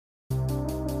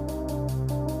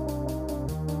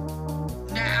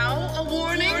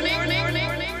Sorry. Sorry.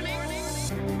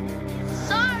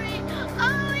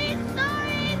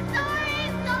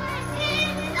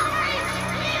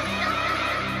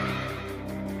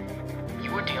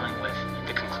 You are dealing with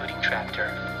the concluding chapter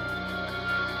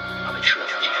of a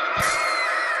trilogy.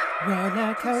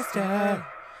 Roller coaster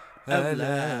of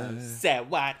love. Said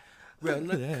what?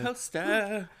 Roller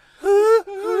coaster.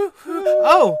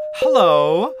 Oh,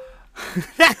 hello.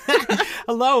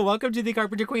 Hello, welcome to the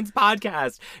Carpenter Queens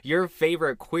podcast, your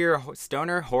favorite queer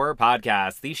stoner horror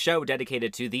podcast, the show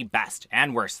dedicated to the best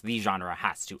and worst the genre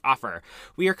has to offer.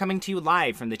 We are coming to you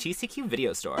live from the TCQ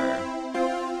video store,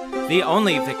 the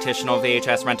only fictional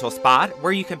VHS rental spot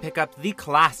where you can pick up the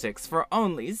classics for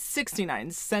only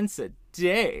 69 cents a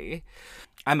day.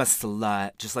 I'm a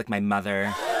slut, just like my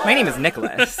mother. My name is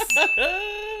Nicholas.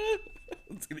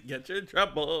 It's gonna get you in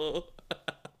trouble.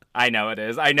 I know it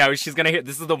is. I know she's gonna hear.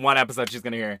 This is the one episode she's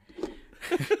gonna hear.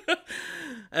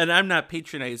 And I'm not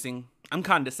patronizing. I'm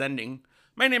condescending.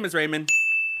 My name is Raymond.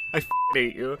 I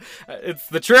hate you. It's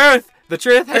the truth. The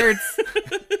truth hurts.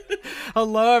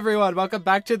 Hello, everyone. Welcome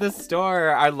back to the store,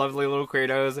 our lovely little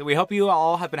queerdos. We hope you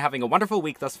all have been having a wonderful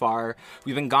week thus far.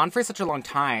 We've been gone for such a long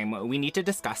time. We need to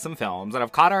discuss some films that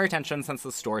have caught our attention since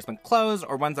the store's been closed,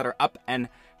 or ones that are up and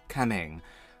coming.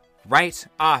 Right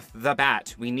off the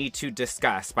bat, we need to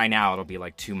discuss, by now it'll be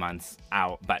like 2 months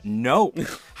out, but Nope.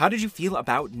 How did you feel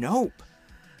about Nope?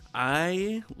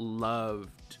 I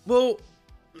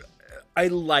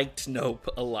liked Nope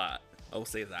a lot. I'll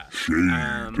say that.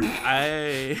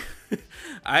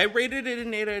 I rated it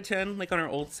an 8 out of 10, like on our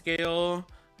old scale.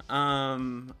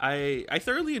 I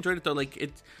thoroughly enjoyed it though. Like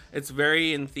it's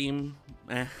very in theme.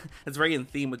 It's very in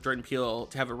theme with Jordan Peele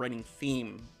to have a running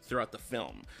theme throughout the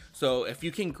film. So if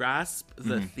you can grasp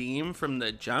the theme from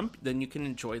the jump, then you can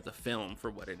enjoy the film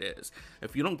for what it is.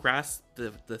 If you don't grasp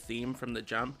the theme from the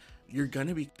jump, you're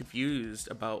gonna be confused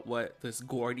about what this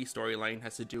Gordy storyline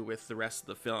has to do with the rest of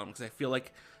the film, because I feel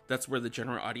like that's where the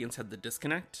general audience had the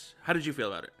disconnect. How did you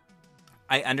feel about it?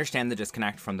 I understand the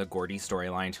disconnect from the Gordy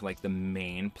storyline to like the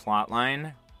main plot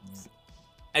line.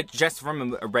 Just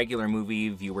from a regular movie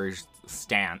viewer's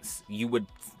stance, you would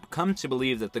come to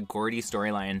believe that the Gordy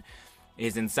storyline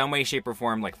is in some way, shape, or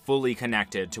form like fully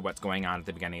connected to what's going on at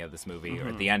the beginning of this movie or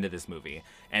at the end of this movie.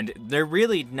 And they're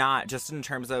really not, just in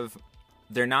terms of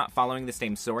they're not following the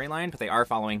same storyline, but they are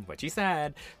following what you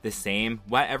said, the same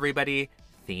what everybody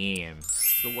theme.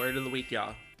 The word of the week,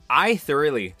 y'all. I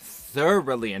thoroughly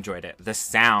enjoyed it. The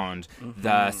sound,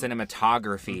 the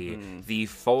cinematography, the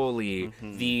Foley,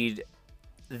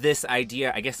 this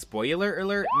idea, I guess, spoiler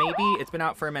alert, maybe? It's been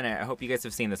out for a minute. I hope you guys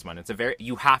have seen this one.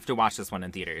 You have to watch this one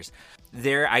in theaters.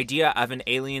 Their idea of an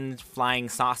alien flying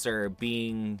saucer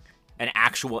being an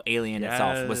actual alien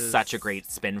itself was such a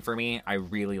great spin for me. I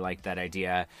really liked that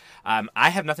idea. I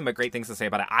have nothing but great things to say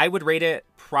about it. I would rate it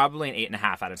probably an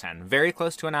 8.5 out of 10. Very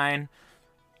close to a 9.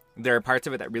 There are parts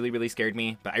of it that really, really scared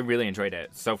me, but I really enjoyed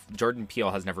it. So Jordan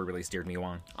Peele has never really steered me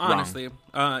wrong. Honestly,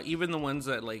 even the ones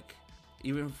that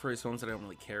even for his films that I don't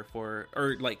really care for,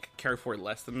 or care for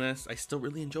less than this, I still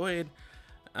really enjoyed.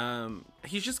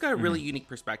 He's just got a really unique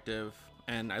perspective,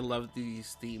 and I love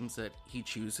these themes that he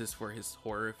chooses for his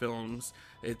horror films.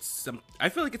 I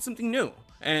feel like it's something new,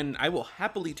 and I will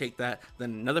happily take that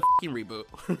than another fucking reboot.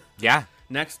 Yeah.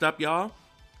 Next up, y'all,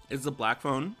 is The Black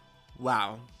Phone.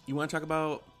 Wow. You want to talk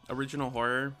about original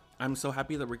horror? I'm so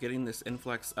happy that we're getting this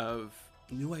influx of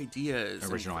new ideas.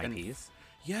 Original IPs?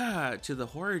 Yeah, to the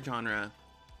horror genre.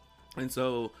 And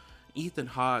so Ethan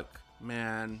Hawke,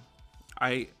 man,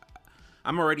 I'm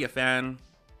already a fan.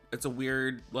 It's a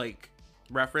weird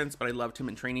reference, but I loved him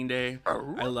in Training Day.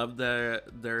 I loved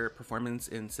their performance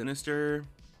in Sinister.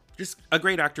 Just a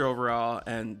great actor overall,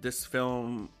 and this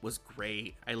film was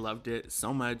great. I loved it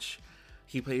so much.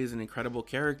 He plays an incredible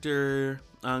character.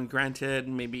 Granted,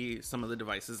 maybe some of the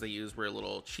devices they used were a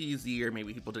little cheesy, or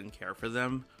maybe people didn't care for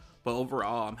them. But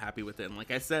overall, I'm happy with it. And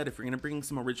like I said, if you're going to bring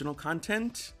some original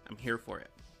content, I'm here for it.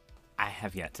 I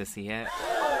have yet to see it.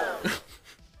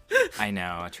 I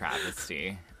know, a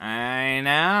travesty. I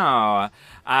know.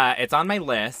 It's on my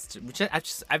list, which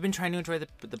I've been trying to enjoy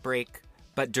the break.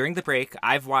 But during the break,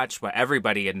 I've watched what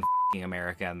everybody in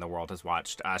America and the world has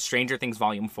watched. Stranger Things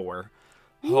Volume 4.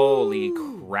 Holy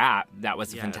crap, that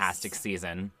was a fantastic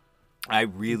season. I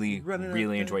really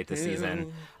enjoyed this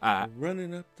season.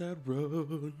 Running up that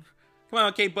road. Come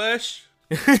on, Kate Bush.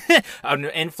 An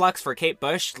influx for Kate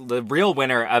Bush. The real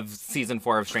winner of season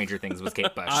 4 of Stranger Things was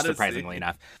Kate Bush, surprisingly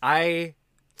enough. I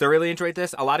thoroughly enjoyed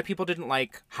this. A lot of people didn't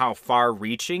like how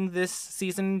far-reaching this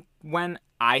season went.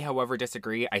 I, however,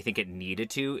 disagree. I think it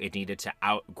needed to. It needed to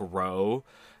outgrow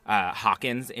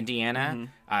Hawkins, Indiana.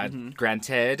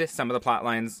 Granted, some of the plot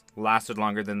lines lasted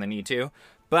longer than they need to,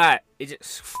 but it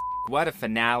just... What a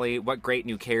finale. What great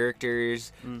new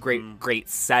characters. Great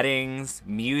settings,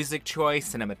 music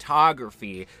choice,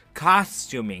 cinematography,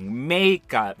 costuming,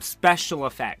 makeup, special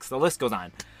effects. The list goes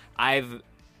on. I've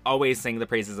always sang the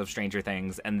praises of Stranger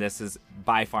Things, and this is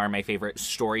by far my favorite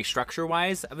story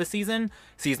structure-wise of a season.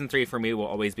 Season 3 for me will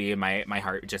always be in my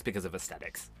heart just because of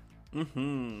aesthetics. The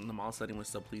mall setting was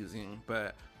so pleasing,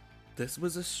 but this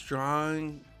was a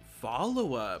strong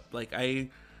follow-up. Like,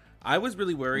 I was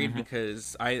really worried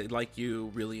because I, like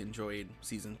you, really enjoyed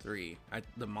season 3.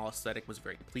 The mall aesthetic was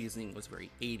very pleasing, was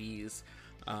very 80s.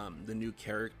 The new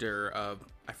character of,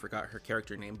 I forgot her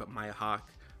character name, but Maya Hawke,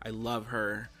 I love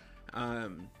her.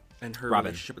 And her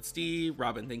relationship with Steve.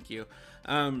 Robin, thank you.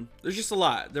 There's just a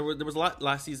lot. There was a lot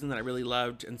last season that I really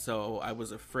loved, and so I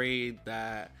was afraid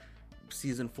that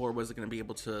season 4 wasn't going to be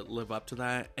able to live up to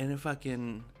that. And it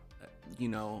fucking...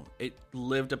 it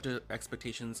lived up to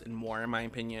expectations and more, in my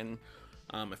opinion.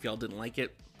 If y'all didn't like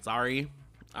it, sorry.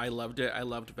 I loved it. I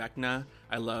loved Vecna.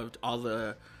 I loved all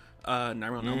the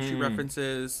Nightmare on Elm Street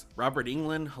references. Robert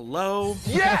Englund, hello.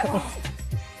 Yes!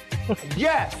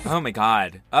 Yes! Oh my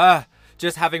god.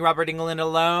 Just having Robert Englund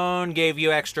alone gave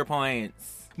you extra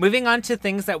points. Moving on to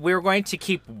things that we're going to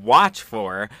keep watch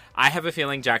for. I have a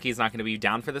feeling Jackie's not going to be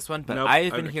down for this one, but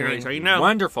I've been hearing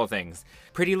wonderful things.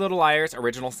 Pretty Little Liars,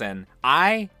 Original Sin.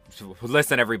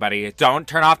 Listen, everybody, don't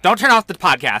turn off the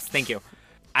podcast. Thank you.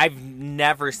 I've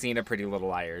never seen a Pretty Little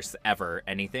Liars ever,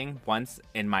 anything, once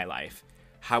in my life.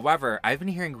 However, I've been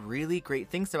hearing really great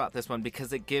things about this one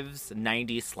because it gives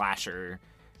 90s slasher,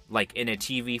 like, in a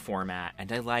TV format,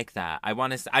 and I like that. I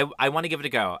want to give it a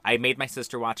go. I made my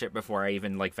sister watch it before I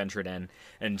even, like, ventured in,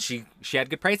 and she had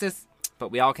good prices,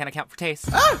 but we all kind of count for taste.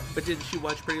 But did she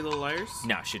watch Pretty Little Liars?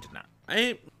 No, she did not.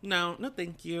 No,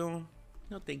 thank you.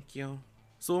 No, thank you.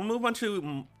 So we'll move on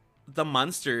to the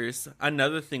Munsters,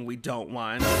 another thing we don't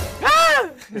want.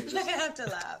 I have to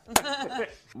laugh.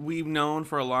 We've known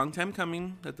for a long time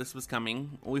coming that this was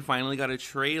coming. We finally got a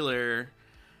trailer,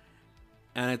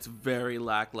 and it's very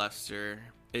lackluster.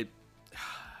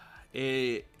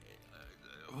 It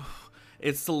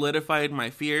solidified my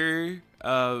fear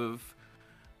of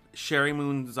Sherry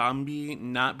Moon Zombie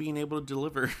not being able to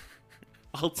deliver.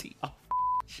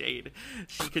 Shade.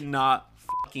 She cannot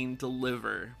fucking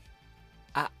deliver.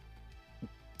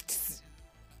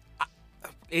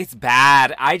 It's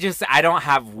bad. I don't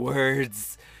have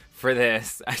words for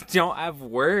this. I don't have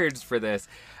words for this.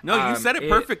 No, you said it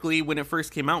perfectly when it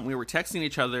first came out. And we were texting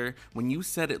each other when you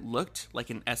said it looked like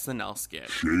an SNL skit.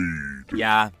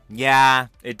 Yeah,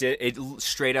 it did. It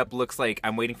straight up looks like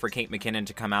I'm waiting for Kate McKinnon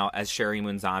to come out as Sherry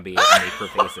Moon Zombie and make her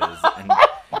faces. And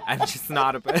I'm just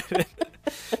not about it.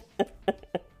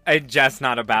 I'm just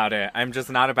not about it.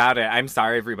 I'm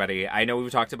sorry, everybody. I know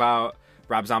we've talked about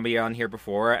Rob Zombie on here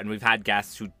before, and we've had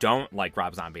guests who don't like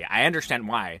Rob Zombie. I understand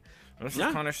why. This is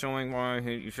kind of showing why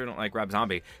you shouldn't like Rob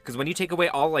Zombie. Because when you take away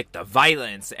all, like, the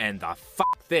violence and the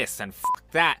fuck this and fuck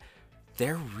that,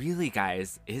 there really,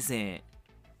 guys, there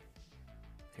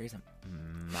isn't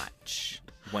much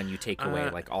when you take away,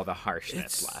 like, all the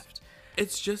harshness left.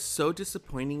 It's just so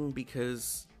disappointing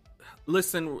because,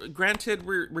 listen, granted,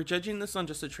 we're judging this on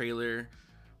just a trailer,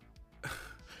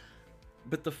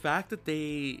 but the fact that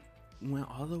they went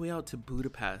all the way out to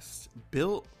Budapest,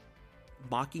 built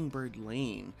Mockingbird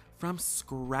Lane from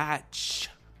scratch,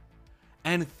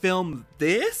 and filmed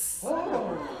this?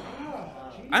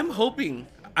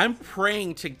 I'm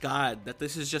praying to God that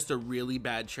this is just a really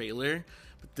bad trailer,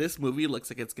 but this movie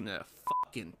looks like it's gonna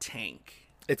fucking tank.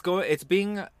 It's gonna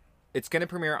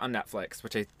premiere on Netflix,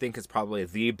 which I think is probably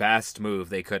the best move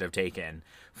they could have taken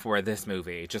for this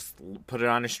movie. Just put it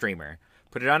on a streamer.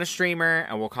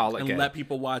 And we'll call it good. And let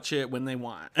people watch it when they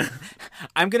want.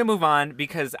 I'm going to move on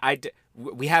because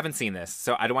we haven't seen this,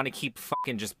 so I don't want to keep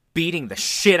fucking just beating the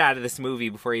shit out of this movie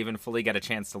before I even fully get a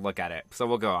chance to look at it. So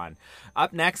we'll go on.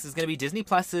 Up next is going to be Disney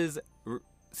Plus's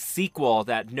sequel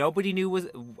that nobody knew was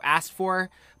asked for,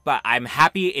 but I'm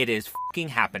happy it is fucking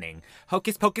happening.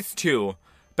 Hocus Pocus 2.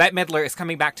 Bette Midler is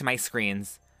coming back to my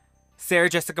screens. Sarah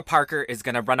Jessica Parker is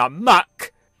going to run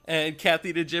amok. And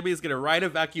Kathy to Jimmy is going to ride a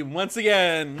vacuum once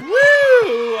again.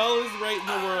 Woo! All is right in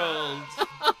the world.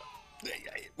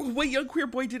 What young queer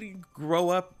boy did he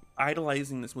grow up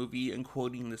idolizing this movie and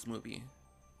quoting this movie?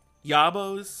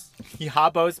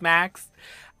 Yabos, Max.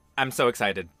 I'm so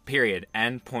excited. Period.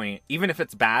 End point. Even if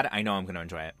it's bad, I know I'm going to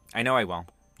enjoy it. I know I will.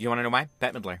 You want to know why?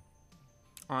 Bette Midler.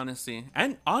 Honestly,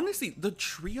 the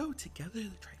trio together,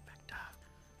 the trifecta,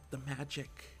 the magic.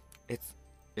 It's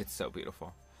so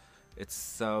beautiful. It's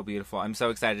so beautiful. I'm so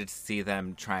excited to see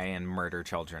them try and murder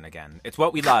children again. It's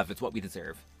what we love. It's what we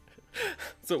deserve.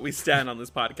 That's what we stand on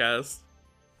this podcast.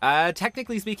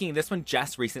 Technically speaking, this one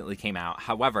just recently came out.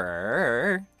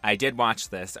 However, I did watch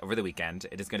this over the weekend.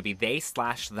 It is going to be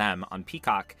They/Them on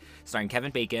Peacock, starring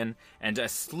Kevin Bacon and a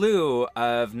slew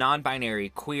of non-binary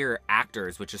queer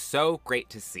actors, which is so great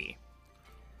to see.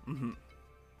 Mm-hmm.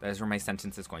 That is where my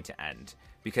sentence is going to end.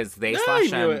 Because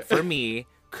They/Them, for me,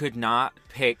 could not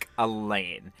pick a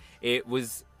lane.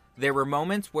 There were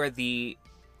moments where the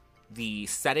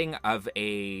setting of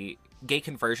a gay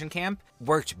conversion camp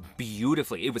worked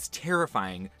beautifully. It was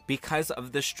terrifying because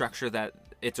of the structure that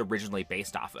it's originally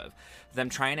based off of. Them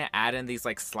trying to add in these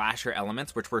like slasher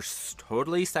elements, which were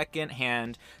totally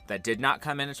secondhand, that did not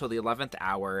come in until the 11th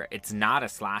hour. It's not a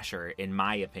slasher, in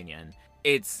my opinion.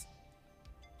 It's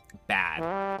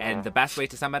bad. And the best way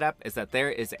to sum it up is that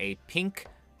there is a Pink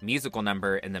musical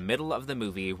number in the middle of the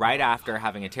movie right after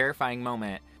having a terrifying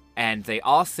moment, and they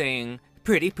all sing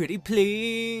 "Pretty, pretty,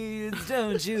 please,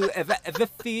 don't you ever, ever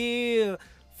feel,"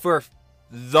 for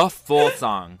the full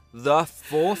song. The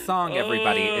full song,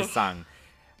 everybody, is sung.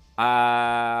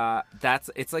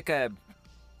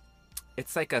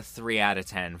 It's like a 3 out of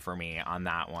 10 for me on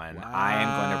that one. Wow. I am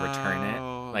going to return it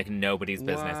like nobody's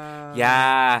business. Wow.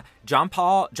 Yeah. John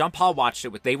Paul watched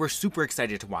it. They were super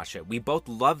excited to watch it. We both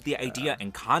loved the idea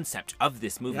and concept of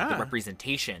this movie. Yeah. The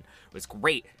representation was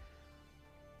great.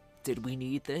 Did we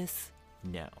need this?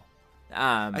 No.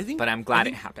 But I'm glad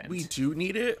it happened. We do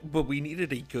need it, but we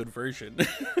needed a good version.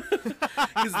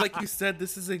 Because like you said,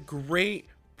 this is a great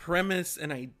premise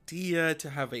and idea to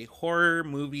have a horror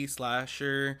movie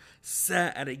slasher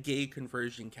set at a gay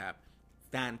conversion camp.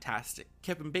 Fantastic.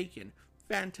 Kevin Bacon,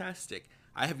 fantastic.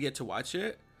 I have yet to watch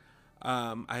it.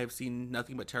 I have seen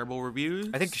nothing but terrible reviews.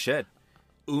 I think you should.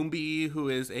 Umbi, who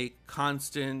is a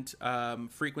constant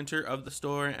frequenter of the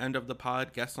store and of the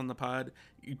pod, guest on the pod,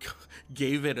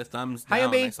 gave it a thumbs down. Hi,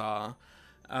 Umbi. I saw.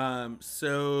 So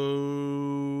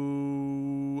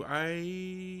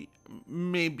I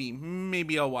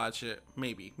maybe I'll watch it.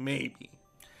 Maybe.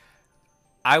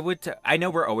 I know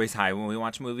we're always high when we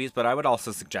watch movies, but I would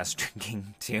also suggest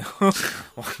drinking too while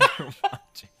you're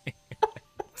watching it.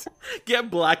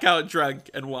 Get blackout drunk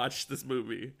and watch this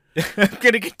movie. I'm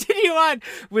going to continue on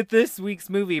with this week's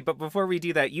movie, but before we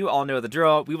do that, you all know the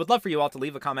drill. We would love for you all to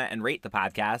leave a comment and rate the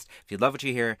podcast. If you love what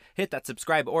you hear, hit that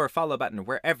subscribe or follow button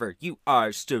wherever you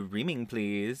are streaming,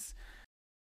 please.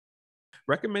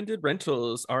 Recommended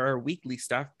rentals are our weekly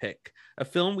staff pick. A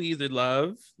film we either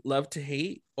love to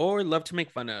hate, or love to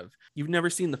make fun of. You've never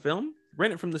seen the film?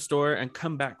 Rent it from the store and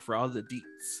come back for all the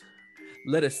deets.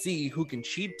 Let us see who can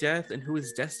cheat death and who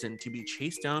is destined to be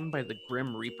chased down by the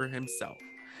Grim Reaper himself.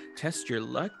 Test your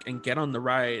luck and get on the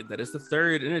ride that is the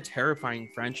third in a terrifying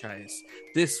franchise.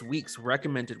 This week's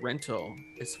recommended rental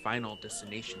is Final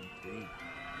Destination 3.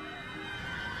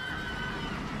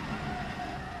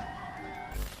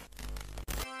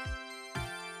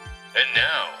 And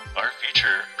now, our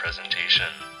feature presentation.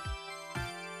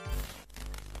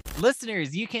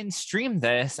 Listeners, you can stream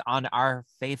this on our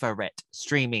favorite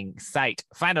streaming site.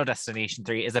 Final Destination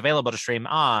 3 is available to stream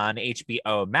on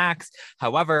HBO Max.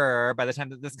 However, by the time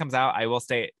that this comes out, I will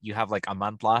say you have like a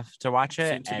month left to watch it.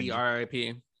 Soon to be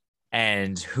RIP.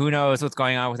 And who knows what's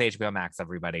going on with HBO Max,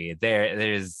 everybody.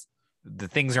 The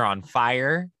things are on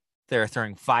fire. They're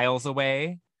throwing files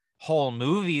away, whole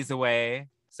movies away.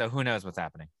 So who knows what's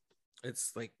happening.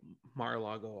 It's like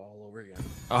Mar-a-Lago all over again.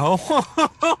 Oh.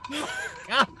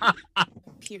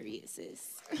 Period,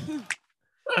 sis.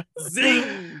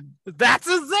 Zing! That's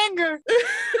a zinger!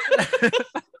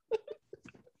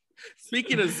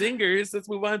 Speaking of zingers, let's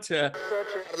move on to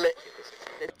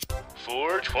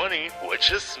 420, what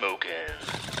you smoking?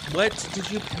 What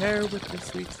did you pair with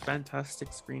this week's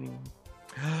fantastic screening?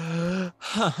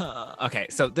 Okay,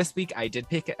 so this week I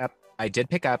picked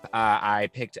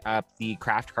up the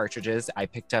craft cartridges. I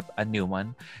picked up a new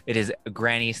one. It is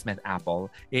Granny Smith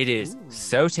apple. It is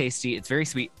so tasty. It's very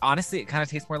sweet. Honestly, it kind of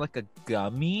tastes more like a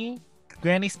gummy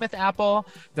Granny Smith apple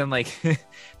than like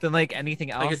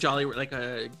anything else. Like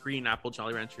a green apple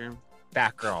Jolly Rancher.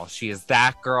 That girl. She is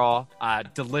that girl.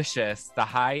 Delicious. The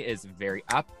high is very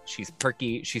up. She's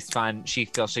perky. She's fun. She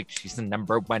feels like she's the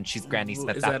number one. She's Granny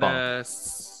Smith apple. Is that a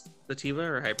sativa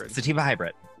or hybrid? Sativa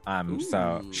hybrid.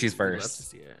 So she's versed. Love to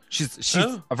see it.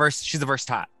 She's a verse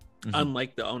tot. Mm-hmm.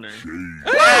 Unlike the owner.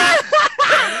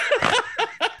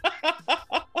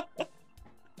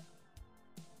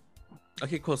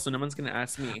 Okay, cool. So no one's gonna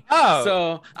ask me. Oh.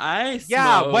 So I smoked,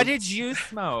 Yeah, what did you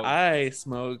smoke? I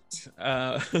smoked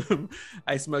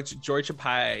I smoked Georgia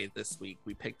Pie this week.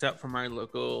 We picked up from our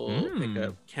local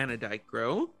pickup Canada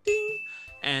Grow thing,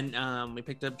 and we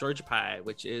picked up Georgia Pie,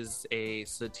 which is a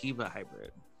sativa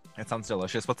hybrid. It sounds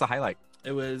delicious. What's the highlight?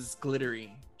 It was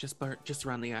glittery, just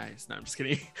around the eyes. No, I'm just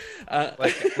kidding.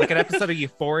 Like an episode of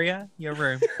Euphoria. You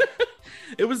ever?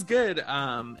 It was good.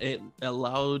 It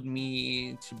allowed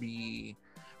me to be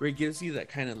where it gives you that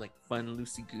kind of like fun,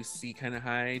 loosey-goosey kind of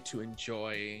high to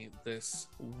enjoy this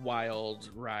wild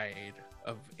ride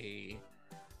of a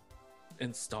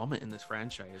installment in this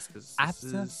franchise. Because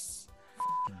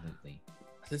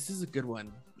this is a good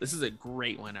one. This is a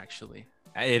great one, actually.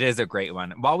 It is a great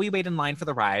one. While we wait in line for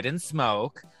the ride and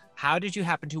smoke, how did you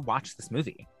happen to watch this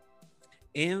movie?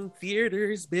 In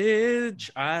theaters,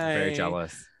 bitch. Very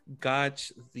jealous. Got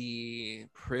the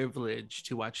privilege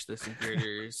to watch this in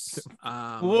theaters.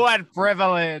 What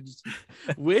privilege!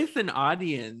 With an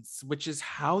audience, which is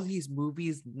how these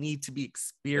movies need to be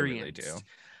experienced.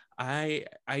 They really do.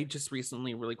 I just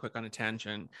recently, really quick on a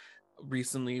tangent,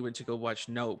 went to go watch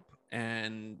Nope,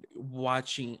 and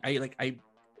watching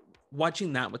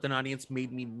that with an audience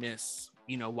made me miss,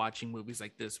 watching movies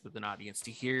like this with an audience,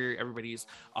 to hear everybody's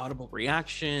audible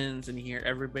reactions and hear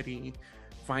everybody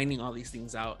finding all these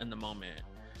things out in the moment.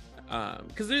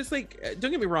 Because there's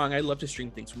don't get me wrong, I love to stream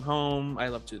things from home. I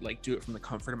love to do it from the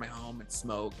comfort of my home and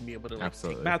smoke and be able to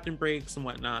take bathroom breaks and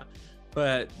whatnot.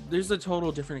 But there's a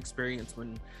total different experience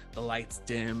when the lights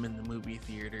dim in the movie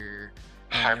theater.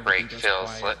 Heartbreak feels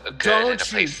good in a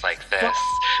place like this.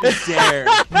 Dare.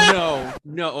 No.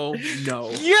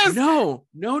 Yes! No.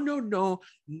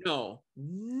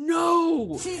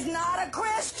 She's not a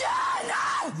Christian!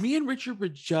 Me and Richard were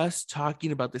just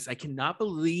talking about this. I cannot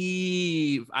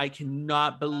believe that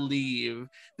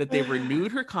they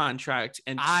renewed her contract.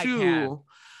 And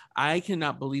I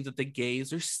cannot believe that the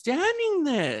gays are standing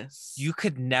this. You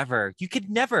could never. You could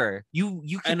never.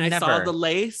 And I saw the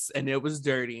lace and it was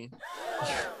dirty.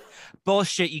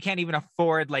 Bullshit. You can't even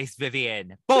afford lace,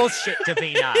 Vivian. Bullshit,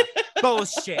 Davina.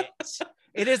 Bullshit.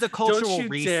 It is a cultural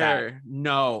reset. Dare.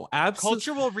 No, absolutely.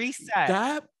 Cultural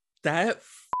reset. That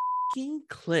fucking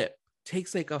clip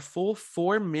takes a full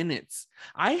 4 minutes.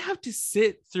 I have to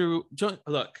sit through.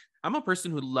 Look, I'm a person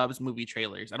who loves movie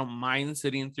trailers. I don't mind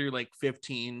sitting through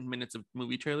 15 minutes of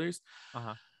movie trailers.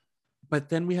 But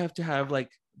then we have to have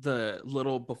the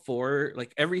little before,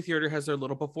 every theater has their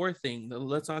little before thing.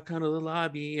 Let's all come to the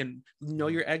lobby and know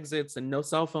your exits and no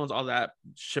cell phones, all that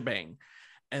shebang.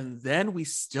 And then we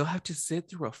still have to sit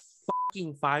through a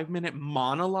fucking 5-minute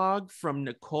monologue from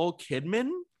Nicole Kidman.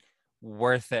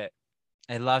 Worth it.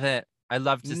 I love it. I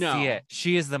love to see it.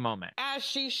 She is the moment. As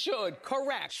she should,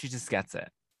 correct. She just gets it.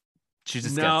 She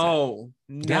just gets it.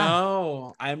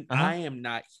 Yeah. I am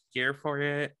not here for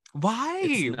it.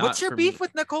 Why? What's your beef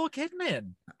with Nicole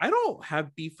Kidman? I don't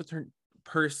have beef with her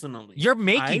personally. You're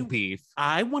making beef.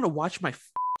 I want to watch my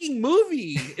fucking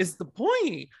movie is the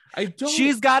point. I don't.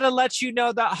 She's got to let you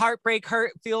know that heartbreak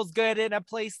feels good in a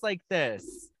place like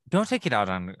this. Don't take it out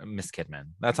on Miss Kidman.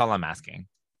 That's all I'm asking.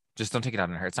 Just don't take it out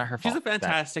on her. It's not her fault. She's a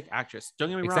fantastic actress. Don't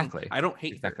get me wrong. I don't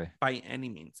hate her by any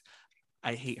means.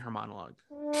 I hate her monologue.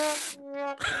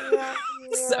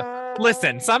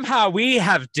 Listen, somehow we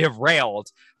have derailed,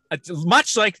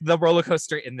 much like the roller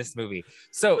coaster in this movie.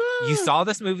 So you saw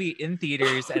this movie in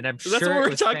theaters, and I'm sure that's what we're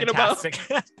it was talking fantastic.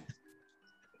 about.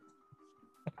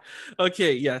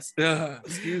 Okay, yes.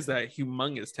 Excuse that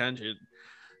humongous tangent.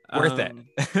 Worth it.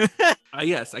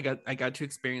 Yes, I got to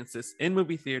experience this in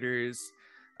movie theaters.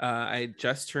 I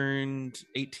just turned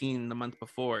 18 the month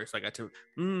before, so I got to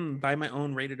buy my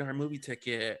own rated R movie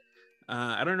ticket.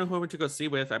 I don't know who I went to go see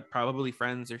with. Probably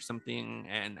friends or something,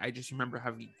 and I just remember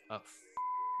having a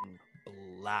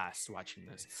blast watching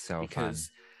this.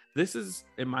 Because this is,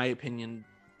 in my opinion,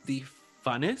 the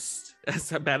funnest,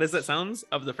 as bad as that sounds,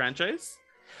 of the franchise.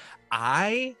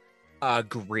 I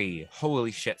agree. Holy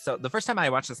shit. So the first time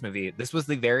I watched this movie, this was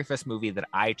the very first movie that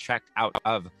I checked out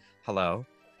of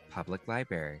Public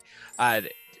Library.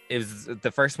 It was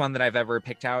the first one that I've ever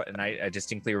picked out, and I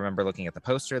distinctly remember looking at the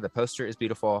poster. The poster is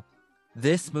beautiful.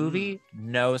 This movie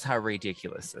knows how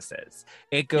ridiculous this is.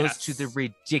 It goes to the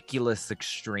ridiculous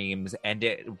extremes, and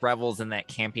it revels in that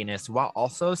campiness while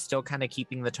also still kind of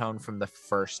keeping the tone from the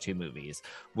first two movies,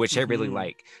 which I really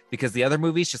like, because the other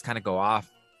movies just kind of go off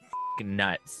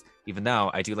nuts, even though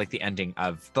I do like the ending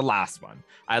of the last one.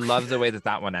 I love the way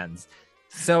that one ends.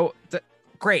 So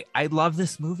great. I love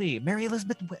this movie. Mary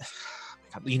Elizabeth.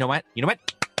 You know what?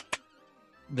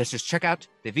 Let's just check out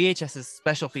the VHS's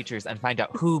special features and find out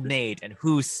who made and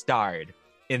who starred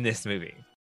in this movie.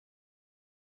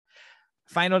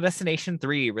 Final Destination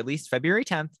 3, released February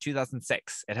 10th,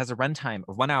 2006. It has a runtime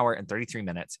of 1 hour and 33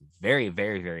 minutes. Very,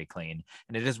 very, very clean.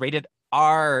 And it is rated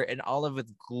R in all of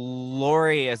its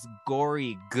glorious,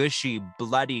 gory, gushy,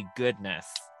 bloody goodness.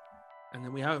 And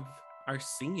then we have our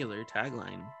singular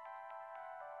tagline.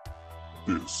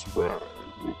 This ride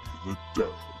will be the death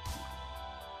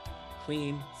of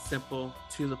Clean, simple,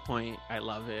 to the point. I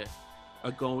love it.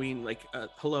 Going like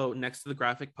hello next to the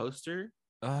graphic poster.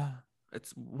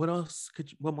 It's what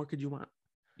more could you want?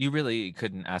 You really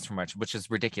couldn't ask for much, which is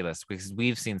ridiculous because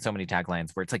we've seen so many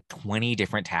taglines where it's like 20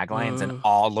 different taglines and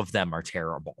all of them are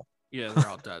terrible. Yeah, they're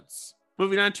all duds.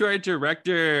 Moving on to our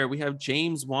director, we have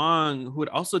James Wong, who would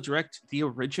also direct the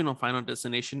original Final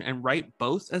Destination and write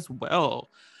both as well.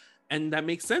 And that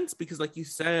makes sense because, like you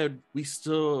said, we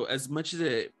still, as much as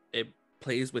it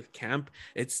plays with camp,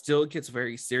 it still gets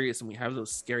very serious, and we have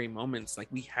those scary moments like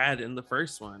we had in the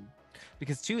first one.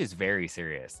 Because 2 is very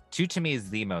serious. 2 to me is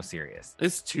the most serious.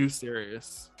 It's too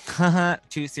serious.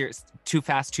 Too serious. Too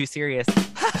fast, too serious.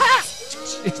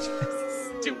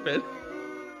 Stupid.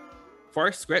 For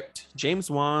our script, James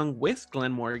Wong with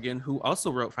Glenn Morgan, who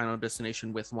also wrote Final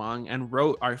Destination with Wong and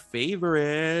wrote our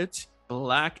favorite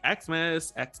Black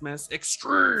Xmas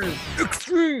Extreme,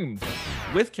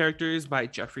 with characters by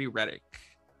Jeffrey Reddick.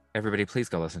 Everybody, please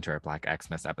go listen to our Black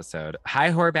Xmas episode. Hi,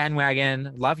 Horror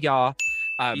Bandwagon. Love y'all.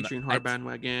 Featuring Horror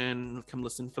Bandwagon. Come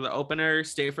listen for the opener.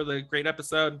 Stay for the great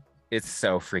episode. It's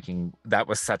so freaking, that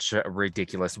was such a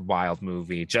ridiculous, wild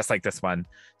movie, just like this one.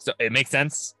 So it makes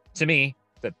sense to me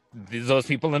that those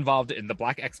people involved in the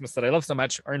Black Xmas that I love so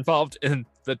much are involved in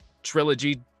the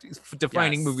trilogy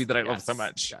defining movie that I love so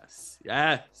much.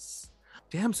 Yes.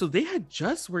 Damn, so they had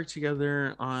just worked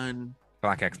together on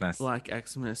Black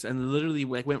Xmas and literally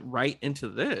went right into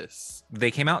this.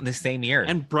 They came out in the same year.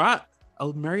 And brought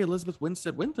Mary Elizabeth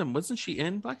Winstead with them. Wasn't she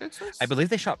in Black Xmas? I believe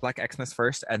they shot Black Xmas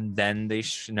first and then they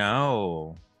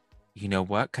no. You know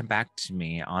what? Come back to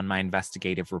me on my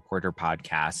investigative reporter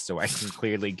podcast so I can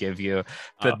clearly give you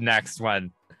the next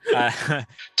one.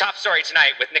 Top story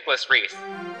tonight with Nicholas Reese.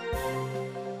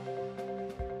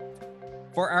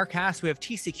 For our cast, we have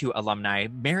TCQ alumni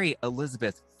Mary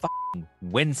Elizabeth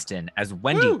Winston as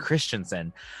Wendy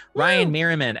Christensen, Ryan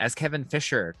Merriman as Kevin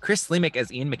Fisher, Chris Lemick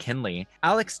as Ian McKinley,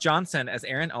 Alex Johnson as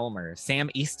Aaron Ulmer, Sam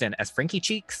Easton as Frankie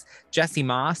Cheeks, Jesse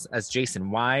Moss as Jason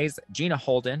Wise, Gina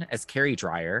Holden as Carrie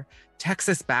Dreyer,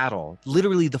 Texas Battle,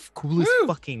 literally the coolest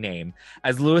fucking name,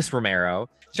 as Luis Romero,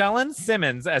 Jalen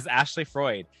Simmons as Ashley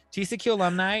Freud, TCQ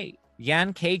alumni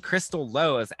Yan K. Crystal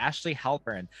Lowe as Ashley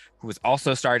Halpern, who was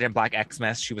also starred in Black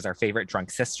Xmas. She was our favorite drunk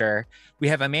sister. We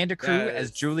have Amanda Crew as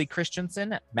Julie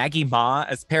Christensen, Maggie Ma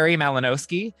as Perry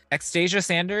Malinowski, Extasia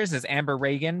Sanders as Amber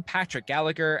Reagan, Patrick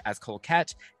Gallagher as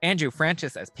Colquette, Andrew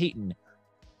Francis as Peyton.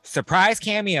 Surprise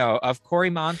cameo of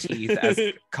Corey Monteith as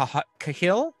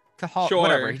Cahill? Sure.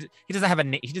 Whatever. He doesn't have a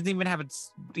name. He doesn't even have a.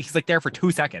 He's like there for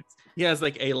 2 seconds. He has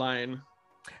like a line.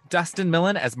 Dustin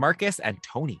Millen as Marcus and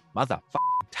Tony motherfucking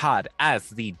Todd as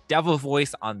the devil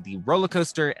voice on the roller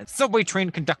coaster and subway train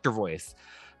conductor voice.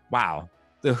 Wow.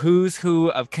 The who's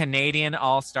who of Canadian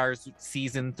All-Stars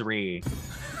season 3.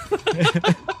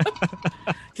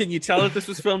 Can you tell if this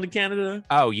was filmed in Canada?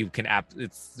 Oh, you can.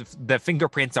 It's the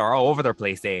fingerprints are all over the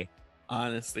place, eh?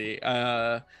 Honestly,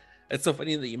 it's so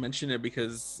funny that you mentioned it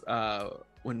because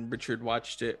when Richard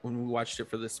watched it, when we watched it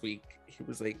for this week, he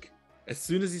was like, as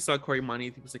soon as he saw Corey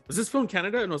Monteith, he was like, "Was this filmed in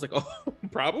Canada?" And I was like, "Oh,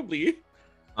 probably."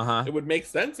 It would make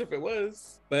sense if it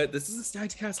was. But this is a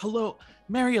stacked cast. Hello,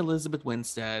 Mary Elizabeth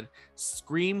Winstead,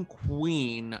 Scream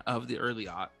Queen of the early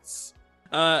aughts.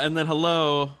 And then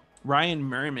hello, Ryan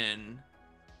Merriman,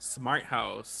 Smart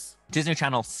House. Disney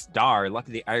Channel star,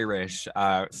 Lucky the Irish,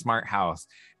 Smart House,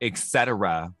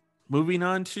 etc. Moving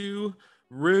on to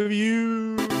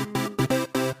review.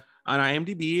 On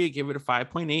IMDb, I give it a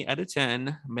 5.8 out of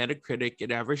 10. Metacritic,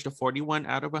 it averaged a 41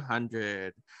 out of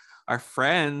 100. Our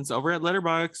friends over at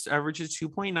Letterboxd averages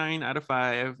 2.9 out of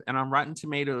 5. And on Rotten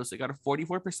Tomatoes, it got a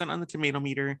 44% on the tomato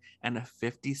meter and a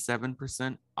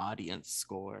 57% audience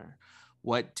score.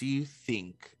 What do you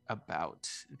think about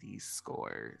these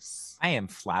scores? I am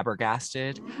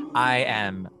flabbergasted. I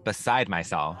am beside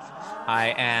myself.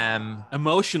 I am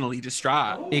emotionally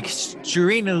distraught.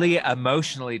 Extremely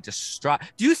emotionally distraught.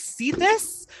 Do you see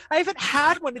this? I haven't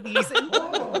had one of these in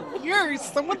years.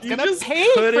 Someone's gonna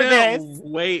pay for this.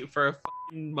 Wait for a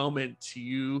moment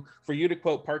for you to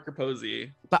quote Parker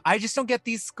Posey. But I just don't get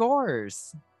these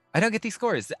scores. I don't get these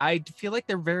scores. I feel like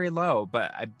they're very low,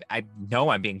 but I know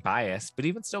I'm being biased. But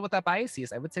even still with that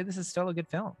biases, I would say this is still a good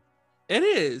film. It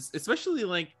is, especially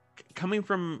like coming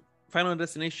from Final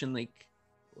Destination. Like,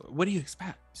 what do you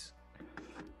expect?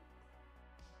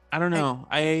 I don't know.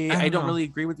 I don't know. really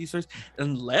agree with these stories.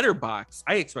 And Letterboxd,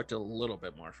 I expected a little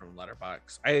bit more from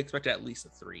Letterboxd. I expected at least a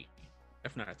 3,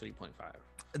 if not a 3.5.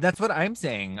 That's what I'm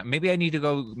saying. Maybe I need to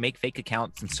go make fake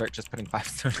accounts and start just putting 5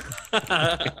 stars.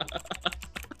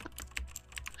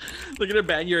 They're gonna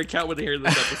ban your account when they hear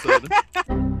this episode.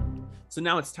 So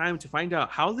now it's time to find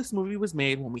out how this movie was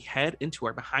made when we head into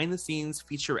our behind the scenes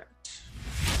featurette.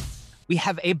 We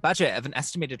have a budget of an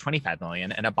estimated $25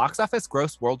 million and a box office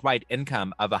gross worldwide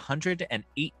income of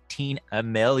 $118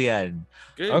 million.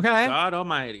 Good Okay. God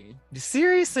Almighty!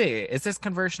 Seriously, is this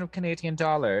conversion of Canadian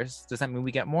dollars? Does that mean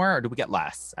we get more or do we get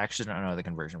less? I actually don't know the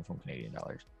conversion from Canadian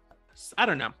dollars. I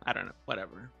don't know.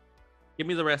 Whatever. Give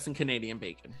me the rest in Canadian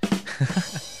bacon.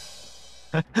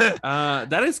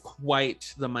 That is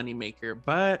quite the moneymaker,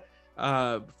 but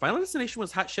Final Destination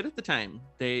was hot shit at the time.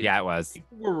 Yeah, it was.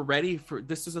 People were ready for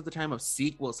this. Is at the time of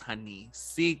sequels, honey.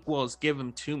 Sequels, give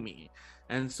them to me.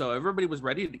 And so everybody was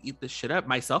ready to eat this shit up,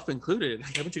 myself included.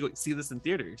 I went to go see this in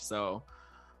theaters, so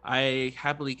I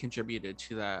happily contributed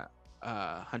to that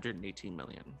 118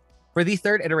 million. For the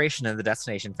third iteration of the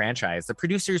Destination franchise, the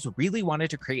producers really wanted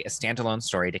to create a standalone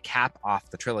story to cap off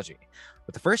the trilogy.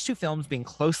 With the first 2 films being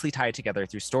closely tied together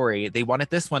through story, they wanted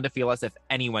this one to feel as if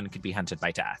anyone could be hunted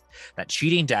by death, that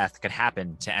cheating death could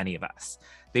happen to any of us.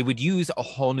 They would use a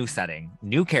whole new setting,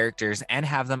 new characters, and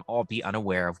have them all be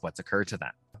unaware of what's occurred to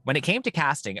them. When it came to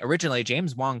casting, originally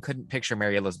James Wong couldn't picture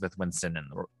Mary Elizabeth Winstead in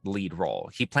the lead role.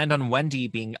 He planned on Wendy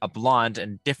being a blonde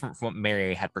and different from what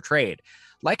Mary had portrayed.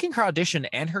 Liking her audition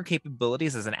and her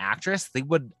capabilities as an actress, they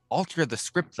would alter the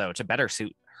script, though, to better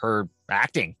suit her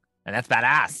acting. And that's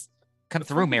badass. Come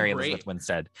through, Mary Elizabeth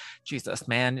Winstead. Jesus,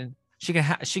 man. She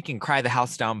can cry the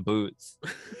house down boots.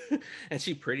 And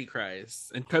she pretty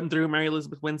cries. And come through, Mary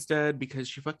Elizabeth Winstead, because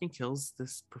she fucking kills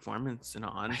this performance, in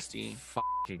all honesty. I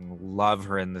fucking love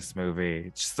her in this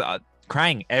movie. Just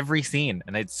crying every scene,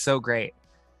 and it's so great.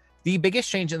 The biggest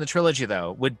change in the trilogy,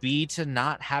 though, would be to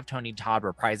not have Tony Todd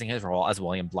reprising his role as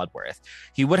William Bloodworth.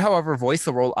 He would, however, voice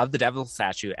the role of the Devil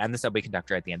statue and the subway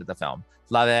conductor at the end of the film.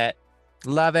 Love it.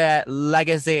 Love it.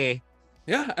 Legacy.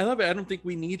 Yeah, I love it. I don't think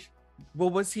we need... Well,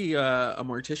 was he a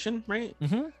mortician, right?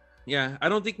 Mm-hmm. Yeah, I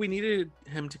don't think we needed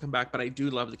him to come back, but I do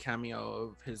love the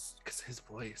cameo of his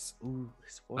voice. Ooh,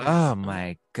 his voice. Oh,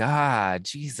 my God.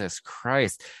 Jesus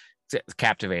Christ. It's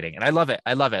captivating. And I love it.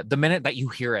 I love it. The minute that you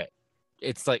hear it,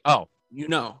 it's like, oh, you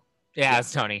know. Yeah,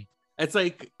 it's Tony. It's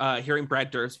like hearing Brad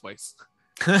Dourif's voice.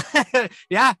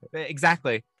 Yeah,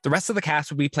 exactly. The rest of the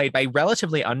cast would be played by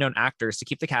relatively unknown actors to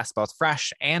keep the cast both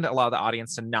fresh and allow the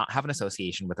audience to not have an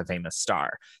association with a famous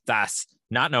star, thus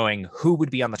not knowing who would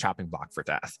be on the chopping block for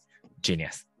death.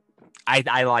 Genius.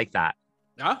 I like that.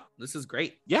 Yeah, this is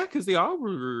great. Yeah, because they all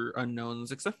were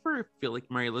unknowns, except for I feel like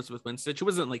Mary Elizabeth Winstead. She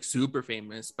wasn't like super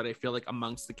famous, but I feel like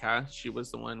amongst the cast, she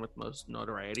was the one with most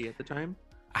notoriety at the time.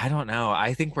 I don't know.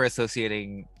 I think we're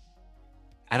associating...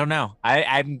 I don't know.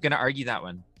 I'm going to argue that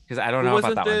one because I don't know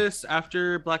about that one. Wasn't this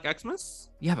after Black Xmas?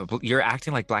 Yeah, but you're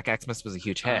acting like Black Xmas was a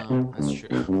huge hit. That's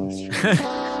true.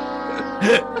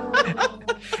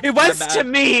 It was to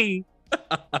me.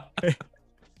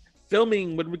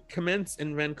 Filming would commence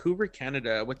in Vancouver,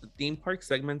 Canada, with the theme park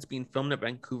segments being filmed at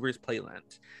Vancouver's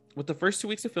Playland, with the first 2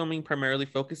 weeks of filming primarily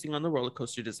focusing on the roller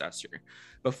coaster disaster.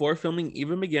 Before filming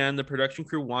even began, the production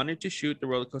crew wanted to shoot the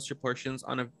roller coaster portions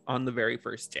on the very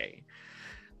first day.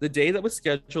 The day that was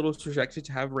scheduled was projected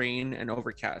to have rain and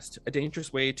overcast, a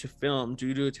dangerous way to film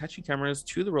due to attaching cameras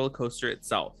to the roller coaster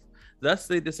itself. Thus,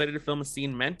 they decided to film a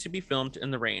scene meant to be filmed in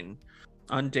the rain.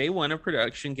 On day 1 of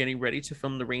production, getting ready to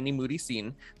film the rainy, moody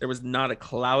scene, there was not a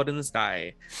cloud in the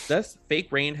sky. Thus, fake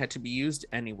rain had to be used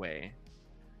anyway.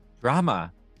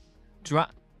 Drama.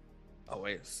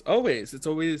 Always. It's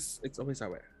always that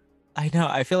way. I know.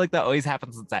 I feel like that always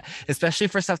happens with that, especially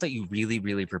for stuff that you really,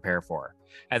 really prepare for.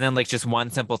 And then like just one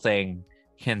simple thing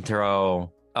can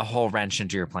throw a whole wrench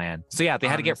into your plan. So yeah, they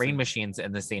had to get rain machines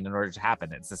in the scene in order to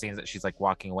happen. It's the scenes that she's like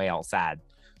walking away all sad.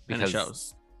 Because and it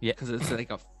shows. Yeah, because it's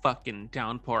like a fucking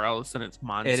downpour. All of a sudden, it's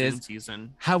monsoon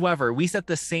season. However, we said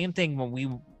the same thing when we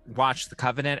watched The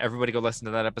Covenant. Everybody go listen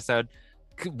to that episode.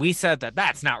 We said that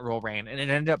that's not real rain, and it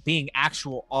ended up being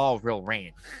actual all real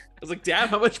rain. I was like, damn,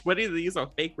 how much money do they use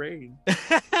on fake rain?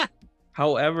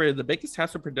 However, the biggest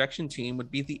task for production team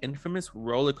would be the infamous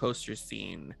roller coaster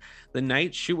scene. The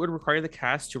night shoot would require the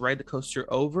cast to ride the coaster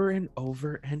over and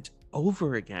over and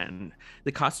over again.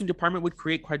 The costume department would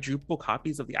create quadruple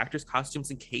copies of the actors'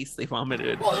 costumes in case they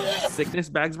vomited. Sickness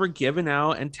bags were given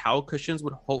out, and towel cushions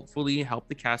would hopefully help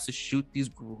the cast to shoot these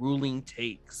grueling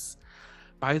takes.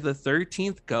 By the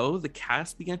 13th go, the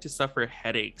cast began to suffer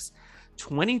headaches.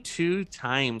 22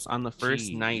 times on the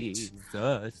first night.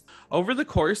 Jesus. Over the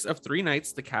course of 3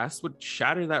 nights, the cast would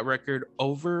shatter that record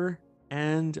over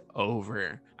and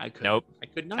over. I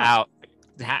could not. Out.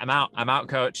 I'm out,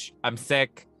 coach. I'm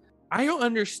sick. I don't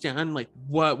understand like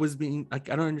what was being like.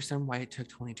 I don't understand why it took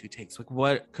 22 takes. Like,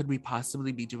 what could we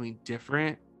possibly be doing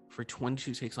different for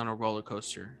 22 takes on a roller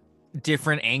coaster?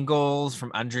 Different angles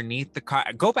from underneath the car.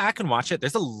 Go back and watch it.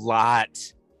 There's a lot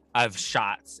of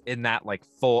shots in that like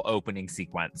full opening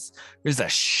sequence. There's a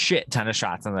shit ton of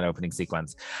shots in that opening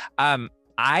sequence.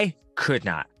 I could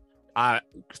not.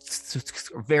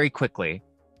 Very quickly,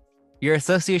 your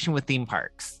association with theme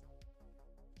parks,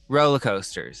 roller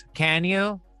coasters. Can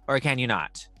you or can you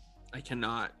not? I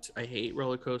cannot. I hate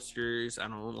roller coasters. I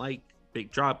don't like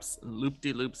big drops and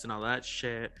loop-de-loops and all that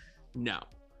shit. No.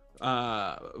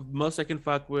 Most I can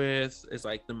fuck with is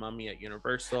like the Mummy at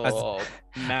Universal,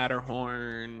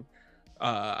 Matterhorn,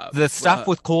 the stuff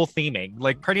with cool theming,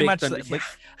 like pretty much like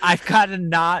I've got to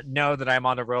not know that I'm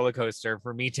on a roller coaster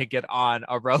for me to get on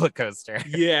a roller coaster.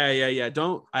 Yeah. I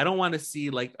don't want to see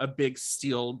like a big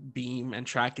steel beam and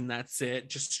track and that's it,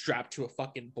 just strapped to a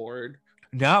fucking board.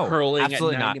 No, hurling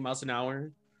absolutely at 90 not. miles an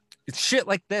hour. It's shit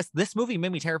like this. This movie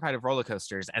made me terrified of roller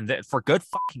coasters, and for good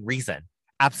fucking reason.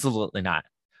 Absolutely not.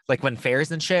 Like when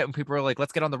fairs and shit, when people are like,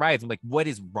 let's get on the rides. I'm like, what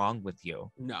is wrong with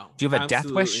you? No. Do you have a death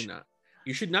wish? Not.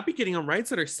 You should not be getting on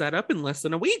rides that are set up in less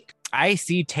than a week. I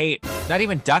see tape, not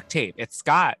even duct tape. It's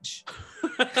scotch.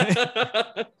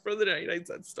 For the 99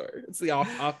 cent store. It's the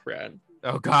off brand.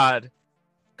 Oh, God.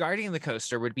 Guarding the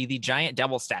coaster would be the giant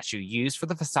devil statue used for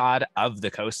the facade of the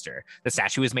coaster. The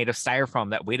statue was made of styrofoam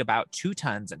that weighed about 2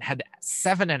 tons and had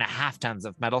 7.5 tons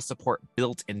of metal support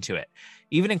built into it.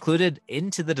 Even included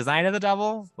into the design of the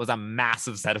devil was a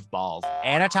massive set of balls.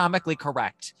 Anatomically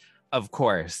correct, of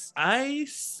course. I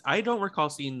don't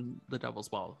recall seeing the devil's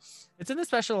balls. It's in the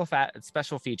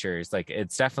special features. Like,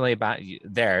 it's definitely about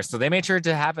there. So they made sure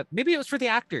to have it. Maybe it was for the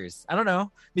actors. I don't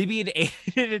know. Maybe it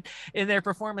aided in their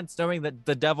performance, knowing that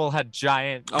the devil had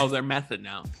giant. Oh, they're method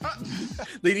now.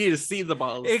 They need to see the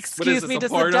balls. Excuse me,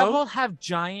 does the devil have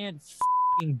giant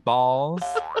balls?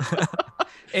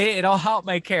 It'll help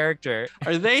my character.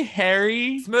 Are they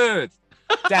hairy? Smooth.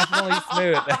 Definitely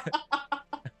smooth.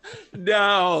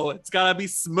 No, it's gotta be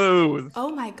smooth. Oh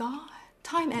my God.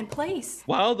 Time and place.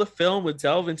 While the film would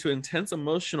delve into intense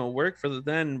emotional work for the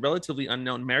then relatively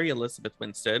unknown Mary Elizabeth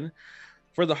Winstead,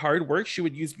 for the hard work, she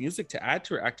would use music to add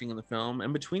to her acting in the film.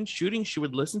 And between shooting, she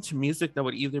would listen to music that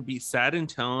would either be sad in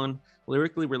tone,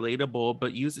 lyrically relatable,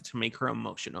 but use it to make her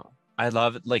emotional. I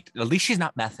love it. Like, at least she's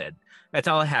not method. That's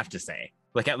all I have to say.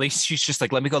 Like, at least she's just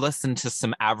like, let me go listen to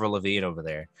some Avril Lavigne over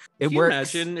there. Can you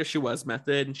imagine if she was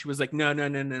method and she was like,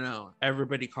 no.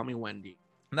 Everybody call me Wendy.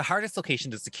 The hardest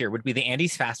location to secure would be the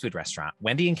Andy's fast food restaurant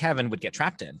Wendy and Kevin would get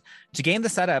trapped in. To gain the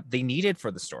setup they needed for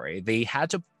the story, they had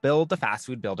to build the fast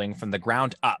food building from the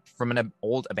ground up from an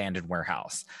old abandoned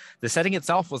warehouse. The setting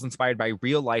itself was inspired by a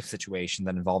real-life situation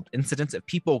that involved incidents of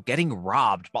people getting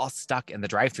robbed while stuck in the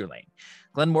drive-thru lane.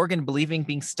 Glenn Morgan believing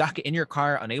being stuck in your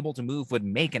car, unable to move, would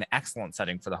make an excellent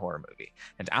setting for the horror movie.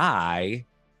 And I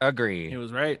agree. He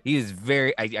was right. He is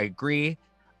very, I agree.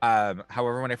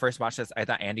 However, when I first watched this, I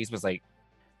thought Andy's was like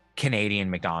Canadian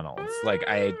McDonald's. Like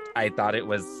I thought it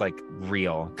was like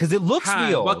real because it looks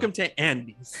real. Welcome to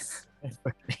Andy's.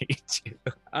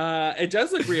 It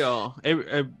does look real.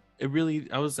 It really.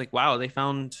 I was like, wow, they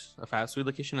found a fast food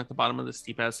location at the bottom of the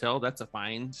steep ass hill. That's a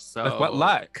find. So with what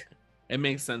luck? It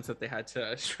makes sense that they had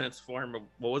to transform.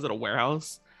 What was it? A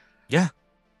warehouse? Yeah.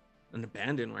 An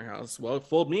abandoned warehouse. Well, it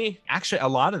fooled me. Actually, a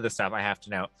lot of the stuff I have to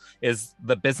know is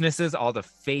the businesses, all the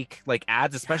fake like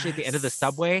ads, especially at the end of the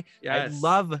subway. Yes. I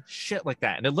love shit like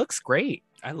that. And it looks great.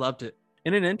 I loved it.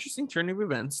 In an interesting turn of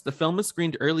events, the film was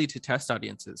screened early to test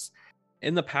audiences.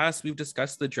 In the past, we've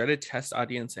discussed the dreaded test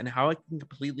audience and how it can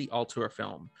completely alter a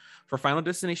film. For Final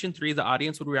Destination 3, the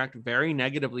audience would react very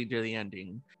negatively to the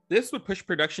ending. This would push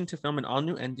production to film an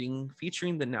all-new ending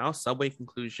featuring the now Subway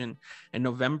conclusion in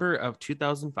November of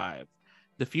 2005.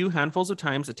 The few handfuls of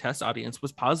times a test audience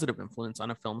was positive influence on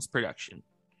a film's production.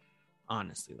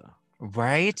 Honestly, though.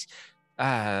 Right?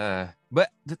 But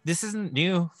this isn't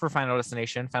new for Final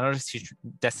Destination. Final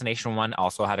Destination 1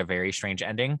 also had a very strange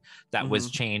ending that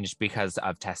was changed because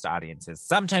of test audiences.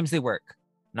 Sometimes they work,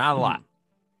 not a lot.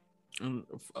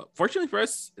 Fortunately for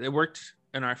us, it worked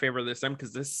in our favor this time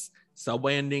because this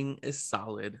Subway ending is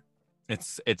solid.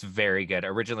 It's very good.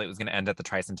 Originally, it was going to end at the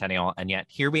Tricentennial, and yet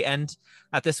here we end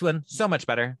at this one. So much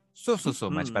better. So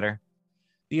much better.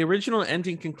 The original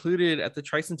ending concluded at the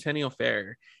Tricentennial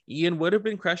Fair. Ian would have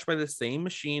been crushed by the same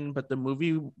machine, but the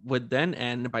movie would then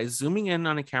end by zooming in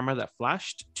on a camera that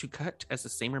flashed to cut as the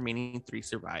same remaining 3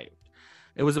 survived.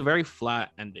 It was a very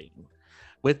flat ending.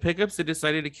 With pickups, they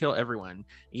decided to kill everyone.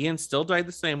 Ian still died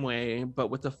the same way, but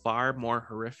with a far more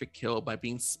horrific kill by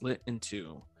being split in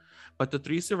 2. But the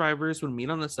 3 survivors would meet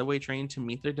on the subway train to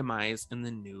meet their demise in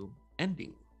the new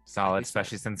ending. Solid,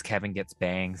 especially since Kevin gets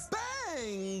bangs.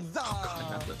 Bangs! I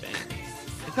got the bangs.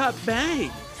 I got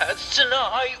bangs! As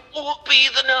tonight will be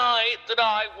the night that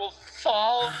I will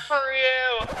fall for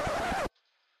you.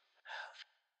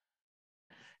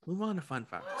 Move on to fun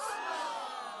facts.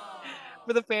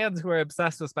 For the fans who are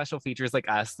obsessed with special features like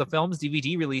us, the film's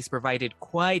DVD release provided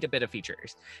quite a bit of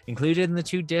features. Included in the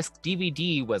 2-disc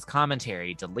DVD was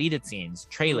commentary, deleted scenes,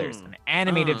 trailers, an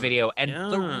animated video, and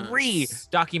 3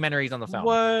 documentaries on the film.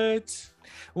 What?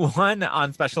 One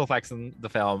on special effects in the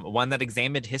film, one that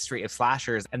examined history of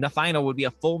slashers, and the final would be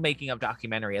a full making of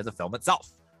documentary as a film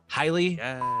itself. Highly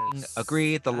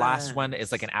agree. The last one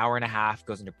is like an hour and a half,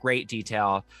 goes into great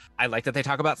detail. I like that they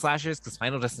talk about slashers because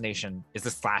Final Destination is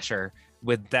a slasher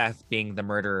with death being the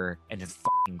murderer, and it's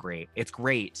fucking great. It's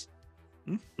great.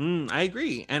 I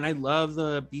agree. And I love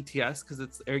the BTS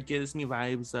because it gives me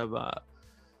vibes of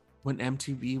when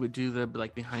MTV would do the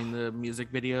like behind the music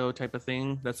video type of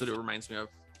thing. That's what it reminds me of.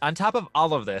 On top of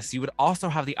all of this, you would also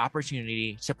have the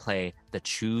opportunity to play the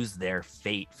Choose Their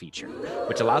Fate feature,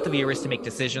 which allowed the viewers to make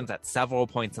decisions at several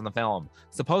points in the film,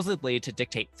 supposedly to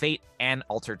dictate fate and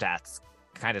alter deaths.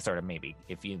 Kind of, sort of, maybe,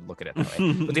 if you look at it that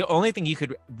way. But the only thing you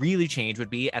could really change would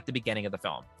be at the beginning of the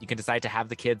film. You can decide to have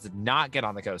the kids not get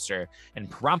on the coaster and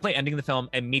promptly ending the film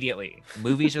immediately.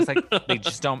 Movies just like, they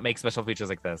just don't make special features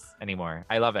like this anymore.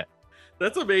 I love it.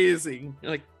 That's amazing.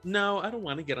 You're like, no, I don't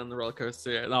want to get on the roller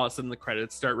coaster. And all of a sudden the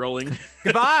credits start rolling.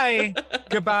 Goodbye.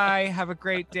 Goodbye. Have a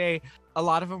great day. A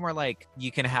lot of them were like,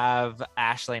 you can have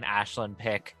Ashley and Ashlyn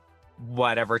pick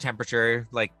whatever temperature,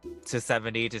 like to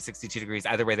 70 to 62 degrees.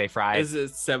 Either way they fry. Is it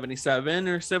 77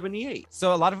 or 78?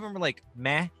 So a lot of them were like,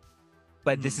 meh.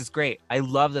 But this is great. I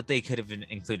love that they could have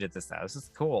included this now. This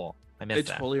is cool. I missed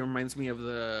that. It totally reminds me of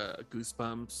the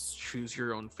Goosebumps, choose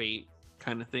your own fate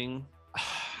kind of thing.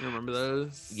 You remember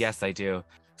those? Yes, I do.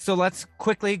 So let's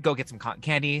quickly go get some cotton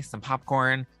candy, some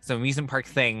popcorn, some amusement park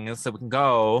things so we can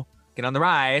go get on the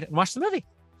ride and watch the movie.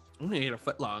 I'm gonna eat a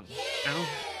foot long. Ow.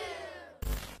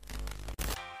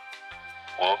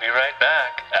 We'll be right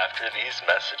back after these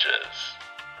messages.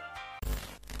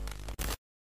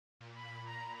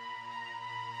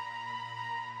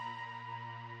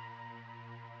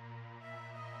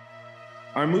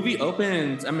 Our movie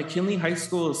opens at McKinley High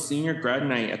School's senior grad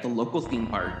night at the local theme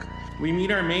park. We meet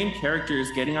our main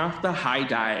characters getting off the high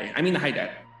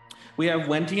deck. We have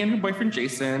Wendy and her boyfriend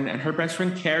Jason and her best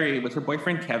friend Carrie with her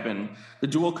boyfriend Kevin. The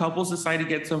dual couples decide to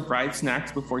get some fried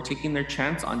snacks before taking their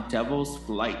chance on Devil's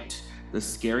Flight, the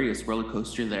scariest roller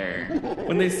coaster there.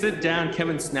 When they sit down,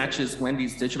 Kevin snatches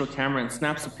Wendy's digital camera and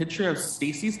snaps a picture of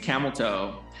Stacy's camel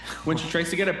toe. When she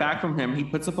tries to get it back from him, he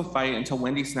puts up a fight until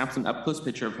Wendy snaps an up-close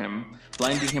picture of him,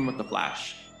 blinding him with the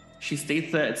flash. She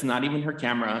states that it's not even her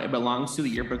camera, it belongs to the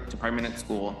yearbook department at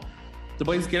school. The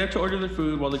boys get up to order their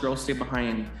food while the girls stay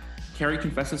behind. Carrie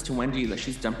confesses to Wendy that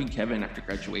she's dumping Kevin after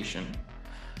graduation.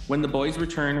 When the boys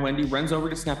return, Wendy runs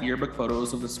over to snap yearbook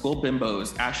photos of the school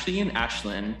bimbos, Ashley and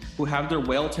Ashlyn, who have their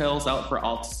whale tails out for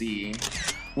all to see.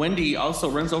 Wendy also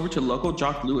runs over to local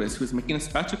jock Lewis, who's making a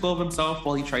spectacle of himself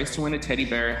while he tries to win a teddy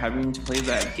bear, having to play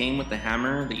that game with the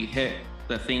hammer that you hit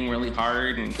the thing really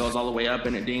hard and it goes all the way up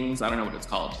and it dings. I don't know what it's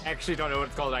called. I actually don't know what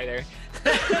it's called either.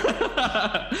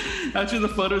 After the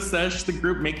photo sesh, the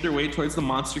group make their way towards the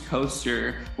monster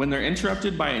coaster when they're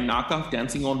interrupted by a knockoff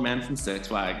dancing old man from Six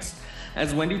Flags.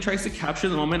 As Wendy tries to capture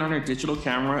the moment on her digital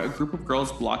camera, a group of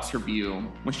girls blocks her view.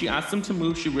 When she asks them to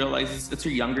move, she realizes it's her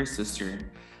younger sister.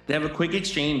 They have a quick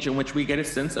exchange in which we get a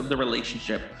sense of the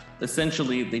relationship.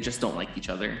 Essentially, they just don't like each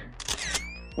other.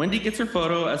 Wendy gets her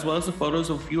photo, as well as the photos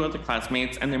of a few other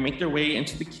classmates, and they make their way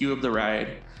into the queue of the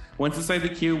ride. Once inside the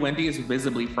queue, Wendy is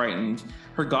visibly frightened.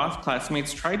 Her goth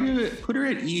classmates try to put her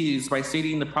at ease by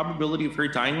stating the probability of her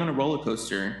dying on a roller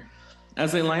coaster.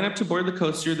 As they line up to board the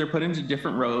coaster, they're put into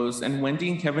different rows, and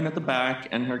Wendy and Kevin at the back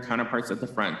and her counterparts at the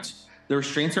front. The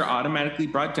restraints are automatically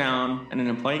brought down, and an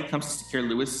employee comes to secure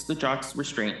Lewis the jock's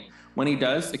restraint. When he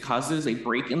does, it causes a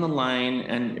break in the line,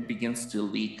 and it begins to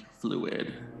leak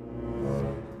fluid.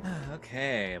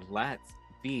 Okay, let's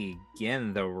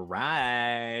begin the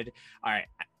ride. All right,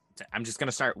 I'm just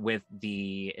gonna start with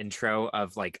the intro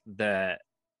of like the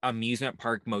amusement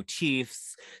park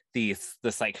motifs, this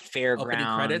like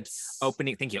fairground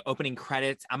opening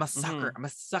credits. I'm a sucker. I'm a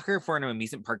sucker for an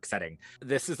amusement park setting.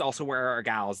 This is also where our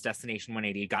gals, Destination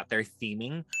 180, got their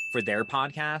theming for their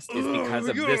podcast, is because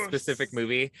of this specific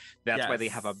movie. That's why they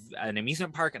have an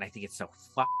amusement park, and I think it's so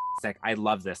sick. I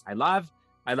love this. I love.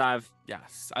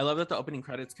 Yes, I love that the opening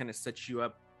credits kind of set you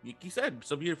up, like you said,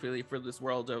 so beautifully for this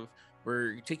world of,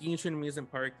 we're taking you to an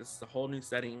amusement park. This is a whole new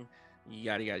setting.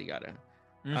 Yada yada yada.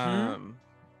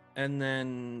 And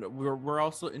then we're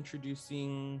also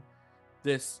introducing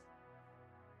this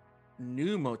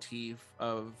new motif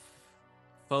of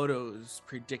photos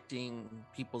predicting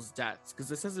people's deaths, because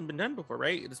this hasn't been done before,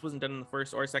 right? This wasn't done in the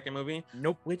first or second movie.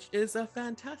 Nope. Which is a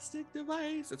fantastic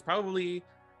device. It's probably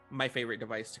my favorite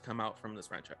device to come out from this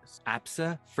franchise.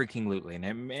 Abso-freaking-lutely.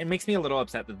 And it makes me a little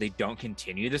upset that they don't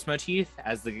continue this motif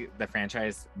as the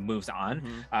franchise moves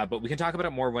on. But we can talk about it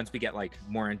more once we get like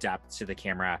more in depth to the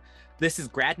camera. This is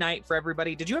grad night for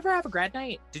everybody. Did you ever have a grad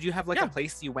night? Did you have like a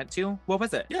place you went to? What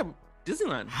was it? Yeah,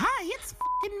 Disneyland. Hi, it's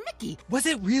fucking Mickey. Was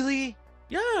it really?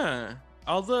 Yeah.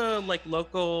 All the like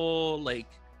local like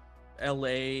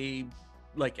LA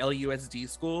like LUSD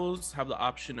schools have the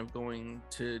option of going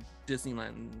to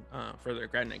Disneyland for their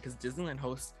grad night, because Disneyland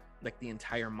hosts like the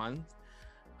entire month,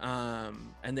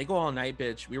 and they go all night,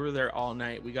 bitch. We were there all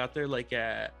night. We got there like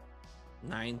at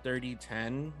 9:30,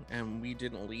 10, and we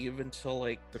didn't leave until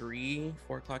like 3-4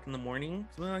 o'clock in the morning,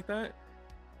 something like that.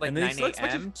 Like 9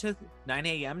 a.m. to 9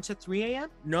 a.m. to 3 a.m.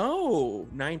 No,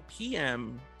 9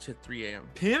 p.m. to 3 a.m.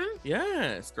 Pim?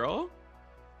 Yes, girl.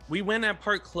 We went at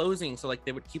park closing, so like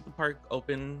they would keep the park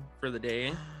open for the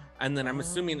day, and then I'm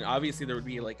assuming obviously there would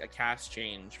be like a cast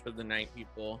change for the night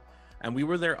people, and we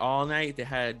were there all night. They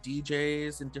had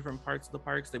DJs in different parts of the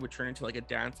parks. They would turn into like a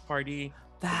dance party.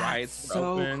 That's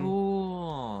so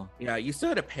cool. Yeah, you still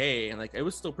had to pay, and like it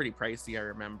was still pretty pricey, I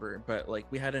remember, but like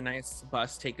we had a nice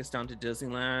bus take us down to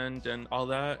Disneyland and all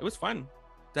that. It was fun.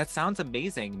 That sounds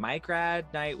amazing. My grad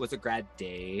night was a grad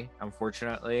day,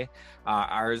 unfortunately.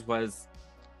 Ours was,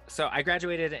 so I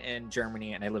graduated in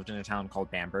Germany, and I lived in a town called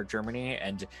Bamberg, Germany,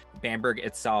 and Bamberg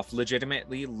itself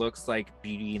legitimately looks like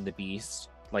Beauty and the Beast,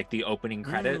 like the opening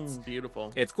credits.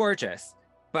 Beautiful. It's gorgeous.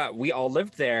 But we all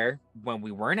lived there when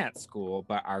we weren't at school,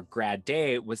 but our grad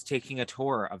day was taking a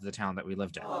tour of the town that we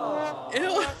lived in.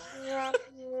 Ew.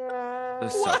 I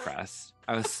was so pressed.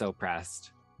 I was so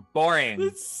pressed. Boring.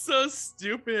 It's so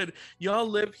stupid. Y'all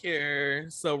live here,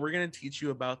 so we're gonna teach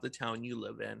you about the town you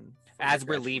live in. As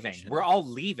we're leaving. We're all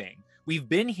leaving. We've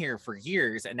been here for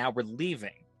years, and now we're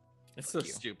leaving. It's so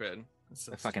stupid.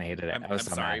 I fucking hated it. I'm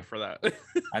sorry for that.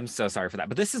 I'm so sorry for that.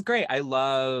 But this is great. I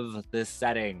love this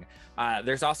setting.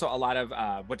 There's also a lot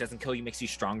of what doesn't kill you makes you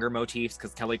stronger motifs,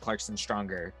 because Kelly Clarkson's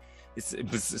stronger.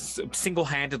 It was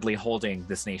single-handedly holding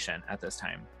this nation at this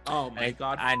time. Oh my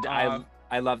God. And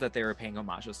I love that they were paying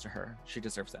homages to her. She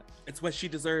deserves it. It's what she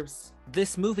deserves.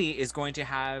 This movie is going to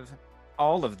have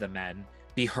all of the men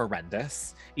be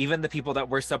horrendous. Even the people that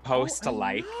we're supposed to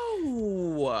like.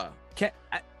 No.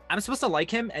 I'm supposed to like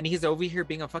him, and he's over here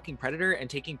being a fucking predator and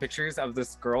taking pictures of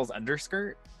this girl's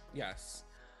underskirt. Yes.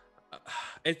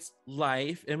 It's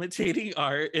life imitating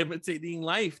art, imitating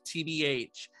life,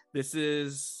 TBH. This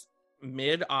is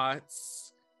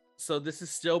mid-aughts. So this is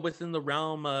still within the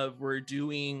realm of we're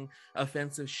doing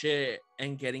offensive shit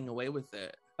and getting away with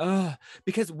it.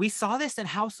 Because we saw this in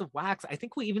House of Wax. I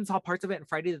think we even saw parts of it in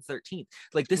Friday the 13th.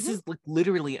 Like, this is like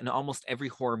literally in almost every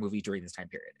horror movie during this time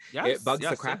period. It bugs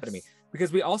the crap out of me,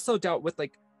 because we also dealt with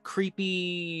like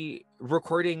creepy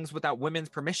recordings without women's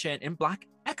permission in Black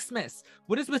Xmas.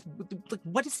 What is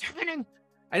happening?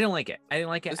 I didn't like it.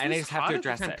 And I just have to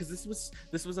address it, because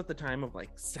this was at the time of like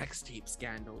sex tape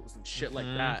scandals and shit like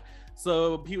that.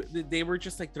 So they were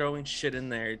just like throwing shit in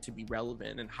there to be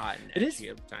relevant and hot and edgy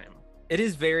at the time. It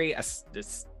is very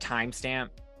this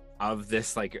timestamp of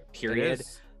this like period,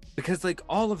 because like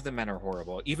all of the men are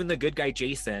horrible. Even the good guy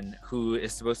Jason, who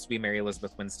is supposed to be Mary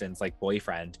Elizabeth Winston's like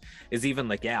boyfriend, is even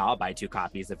like, yeah, I'll buy 2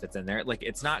 copies if it's in there. Like,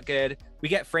 it's not good. We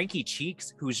get Frankie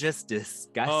Cheeks, who's just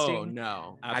disgusting. Oh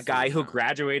no, a guy who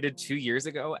graduated 2 years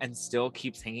ago and still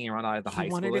keeps hanging around out of the high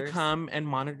schoolers. He wanted to come and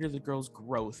monitor the girl's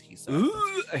growth. He said,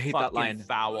 "Ooh, I hate that line."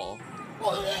 Foul.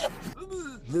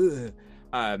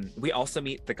 We also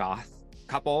meet the goth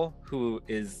couple, who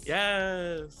is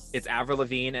it's Avril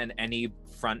Lavigne and any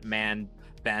frontman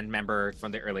band member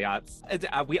from the early aughts.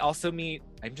 We also meet,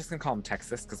 I'm just gonna call him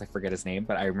Texas because I forget his name,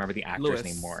 but I remember the actor's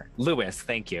name more. Lewis,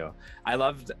 thank you. I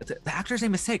loved the actor's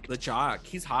name is sick. The jock,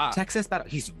 he's hot. Texas Battle,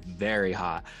 he's very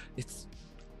hot. It's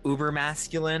uber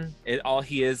masculine. All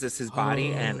he is his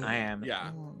body, and I am.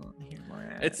 Yeah.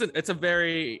 It's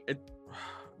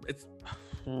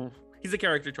He's a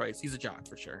character choice. He's a jock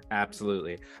for sure.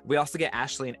 Absolutely. We also get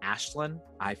Ashley and Ashlyn.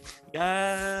 I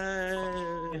Yes.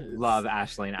 love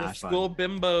Ashley and The Ashlyn. school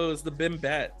bimbos, the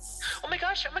bimbettes. Oh my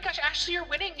gosh, Ashley, you're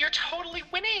winning. You're totally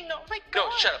winning. Oh my god.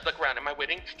 No, shut up. Look around. Am I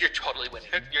winning? You're totally winning.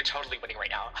 You're totally winning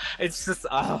right now. It's just,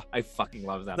 I fucking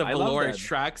love them. The I love velour them.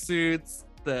 tracksuits,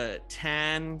 the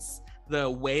tans, the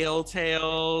whale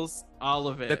tails, all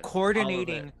of it. The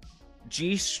coordinating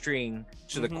G-string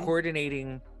to the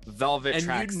coordinating velvet and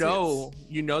tracksuits.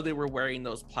 you know they were wearing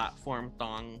those platform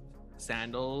thong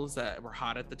sandals that were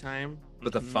hot at the time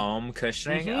With the foam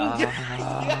cushioning. Mhm.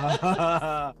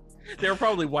 They were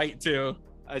probably white too.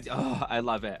 I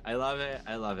love it. I love it.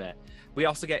 I love it. We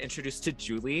also get introduced to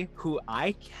Julie, who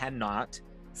I cannot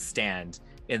stand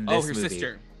in this her movie.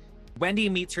 sister. Wendy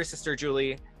meets her sister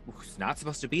Julie, who's not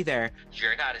supposed to be there.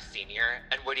 You're not a senior,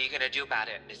 and what are you gonna do about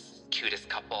it, Miss Cutest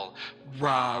Couple?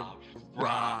 Rah.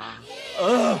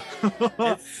 Ugh.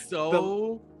 It's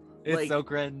so It's so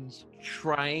cringe.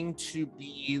 trying to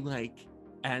be like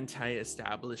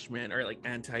anti-establishment or like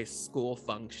anti-school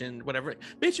function, whatever.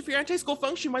 Bitch, if you're anti-school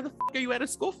function, why the fuck are you at a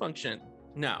school function?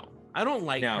 No, I don't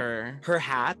like her. Her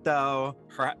hat, though,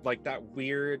 like that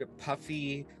weird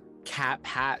puffy cap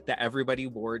hat that everybody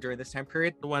wore during this time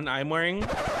period. The one I'm wearing.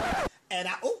 And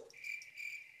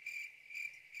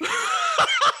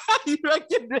You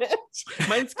fucking bitch.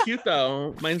 Mine's cute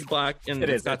though. Mine's black and It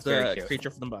is, it's got it's very the cute. creature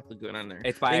from the Black Lagoon on there.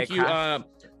 It's by Thank you.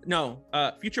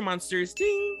 Kraft. Future Monsters.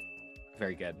 Ding.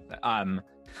 Very good.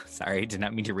 Sorry, did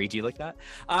not mean to read you like that.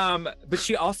 But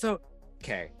she also,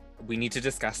 okay, we need to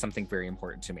discuss something very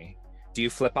important to me. Do you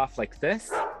flip off like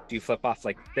this? Do you flip off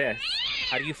like this?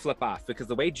 How do you flip off? Because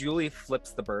the way Julie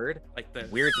flips the bird Like this.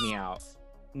 weirds me out.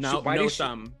 No, why no does she-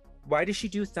 thumb. Why does she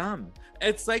do thumb?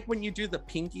 It's like when you do the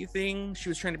pinky thing. She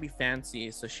was trying to be fancy,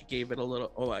 so she gave it a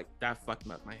little. Oh, like that fucked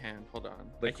up my hand. Hold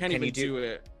on, Like, I can't can even you do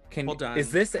it. Hold on.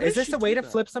 Is this How does she a way do to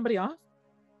that? flip somebody off?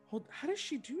 How does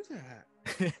she do that?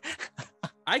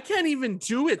 I can't even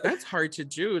do it. That's hard to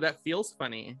do. That feels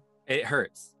funny. It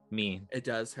hurts me. It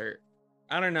does hurt.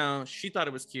 I don't know. She thought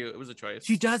it was cute. It was a choice.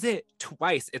 She does it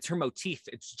twice. It's her motif.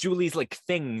 It's Julie's like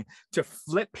thing to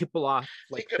flip people off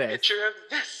like Take a this. picture of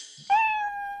this.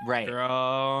 Right.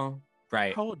 Girl,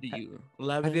 Right. how old are you? Have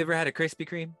 11. you ever had a Krispy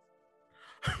Kreme?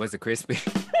 Was it crispy?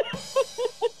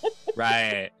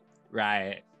 Right.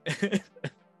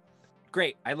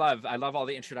 Great. I love all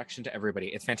the introduction to everybody.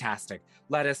 It's fantastic.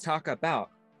 Let us talk about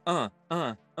You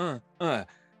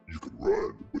can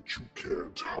run, but you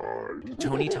can't hide.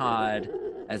 Tony Todd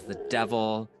as the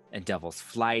devil and Devil's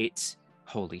Flight.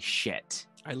 Holy shit.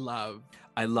 I love.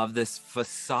 I love this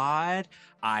facade.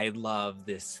 I love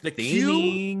this The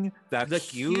theming. The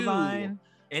queue. queue line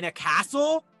in a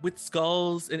castle. With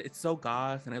skulls, and it's so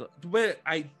goth. And what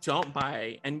I don't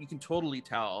buy, and you can totally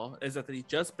tell, is that they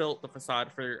just built the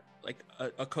facade for like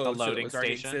a code so it loading was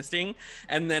already station. existing,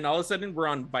 and then all of a sudden we're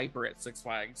on Viper at Six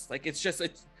Flags. Like it's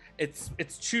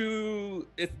too.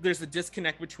 There's a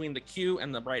disconnect between the queue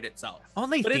and the ride itself.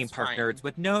 Only But theme it's park fine. nerds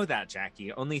would know that,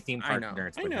 Jackie. Only theme I park know.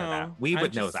 nerds I would know that. know. We I'm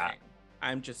would know just that. saying.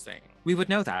 I'm just saying. We would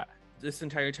know that. This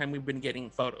entire time we've been getting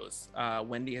photos.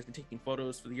 Wendy has been taking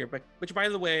photos for the yearbook, which, by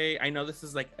the way, I know this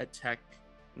is like a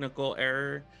technical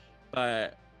error,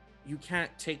 but you can't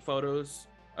take photos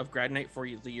of grad night for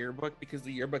the yearbook because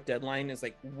the yearbook deadline is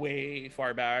like way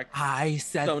far back. I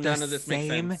said So the none of this makes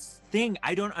same sense. thing.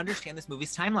 I don't understand this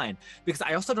movie's timeline because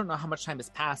I also don't know how much time has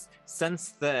passed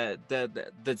since the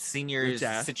seniors The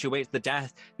death. situation, the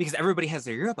death, because everybody has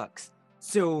their yearbooks.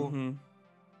 So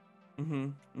I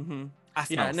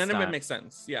smell Yeah, none of it stunt. makes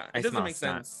sense. Yeah, I it doesn't smell make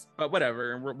stunt. sense. But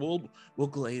whatever, we'll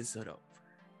glaze it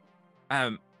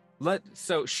over.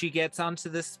 So she gets onto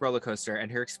this roller coaster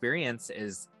and her experience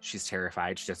is she's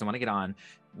terrified. She doesn't want to get on.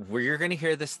 We're going to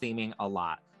hear this theming a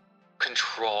lot.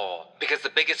 Control. Because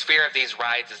the biggest fear of these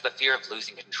rides is the fear of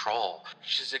losing control.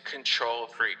 She's a control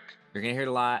freak. You're going to hear it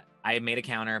a lot. I made a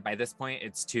counter. By this point,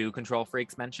 it's 2 control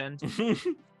freaks mentioned.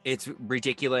 It's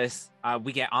ridiculous.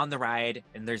 We get on the ride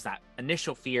and there's that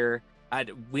initial fear.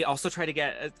 We also try to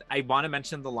get, I want to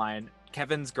mention the line,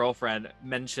 Kevin's girlfriend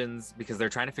mentions, because they're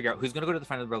trying to figure out who's going to go to the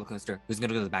front of the roller coaster, who's going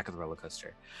to go to the back of the roller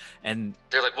coaster. And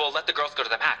They're like, well, let the girls go to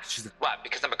the back. She's like, what,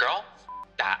 because I'm a girl?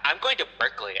 That I'm going to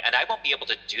Berkeley and I won't be able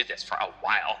to do this for a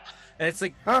while. it's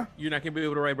like, You're not gonna be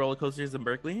able to ride roller coasters in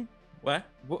Berkeley? What?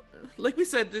 Like we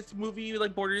said, this movie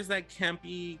like borders that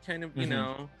campy kind of, you Mhm.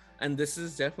 know, and this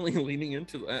is definitely leaning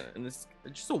into that. And it's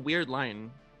just a weird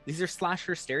line. these are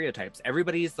slasher stereotypes.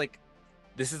 Everybody's like,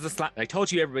 this is the I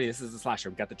told you, everybody, this is the slasher.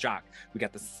 We got the jock. We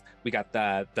got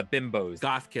the bimbos,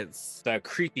 Goth kids. the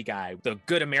creepy guy, the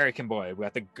good American boy. We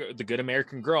got the good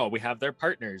American girl. We have their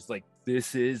partners. Like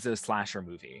this is a slasher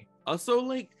movie. Also,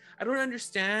 like, I don't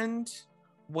understand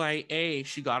why A,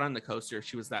 she got on the coaster if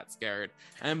she was that scared,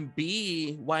 and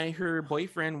B, why her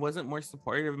boyfriend wasn't more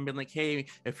supportive and been like, hey,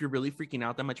 if you're really freaking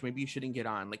out that much, maybe you shouldn't get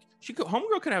on. Like,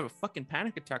 homegirl could have a fucking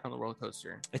panic attack on the roller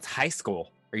coaster. It's high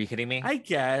school. Are you kidding me? I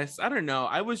guess. I don't know.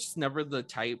 I was just never the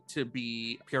type to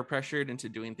be peer pressured into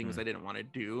doing things I didn't want to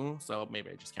do, so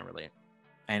maybe I just can't relate.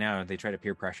 I know, they try to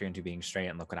peer pressure into being straight,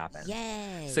 and look what happened.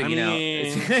 Yay. So,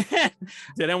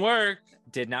 Didn't work.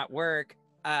 Did not work.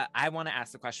 I want to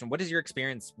ask the question, what is your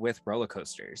experience with roller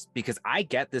coasters? Because I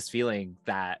get this feeling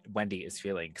that Wendy is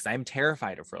feeling, because I'm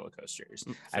terrified of roller coasters.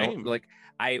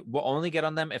 I will only get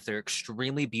on them if they're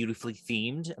extremely beautifully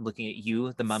themed. I'm looking at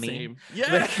you, the mummy. Same.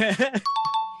 Yeah.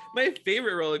 My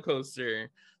favorite roller coaster,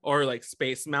 or like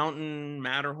Space Mountain,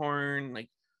 Matterhorn, like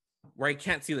where I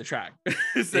can't see the track.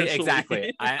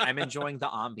 Exactly. I'm enjoying the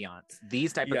ambiance.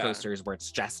 These type of coasters where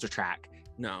it's just a track.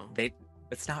 No.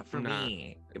 It's not for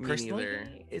me.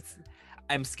 Personally,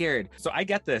 I'm scared. So I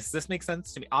get this. This makes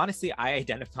sense to me. Honestly, I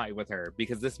identify with her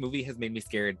because this movie has made me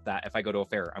scared that if I go to a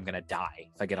fair, I'm gonna die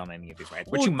if I get on any of these rides.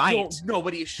 Which you might.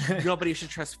 Nobody should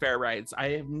trust fair rides. I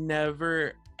have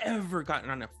never ever gotten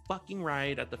on a fucking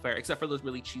ride at the fair, except for those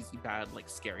really cheesy, bad, like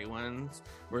scary ones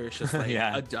where it's just like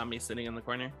a dummy sitting in the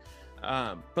corner.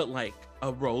 But like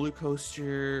a roller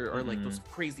coaster or like those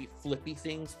crazy flippy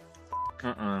things.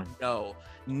 No,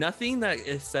 nothing that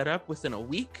is set up within a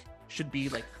week should be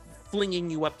like flinging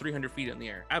you up 300 feet in the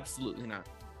air. Absolutely not.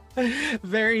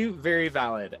 Very, very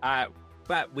valid.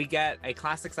 But we get a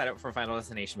classic setup for Final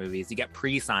Destination movies. You get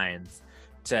pre-signs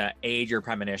to aid your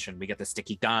premonition. We get the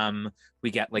sticky gum.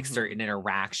 We get like certain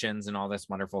interactions and all this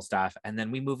wonderful stuff. And then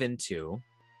we move into...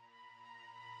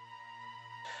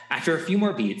 After a few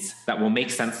more beats that will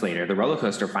make sense later, the roller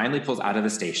coaster finally pulls out of the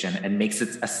station and makes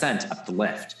its ascent up the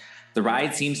lift. The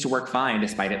ride seems to work fine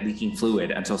despite it leaking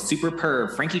fluid until super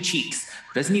perv Frankie Cheeks,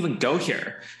 who doesn't even go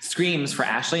here, screams for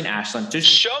Ashley and Ashlyn to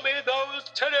show me those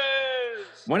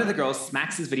titties! One of the girls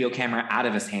smacks his video camera out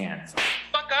of his hands.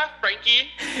 Fuck off,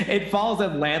 Frankie! It falls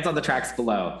and lands on the tracks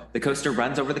below. The coaster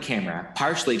runs over the camera,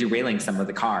 partially derailing some of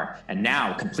the car, and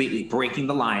now completely breaking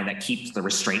the line that keeps the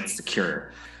restraints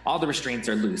secure. All the restraints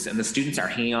are loose, and the students are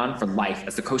hanging on for life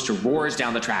as the coaster roars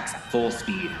down the tracks at full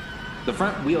speed. The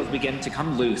front wheels begin to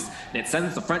come loose, and it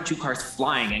sends the front two cars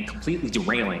flying and completely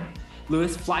derailing.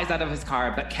 Lewis flies out of his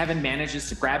car, but Kevin manages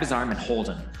to grab his arm and hold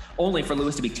him, only for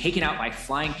Lewis to be taken out by a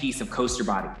flying piece of coaster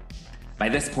body. By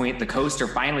this point, the coaster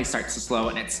finally starts to slow,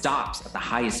 and it stops at the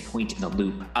highest point in the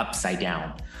loop, upside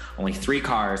down. Only 3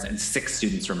 cars and 6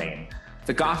 students remain.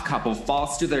 The goth couple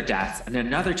falls to their deaths, and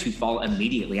another 2 fall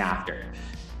immediately after.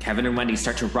 Kevin and Wendy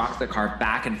start to rock the car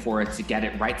back and forth to get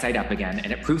it right side up again,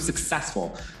 and it proves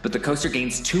successful, but the coaster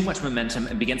gains too much momentum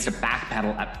and begins to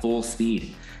backpedal at full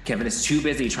speed. Kevin is too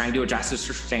busy trying to adjust his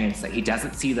restraints that he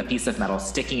doesn't see the piece of metal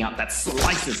sticking out that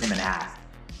slices him in half.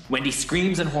 Wendy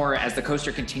screams in horror as the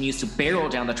coaster continues to barrel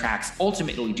down the tracks,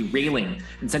 ultimately derailing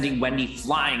and sending Wendy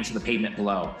flying to the pavement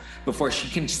below. Before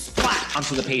she can splat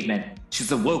onto the pavement,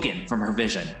 she's awoken from her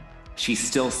vision. She's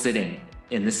still sitting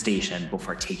in the station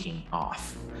before taking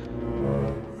off.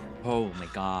 Oh my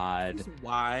God. This is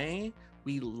why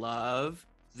we love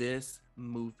this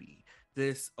movie.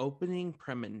 This opening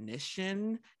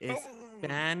premonition is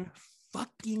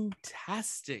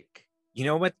fan-fucking-tastic. You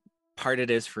know what part it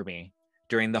is for me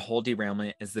during the whole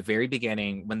derailment is the very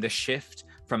beginning when the shift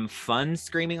from fun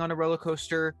screaming on a roller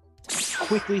coaster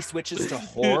quickly switches to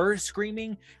horror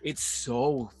screaming. It's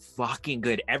so fucking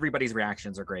good. Everybody's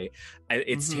reactions are great.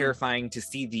 It's terrifying to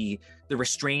see the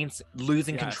restraints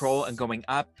losing control and going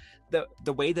up.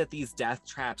 The way that these death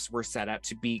traps were set up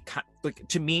to be like,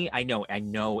 to me, I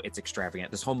know it's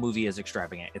extravagant. This whole movie is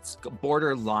extravagant. It's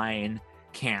borderline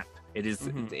camp. It is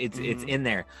it's in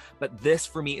there, but this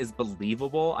for me is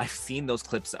believable. I've seen those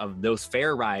clips of those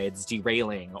fair rides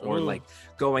derailing or like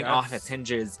going off its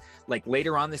hinges. Like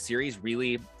later on the series,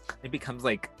 really it becomes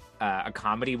like a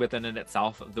comedy within it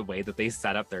itself of the way that they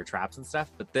set up their traps and stuff.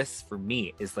 But this for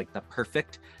me is like the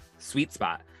perfect sweet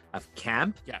spot of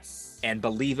camp and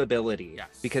believability,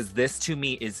 because this to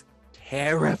me is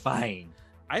terrifying.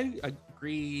 I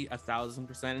agree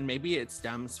 1,000%, and maybe it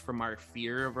stems from our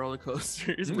fear of roller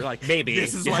coasters. We're like, maybe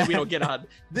this is why we don't get on.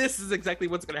 This is exactly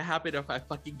what's gonna happen if I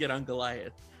fucking get on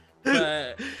Goliath.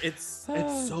 But it's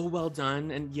so well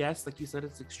done, and yes, like you said,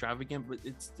 it's extravagant, but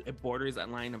it borders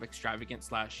that line of extravagant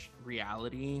 /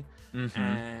 reality.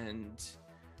 And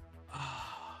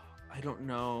I don't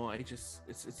know. It's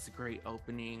a great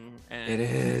opening. And It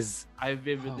is. I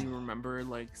vividly remember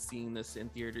like seeing this in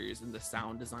theaters and the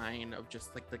sound design of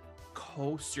just like the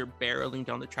coaster barreling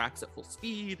down the tracks at full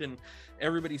speed and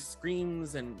everybody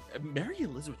screams and Mary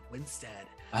Elizabeth Winstead.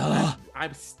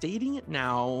 I'm stating it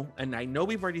now, and I know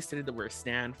we've already stated that we're a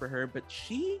stan for her, but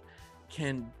she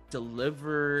can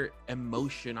deliver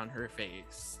emotion on her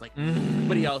face like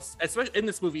nobody else, especially in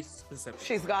this movie specifically.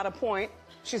 She's got a point.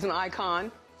 She's an icon.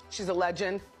 She's a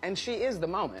legend, and she is the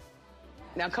moment.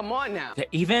 Now, come on now.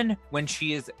 Even when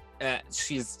she's a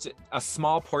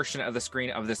small portion of the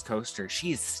screen of this coaster,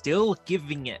 she is still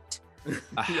giving it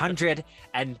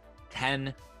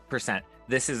 110%.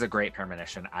 This is a great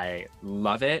premonition. I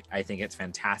love it. I think it's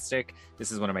fantastic.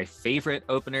 This is one of my favorite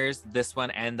openers. This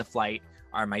one and The Flight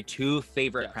are my two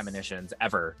favorite premonitions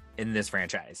ever in this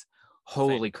franchise.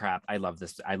 Holy crap. I love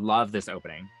this. I love this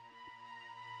opening.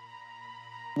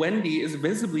 Wendy is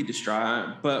visibly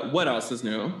distraught, but what else is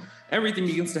new? Everything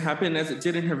begins to happen as it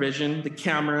did in her vision. The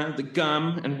camera, the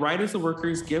gum, and right as the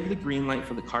workers give the green light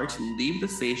for the car to leave the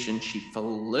station, she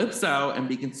flips out and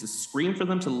begins to scream for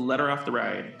them to let her off the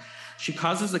ride. She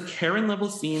causes a Karen-level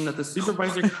scene that the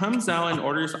supervisor comes out and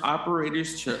orders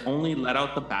operators to only let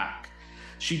out the back.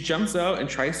 She jumps out and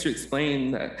tries to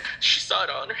explain that she saw it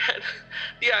on her head.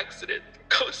 The accident, the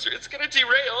coaster, it's gonna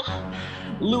derail.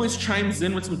 Lewis chimes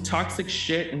in with some toxic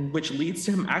shit, and which leads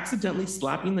to him accidentally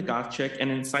slapping the goth chick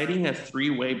and inciting a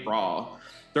three-way brawl.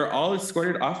 They're all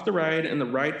escorted off the ride, and the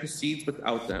ride proceeds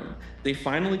without them. They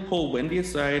finally pull Wendy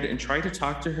aside and try to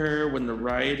talk to her when the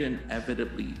ride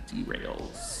inevitably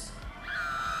derails.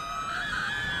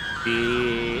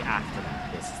 The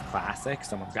aftermath. This is classic.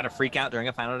 Someone's got to freak out during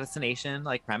a Final Destination,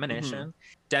 like premonition.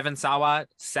 Devon Sawa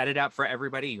set it up for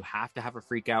everybody. You have to have a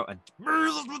freak out. And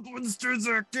Elizabeth Winstead's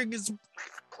acting is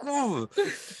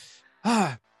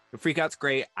the freak out's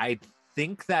great. I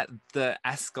think that the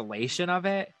escalation of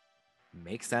it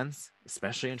makes sense,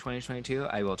 especially in 2022.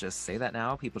 I will just say that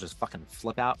now. People just fucking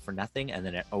flip out for nothing, and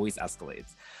then it always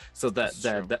escalates. So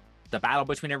the battle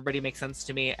between everybody makes sense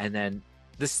to me, and then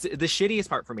the shittiest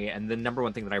part for me, and the number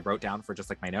one thing that I wrote down for just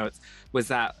like my notes, was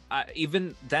that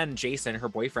even then Jason, her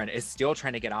boyfriend, is still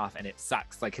trying to get off, and it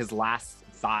sucks. Like his last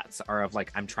thoughts are of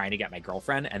like, I'm trying to get my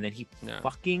girlfriend, and then he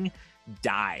fucking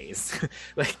dies.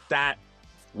 Like that.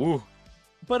 Woo.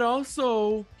 But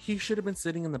also, he should have been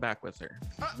sitting in the back with her.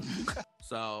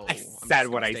 So I said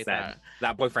what I said.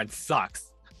 That boyfriend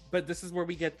sucks. But this is where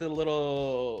we get the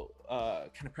little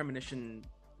kind of premonition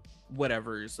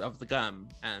whatevers of the gum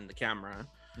and the camera.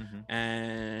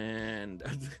 And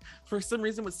for some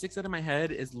reason, what sticks out of my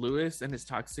head is Lewis and his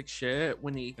toxic shit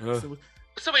when he...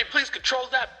 Somebody please control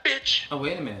that bitch. Oh,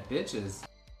 wait a minute, bitches.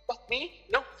 Fuck me?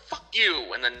 No, fuck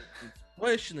you. And then...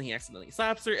 push, and then he accidentally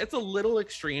slaps her. It's a little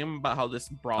extreme about how this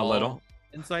brawl a little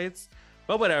incites,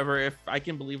 but whatever. If I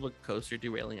can believe a coaster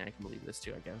derailing, I can believe this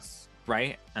too, I guess.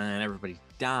 Right? And everybody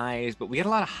dies, but we get a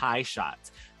lot of high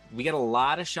shots. We get a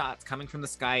lot of shots coming from the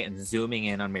sky and zooming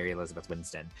in on Mary Elizabeth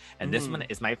Winstead. And this one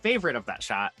is my favorite of that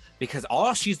shot because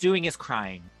all she's doing is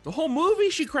crying. The whole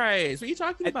movie she cries. What are you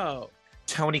talking about?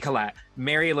 Toni Collette,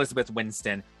 Mary Elizabeth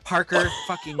Winstead, Parker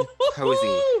fucking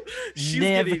Posey,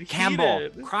 Neve Campbell.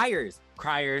 Criers.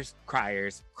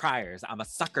 I'm a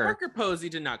sucker. Parker Posey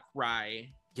did not cry.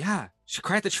 Yeah, she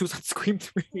cried that she was on Scream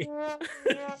 3.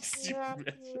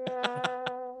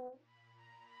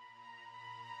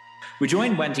 We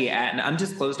join Wendy at an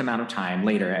undisclosed amount of time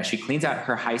later as she cleans out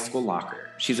her high school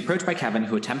locker. She's approached by Kevin,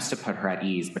 who attempts to put her at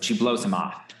ease, but she blows him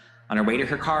off. On her way to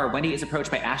her car, Wendy is approached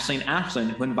by Ashley and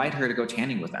Ashlyn, who invite her to go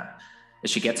tanning with them.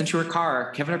 As she gets into her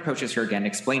car, Kevin approaches her again,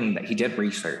 explaining that he did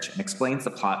research and explains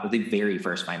the plot of the very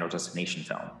first Final Destination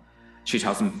film. She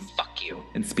tells him, "Fuck you,"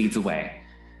 and speeds away.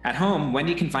 At home,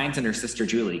 Wendy confides in her sister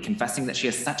Julie, confessing that she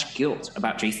has such guilt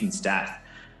about Jason's death.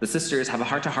 The sisters have a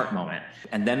heart-to-heart moment,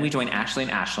 and then we join Ashley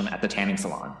and Ashlyn at the tanning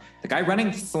salon. The guy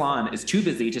running the salon is too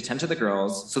busy to tend to the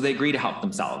girls, so they agree to help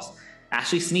themselves.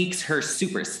 Ashley sneaks her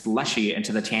super slushy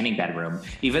into the tanning bedroom,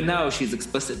 even though she's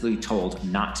explicitly told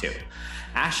not to.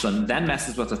 Ashlyn then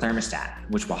messes with the thermostat,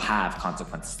 which will have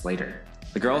consequences later.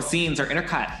 The girls' scenes are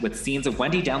intercut with scenes of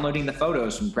Wendy downloading the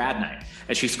photos from grad night.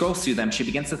 As she scrolls through them, she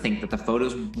begins to think that the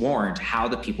photos warned how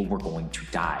the people were going to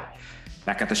die.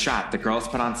 Back at the shop, the girls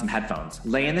put on some headphones,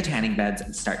 lay in the tanning beds,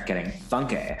 and start getting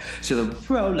funky to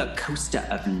the Roller Coaster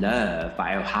of Love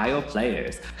by Ohio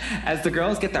Players. As the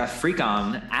girls get their freak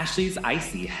on, Ashley's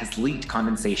icy has leaked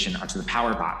condensation onto the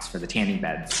power box for the tanning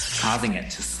beds, causing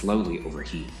it to slowly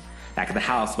overheat. Back at the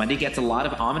house, Wendy gets a lot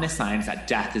of ominous signs that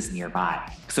death is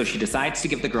nearby, so she decides to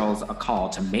give the girls a call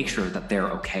to make sure that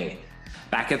they're okay.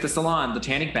 Back at the salon, the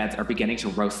tanning beds are beginning to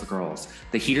roast the girls.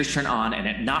 The heaters turn on and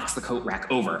it knocks the coat rack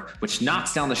over, which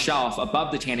knocks down the shelf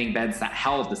above the tanning beds that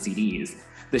held the CDs.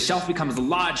 The shelf becomes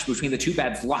lodged between the two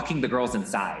beds, locking the girls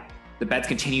inside. The beds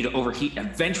continue to overheat,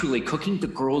 eventually cooking the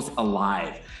girls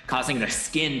alive, causing their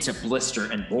skin to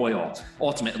blister and boil.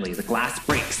 Ultimately, the glass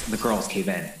breaks and the girls cave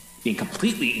in, being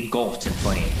completely engulfed in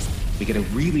flames. We get a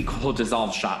really cool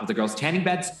dissolve shot of the girls' tanning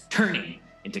beds turning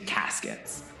into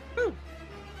caskets.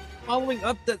 Following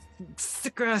up the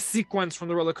sick-ass sequence from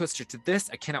the roller coaster to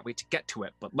this, I cannot wait to get to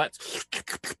it, but let's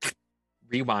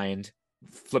rewind,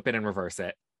 flip it and reverse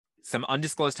it. Some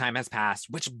undisclosed time has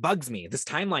passed, which bugs me. This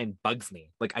timeline bugs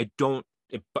me. Like, I don't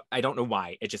know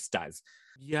why. It just does.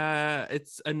 Yeah,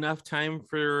 it's enough time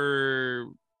for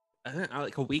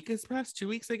like a week has passed, 2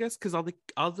 weeks, I guess, because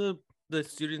all the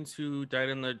students who died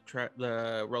in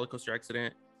the roller coaster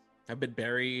accident have been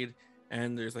buried,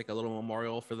 and there's like a little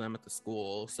memorial for them at the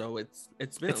school. So it's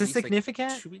been a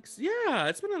significant like 2 weeks. Yeah,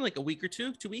 it's been in like a week or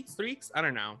 2 weeks, 3 weeks. I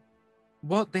don't know.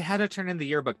 Well, they had to turn in the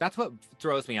yearbook. That's what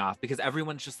throws me off, because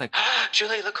everyone's just like,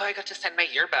 Julie, look who I got to send my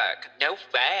yearbook. No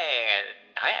way.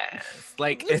 Nice.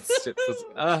 Like, it's just,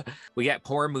 we get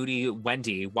poor moody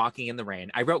Wendy walking in the rain.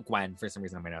 I wrote Gwen for some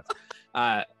reason on my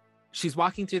notes. She's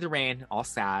walking through the rain, all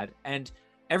sad, and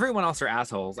everyone else are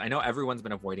assholes. I know everyone's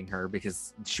been avoiding her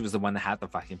because she was the one that had the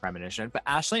fucking premonition, but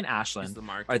Ashley and Ashlyn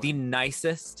are the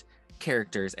nicest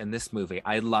characters in this movie.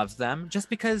 I love them just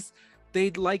because they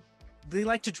like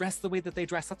to dress the way that they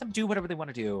dress. Let them do whatever they want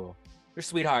to do. They're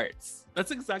sweethearts.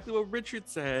 That's exactly what Richard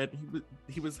said.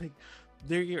 He was like,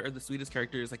 they are the sweetest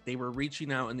characters. Like, they were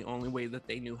reaching out in the only way that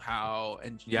they knew how.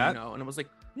 And, you know, and I was like,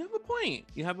 you have a point.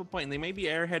 You have a point. And they may be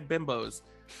airhead bimbos,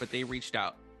 but they reached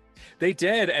out. They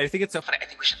did. I think it's so funny. I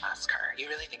think we should ask her. You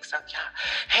really think so? Yeah.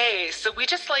 Hey, so we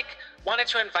just wanted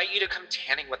to invite you to come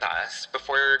tanning with us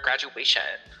before graduation.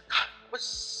 It was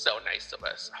so nice of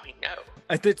us. Oh, I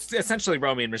know. It's essentially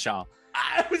Romy and Michelle.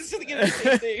 I was just thinking the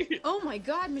same thing. Oh my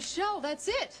God, Michelle, that's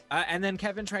it. And then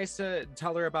Kevin tries to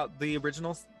tell her about the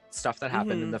original stuff that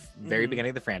happened in the very beginning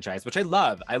of the franchise, which I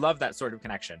love. I love that sort of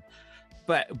connection.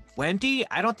 But Wendy,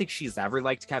 I don't think she's ever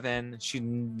liked Kevin. She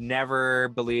never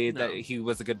believed that he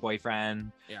was a good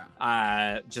boyfriend.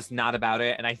 Yeah. Just not about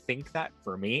it. And I think that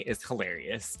for me is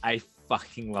hilarious. I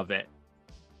fucking love it.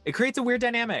 It creates a weird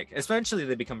dynamic. Eventually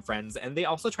they become friends, and they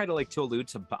also try to to allude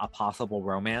to a possible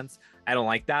romance. I don't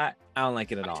like that. I don't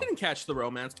like it at all. I didn't catch the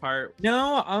romance part.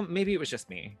 No, maybe it was just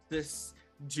me. This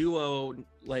duo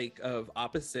of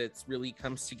opposites really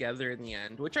comes together in the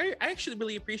end, which I actually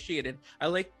really appreciated. I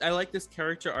like this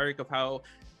character arc of how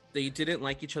they didn't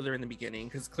like each other in the beginning,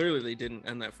 because clearly they didn't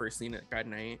in that first scene at God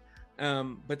Night.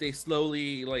 But they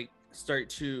slowly start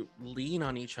to lean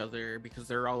on each other because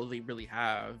they're all they really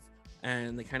have,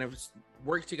 and they kind of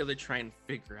work together to try and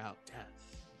figure out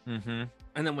death.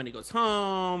 And then when he goes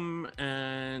home,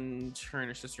 and her and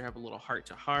her sister have a little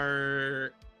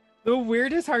heart-to-heart. The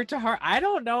weirdest heart-to-heart. I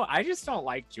don't know. I just don't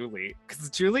like Julie, because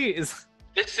Julie is...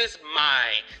 This is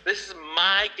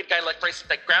my good guy luck bracelet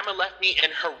that Grandma left me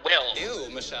in her will. Ew,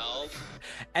 Michelle.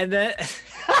 And then...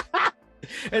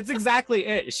 It's exactly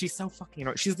it. She's so fucking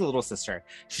annoying. She's the little sister.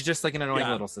 She's just like an annoying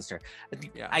little sister.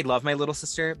 I love my little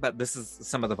sister, but this is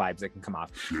some of the vibes that can come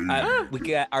off. We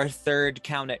get our third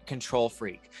count it control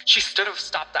freak. She should have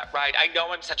stopped that ride. I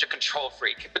know I'm such a control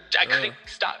freak, but I couldn't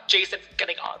stop Jason from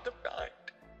getting on the ride.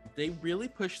 They really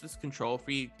push this control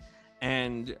freak,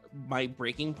 and my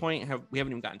breaking point we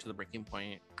haven't even gotten to the breaking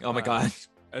point. Oh my god.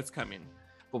 It's coming.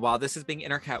 But while this is being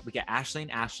intercut, we get Ashley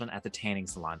and Ashlyn at the tanning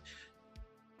salon.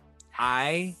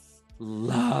 I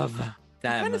love them.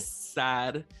 I'm kind of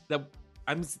sad that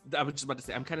I was just about to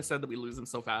say, I'm kind of sad that we lose them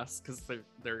so fast, because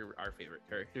they're our favorite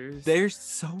characters. They're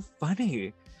so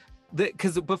funny.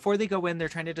 Because before they go in, they're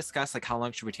trying to discuss how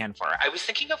long should we tan for. I was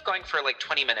thinking of going for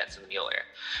 20 minutes in the Mueller.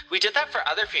 We did that for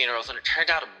other funerals and it turned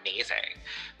out amazing.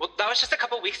 Well, that was just a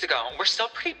couple weeks ago, and we're still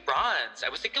pretty bronze. I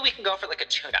was thinking we can go for a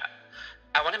tune-up.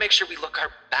 I want to make sure we look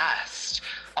our best.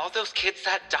 All those kids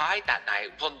that died that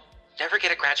night will never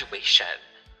get a graduation.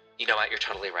 You know what? You're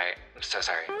totally right. I'm so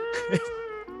sorry.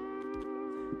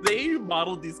 They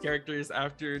modeled these characters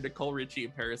after Nicole Richie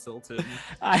and Paris Hilton.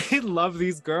 I love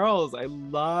these girls. I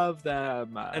love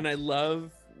them. And I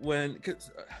love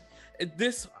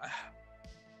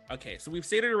okay, so we've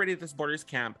stated already at this Borders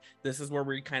camp, this is where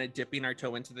we're kind of dipping our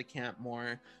toe into the camp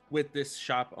more with this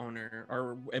shop owner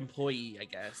or employee, I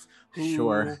guess,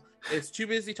 who is too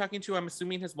busy talking to, I'm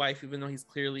assuming, his wife, even though he's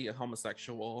clearly a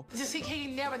homosexual. Just he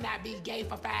can't never not be gay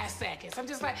for 5 seconds. I'm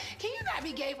just like, can you not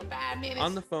be gay for 5 minutes?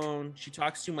 On the phone, she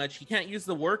talks too much. He can't use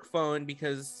the work phone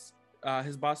because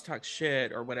his boss talks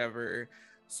shit or whatever.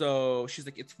 So she's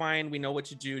like, it's fine. We know what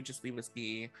to do. Just leave us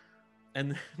be.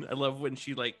 And then I love when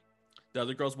she like, the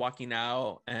other girl's walking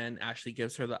out and Ashley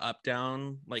gives her the up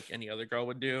down like any other girl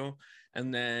would do.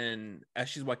 And then as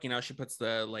she's walking out, she puts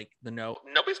the note.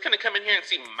 Nobody's gonna come in here and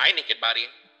see my naked body.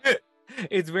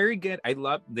 It's very good. I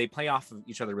love they play off of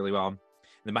each other really well. And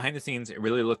then behind the scenes, it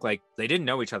really looked like they didn't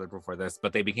know each other before this,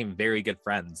 but they became very good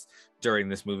friends during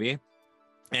this movie.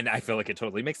 And I feel like it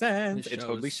totally makes sense. It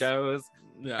totally shows.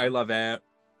 Yeah. I love it.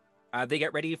 They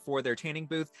get ready for their tanning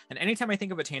booth. And anytime I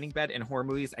think of a tanning bed in horror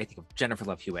movies, I think of Jennifer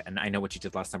Love Hewitt. And I Know What You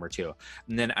Did Last Summer too.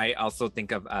 And then I also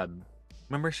think of,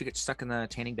 remember she gets stuck in the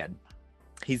tanning bed?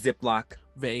 He's Ziploc.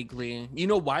 Vaguely. You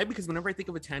know why? Because whenever I think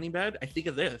of a tanning bed, I think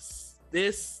of this.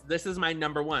 This is my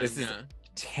number one. This is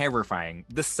terrifying.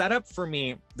 The setup for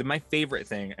me, my favorite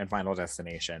thing in Final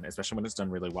Destination, especially when it's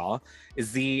done really well,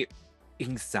 is the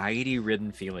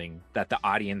anxiety-ridden feeling that the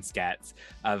audience gets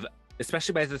of,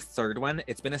 especially by the third one,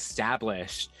 it's been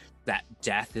established that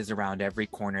death is around every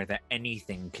corner, that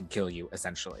anything can kill you,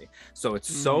 essentially. So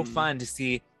it's so fun to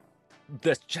see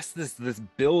this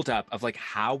build up of like,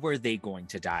 how were they going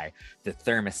to die? The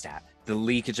thermostat, the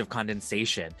leakage of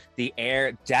condensation, the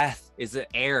air. Death is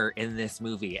the air in this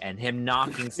movie, and him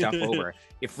knocking stuff over.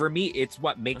 For me, it's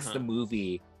what makes the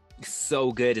movie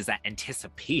so good, is that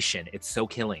anticipation. It's so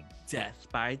killing. Death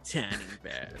by tanning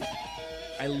bed.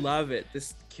 I love it.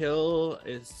 This kill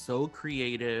is so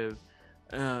creative.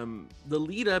 The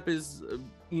lead up is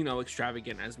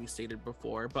extravagant, as we stated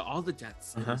before, but all the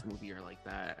deaths in this movie are like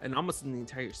that, and almost in the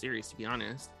entire series, to be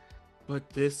honest. But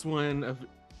this one,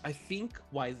 I think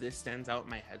why this stands out in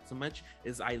my head so much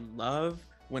is I love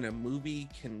when a movie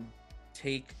can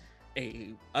take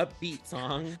a upbeat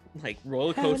song like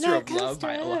Roller Coaster of Love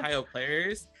by Ohio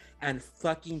Players and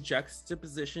fucking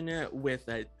juxtaposition it with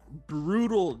a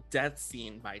brutal death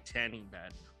scene by Tanning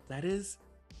Bed. That is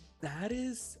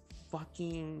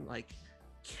fucking like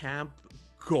camp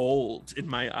gold in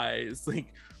my eyes.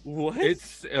 Like, what?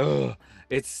 It's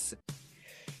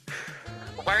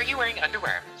Why are you wearing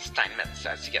underwear? Steinmetz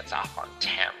says he gets off on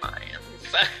tan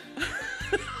lines.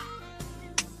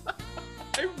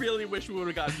 I really wish we would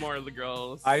have got more of the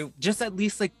girls. I just at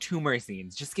least like 2 more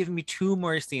scenes. Just give me 2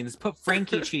 more scenes. Put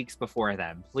Frankie Cheeks before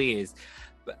them, please.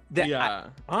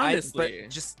 Honestly, but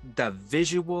just the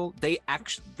visual, they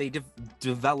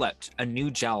developed a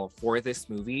new gel for this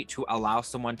movie to allow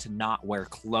someone to not wear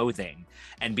clothing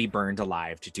and be burned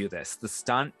alive to do this. The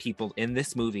stunt people in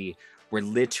this movie were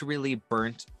literally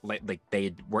burnt, like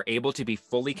they were able to be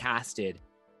fully casted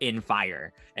in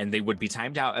fire, and they would be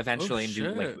timed out eventually and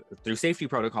do through safety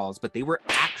protocols, but they were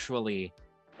actually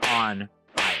on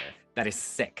fire. That is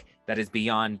sick. That is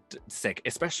beyond sick,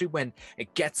 especially when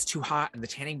it gets too hot and the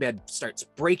tanning bed starts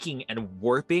breaking and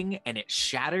warping and it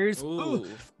shatters. Ooh,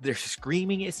 their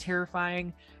screaming is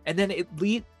terrifying. And then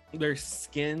their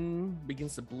skin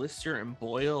begins to blister and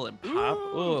boil and pop.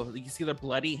 Oh, you see their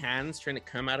bloody hands trying to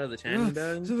come out of the tanning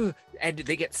bed. And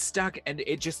they get stuck, and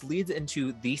it just leads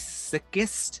into the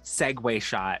sickest segue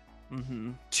shot.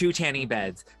 2 tanning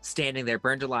beds standing there,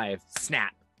 burned alive,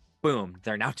 snap, boom.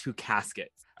 They're now 2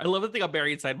 caskets. I love that they got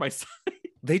buried side by side.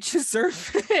 They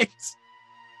deserve it.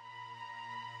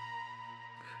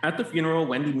 At the funeral,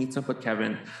 Wendy meets up with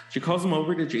Kevin. She calls him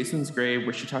over to Jason's grave,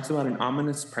 where she talks about an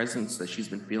ominous presence that she's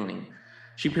been feeling.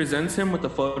 She presents him with a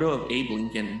photo of Abe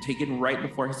Lincoln, taken right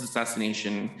before his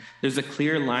assassination. There's a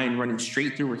clear line running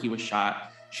straight through where he was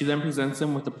shot. She then presents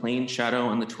him with the plane shadow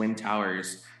on the Twin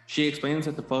Towers. She explains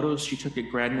that the photos she took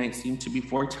at grad night seem to be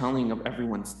foretelling of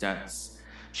everyone's deaths.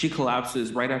 She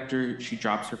collapses right after she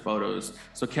drops her photos,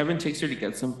 so Kevin takes her to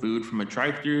get some food from a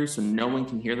drive-thru so no one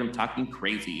can hear them talking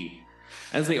crazy.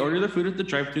 As they order the food at the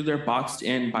drive-thru, they're boxed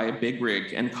in by a big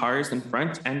rig and cars in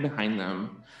front and behind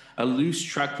them. A loose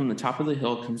truck from the top of the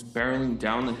hill comes barreling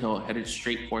down the hill, headed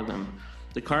straight for them.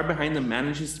 The car behind them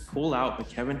manages to pull out, but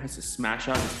Kevin has to smash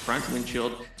out his front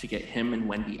windshield to get him and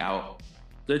Wendy out.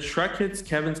 The truck hits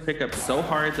Kevin's pickup so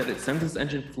hard that it sends his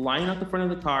engine flying out the front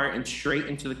of the car and straight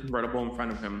into the convertible in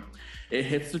front of him. It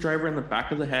hits the driver in the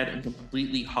back of the head and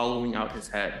completely hollowing out his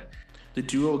head. The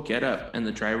duo get up, and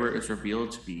the driver is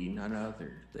revealed to be none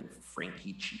other than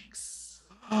Frankie Cheeks.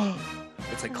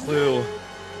 It's a clue.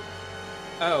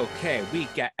 Okay, we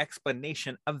get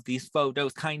explanation of these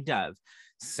photos, kind of.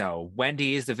 So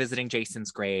Wendy is visiting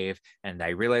Jason's grave, and I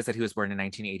realized that he was born in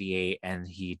 1988 and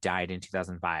he died in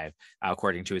 2005,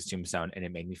 according to his tombstone, and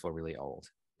it made me feel really old.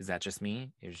 Is that just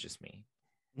me? It was just me.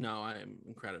 No, I'm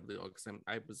incredibly old because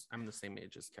I'm the same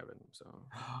age as Kevin, so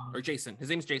or Jason. His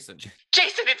name's Jason.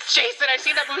 Jason, it's Jason. I've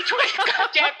seen that movie 20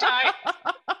 goddamn times.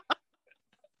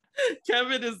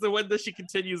 Kevin is the one that she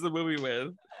continues the movie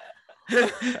with.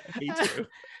 Me too.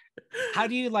 How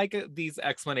do you like these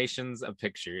explanations of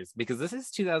pictures? Because this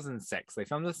is 2006. They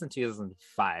filmed this in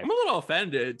 2005. I'm a little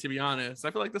offended, to be honest.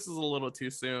 I feel like this is a little too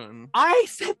soon. I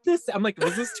said this. I'm like,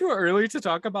 was this too early to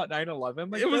talk about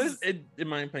 9/11? Like, It was, in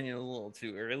my opinion, a little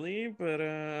too early,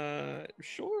 but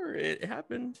sure, it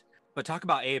happened. But talk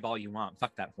about Abe all you want.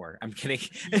 Fuck that whore. I'm kidding.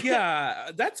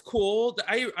 Yeah, that's cool.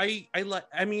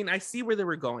 I mean, I see where they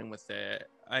were going with it.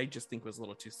 I just think it was a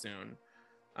little too soon.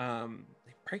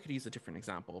 They probably could use a different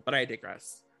example, but I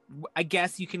digress. I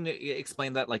guess you can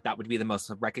explain that like that would be the most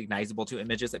recognizable two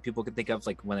images that people could think of,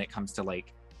 like when it comes to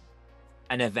like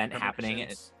an event happening.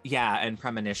 Yeah, and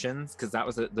premonitions, because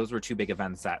those were two big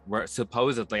events that were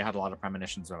supposedly had a lot of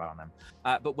premonitions around them.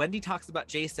 But Wendy talks about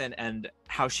Jason and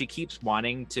how she keeps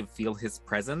wanting to feel his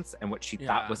presence, and what she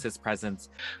thought was his presence.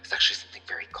 It's actually something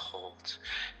very cold,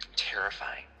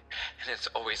 terrifying, and it's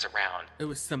always around. It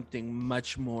was something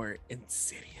much more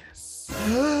insidious.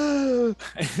 And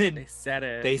then They said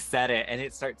it. They said it, and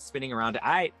it starts spinning around.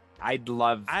 I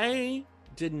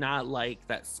did not like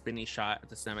that spinny shot at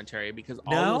the cemetery because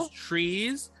all No? those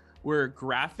trees were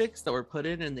graphics that were put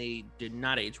in and they did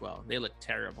not age well. They looked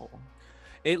terrible.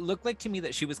 It looked like to me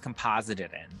that she was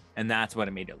composited in, and that's what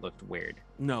it made it look weird.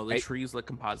 No, the trees look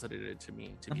composited to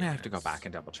me. I'm gonna have to go back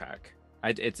and double check.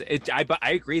 But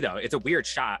I agree though. It's a weird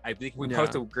shot. I think we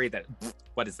both agree that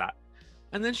what is that?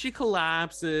 And then she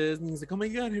collapses and he's like, "Oh my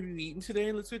god, have you eaten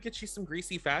today? Let's go get you some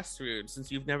greasy fast food since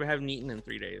you've never haven't eaten in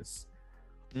 3 days."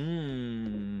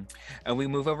 And we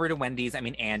move over to Wendy's. I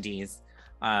mean Andy's.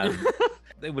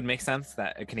 It would make sense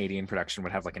that a Canadian production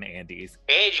would have like an Andy's.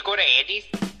 Hey, did you go to Andy's?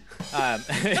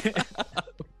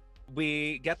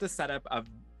 We get the setup of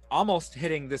almost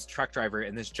hitting this truck driver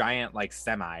in this giant like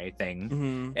semi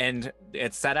thing, and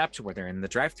it's set up to where they're in the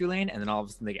drive-through lane, and then all of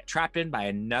a sudden they get trapped in by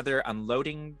another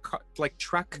unloading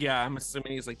truck. Yeah, I'm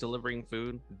assuming he's like delivering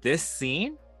food. This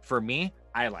scene for me,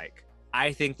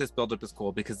 I think this buildup is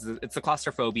cool because it's the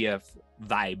claustrophobia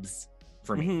vibes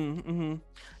for me.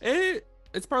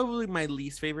 It's probably my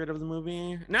least favorite of the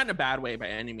movie. Not in a bad way by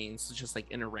any means. It's just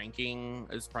like in a ranking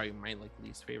is probably my like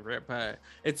least favorite, but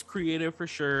it's creative for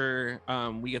sure.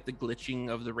 We get the glitching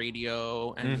of the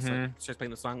radio and it's like starts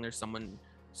playing the song. There's someone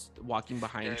walking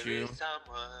behind you,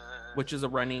 which is a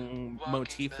running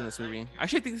motif in this movie.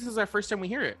 Actually, I think this is our first time we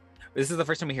hear it. This is the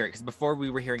first time we hear it because before we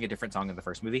were hearing a different song in the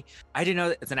first movie. I didn't know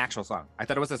that it's an actual song. I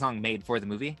thought it was a song made for the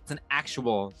movie. It's an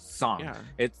actual song. Yeah.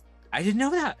 I didn't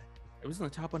know that. It was in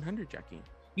the top 100, Jackie.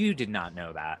 You did not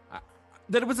know that.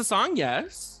 That it was a song,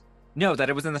 yes. No, that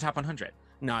it was in the top 100.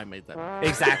 No, I made that up.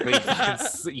 Exactly.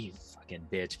 You fucking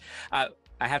bitch.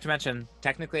 I have to mention,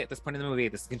 technically at this point in the movie,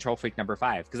 this is Control Freak number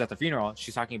 5, because at the funeral,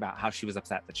 she's talking about how she was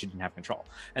upset that she didn't have control.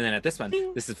 And then at this one,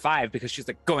 this is 5 because she's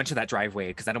like, go into that driveway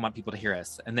because I don't want people to hear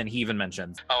us. And then he even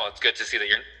mentions, oh, it's good to see that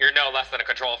you're no less than a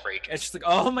control freak. And she's like,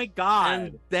 oh my God.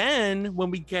 And then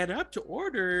when we get up to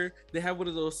order, they have one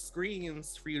of those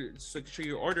screens for you to show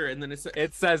your order. And then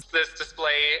it says, this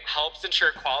display helps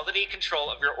ensure quality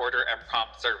control of your order and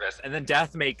prompt service. And then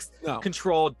Death makes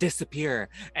control disappear.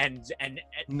 And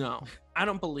no. I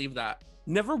don't believe that.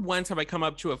 Never once have I come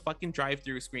up to a fucking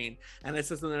drive-through screen and it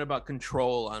says something about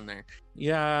control on there.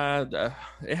 Yeah,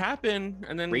 it happened.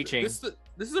 And then reaching. This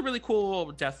is a really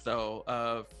cool death though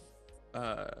of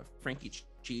Frankie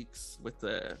Cheeks with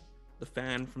the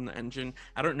fan from the engine.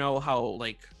 I don't know how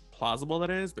like plausible that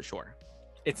is, but sure.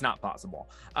 It's not plausible.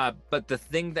 But the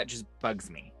thing that just bugs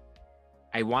me,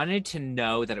 I wanted to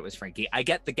know that it was Frankie. I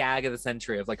get the gag of the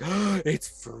century of like, oh,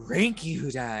 it's Frankie who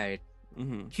died.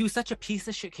 He was such a piece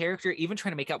of shit character, even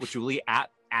trying to make out with Julie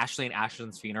at Ashley and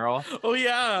Ashlyn's funeral. Oh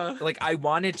yeah. Like I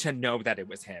wanted to know that it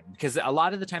was him because a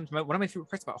lot of the times, one of my favorite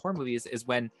parts about horror movies is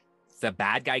when the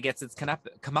bad guy gets its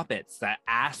comeuppance, that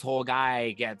asshole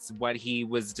guy gets what he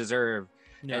was deserved.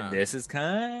 Yeah. And this is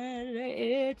kind of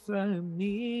it for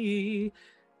me.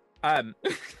 I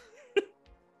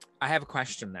have a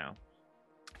question now,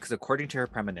 because according to her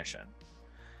premonition,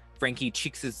 Frankie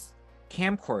Cheeks'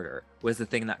 camcorder was the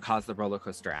thing that caused the roller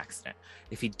coaster accident.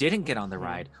 If he didn't get on the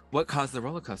ride, what caused the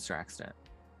roller coaster accident?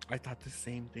 I thought the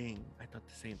same thing.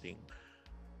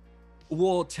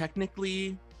 Well,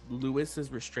 technically, Lewis's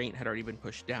restraint had already been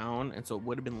pushed down, and so it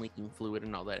would have been leaking fluid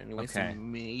and all that anyway. Okay. So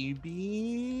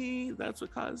maybe that's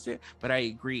what caused it. But I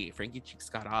agree, Frankie Cheeks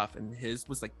got off, and his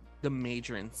was like the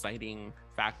major inciting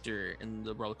factor in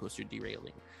the roller coaster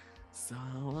derailing. So,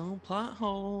 plot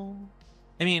hole.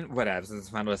 I mean, whatever. It's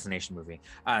a Final Destination movie.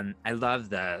 I love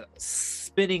the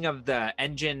spinning of the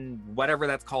engine, whatever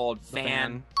that's called,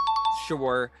 fan.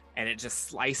 Sure. And it just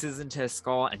slices into his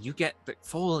skull, and you get the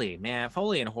Foley, man.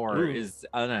 Foley in horror is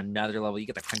on another level. You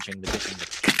get the crunching, the dishing,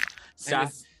 the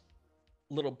stuff.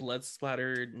 little blood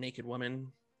splattered naked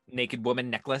woman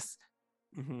necklace.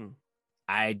 Mm-hmm.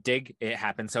 I dig it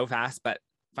happened so fast, but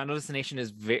Final Destination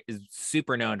is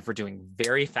super known for doing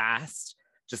very fast,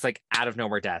 just like out of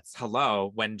nowhere deaths.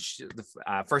 Hello, when the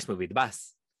first movie, The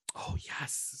Bus. Oh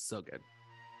yes, so good.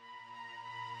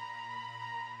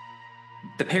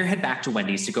 The pair head back to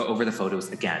Wendy's to go over the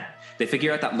photos again. They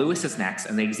figure out that Lewis is next,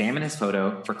 and they examine his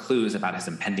photo for clues about his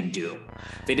impending doom.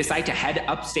 They decide to head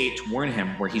upstate to warn him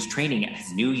where he's training at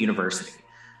his new university.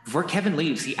 Before Kevin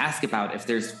leaves, he asks about if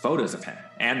there's photos of him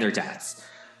and their deaths.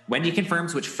 Wendy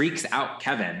confirms, which freaks out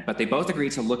Kevin, but they both agree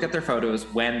to look at their photos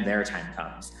when their time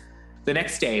comes. The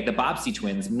next day, the Bobbsey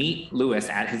twins meet Lewis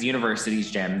at his university's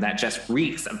gym that just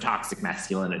reeks of toxic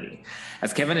masculinity.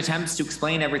 As Kevin attempts to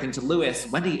explain everything to Lewis,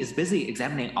 Wendy is busy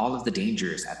examining all of the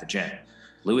dangers at the gym.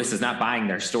 Lewis is not buying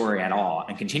their story at all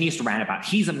and continues to rant about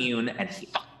he's immune and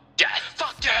Fuck death!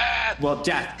 Fuck death! Well,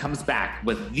 death comes back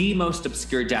with the most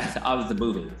obscure death of the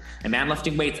movie. A man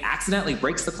lifting weights accidentally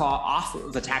breaks the claw off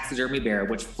of the taxidermy bear,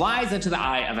 which flies into the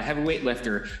eye of a heavyweight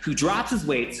lifter who drops his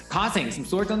weights, causing some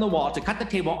swords on the wall to cut the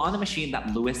table on the machine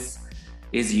that Lewis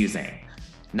is using.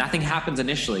 Nothing happens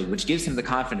initially, which gives him the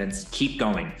confidence to keep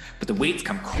going, but the weights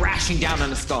come crashing down on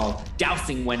his skull,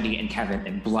 dousing Wendy and Kevin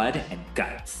in blood and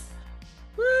guts.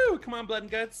 Woo! Come on, blood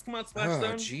and guts. Come on,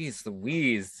 Splashstone. Oh, jeez,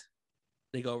 Louise.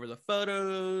 They go over the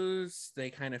photos. They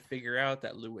kind of figure out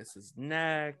that Lewis is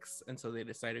next, and so they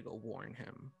decide to go warn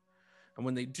him. And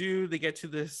when they do, they get to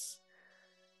this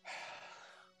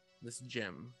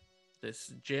gym,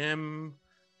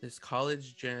 this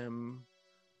college gym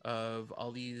of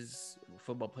all these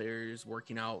football players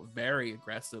working out very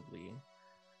aggressively.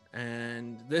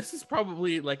 And this is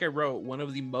probably, like I wrote, one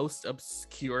of the most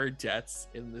obscure deaths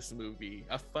in this movie.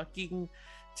 A fucking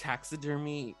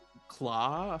taxidermy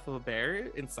claw off of a bear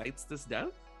incites this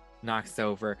death. Knocks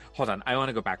over. Hold on, I want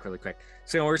to go back really quick.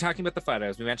 So when we're talking about the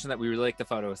photos, we mentioned that we really like the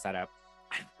photo setup.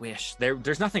 I wish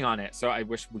there's nothing on it, so I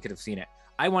wish we could have seen it.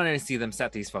 I wanted to see them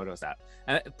set these photos up.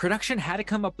 Production had to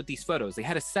come up with these photos. They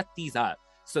had to set these up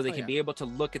so they can be able to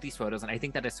look at these photos, and I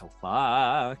think that is so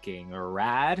fucking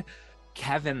rad.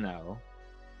 Kevin, though.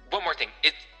 One more thing.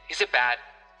 Is it bad?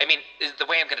 I mean, is the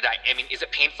way I'm gonna die, I mean, is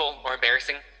it painful or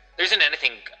embarrassing? There isn't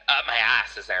anything up my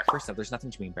ass, is there? First off, there's nothing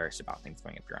to be embarrassed about things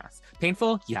going up your ass.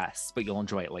 Painful? Yes, but you'll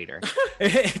enjoy it later.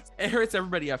 It hurts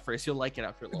everybody at first. You'll like it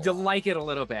after a little You'll while. like it a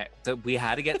little bit. So we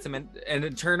had to get some an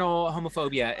internal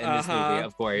homophobia in this movie,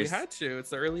 of course. We had to. It's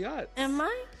the early aughts. Am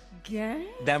I gay?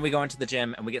 Then we go into the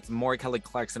gym and we get some more Kelly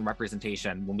Clarkson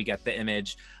representation when we get the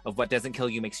image of what doesn't kill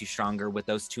you makes you stronger with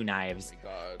those two knives. Oh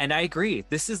my God. And I agree.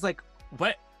 This is like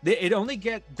what it only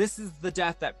this is the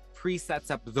death that presets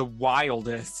up the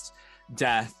wildest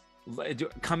death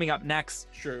coming up next.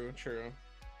 True.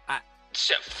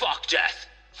 Shit, fuck death!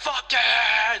 Fuck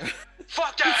death!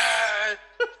 Fuck death!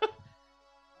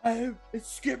 It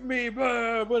skipped me,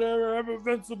 but whatever. I'm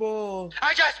invincible.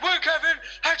 I just win, Kevin!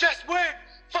 I just win!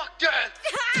 Fuck death!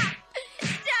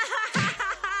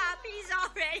 Stop! He's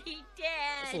already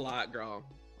That's a dead. lot, girl.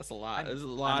 That's a lot. There's a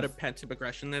lot of pent-up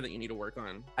aggression there that you need to work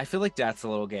on. I feel like Death's a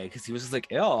little gay because he was just like,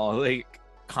 ew, like,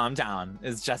 calm down.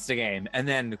 It's just a game. And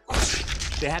then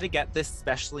they had to get this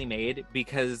specially made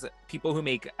because people who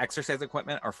make exercise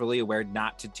equipment are fully aware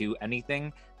not to do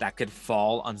anything that could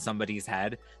fall on somebody's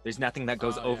head. There's nothing that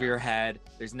goes over your head.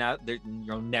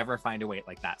 You'll never find a weight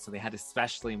like that. So they had to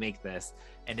specially make this.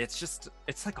 And it's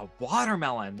like a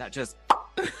watermelon that just...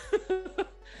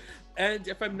 And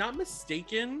if I'm not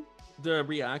mistaken, the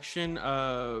reaction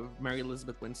of Mary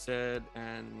Elizabeth Winstead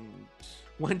and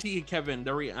Wendy and Kevin,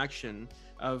 the reaction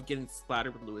of getting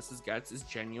splattered with Lewis's guts is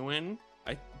genuine.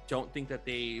 I don't think that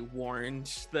they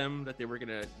warned them that they were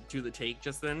gonna do the take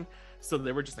just then, so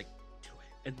they were just like, do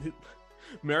it. And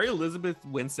Mary Elizabeth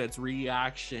Winstead's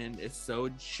reaction is so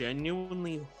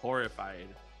genuinely horrified.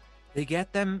 They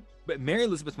get them, but Mary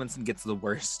Elizabeth Winstead gets the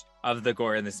worst of the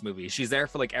gore in this movie. She's there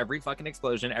for like every fucking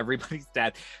explosion, everybody's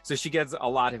dead, so she gets a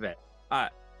lot of it.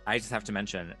 I just have to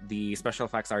mention the special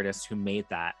effects artist who made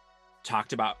that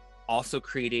talked about also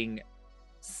creating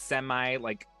semi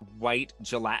like white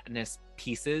gelatinous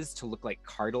pieces to look like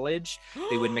cartilage.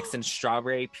 They would mix in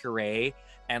strawberry puree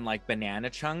and like banana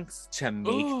chunks to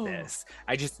make this.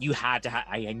 I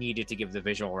needed to give the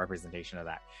visual representation of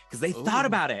that because they thought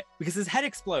about it because his head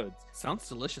explodes. Sounds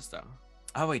delicious though.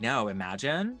 Oh, I know.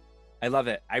 Imagine. I love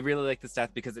it. I really like this death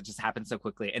because it just happens so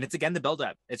quickly. And it's again the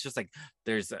buildup. It's just like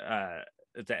there's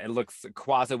it looks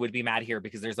Quaza would be mad here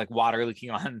because there's like water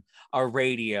leaking on a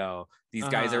radio. These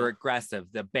guys are aggressive.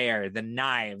 The bear, the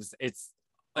knives. It's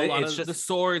just the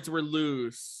swords were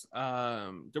loose.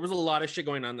 There was a lot of shit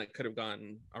going on that could have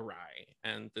gone awry,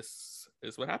 and this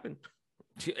is what happened.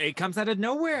 It comes out of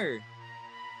nowhere.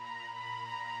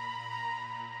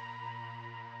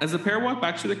 As the pair walk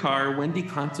back to the car, Wendy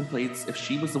contemplates if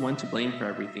she was the one to blame for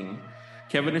everything.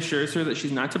 Kevin assures her that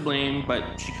she's not to blame,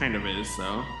 but she kind of is,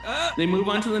 so. They move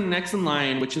on to the next in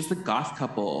line, which is the goth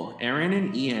couple, Aaron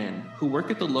and Ian, who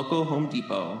work at the local Home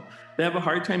Depot. They have a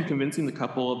hard time convincing the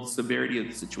couple of the severity of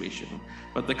the situation,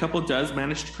 but the couple does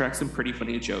manage to crack some pretty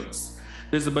funny jokes.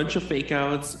 There's a bunch of fake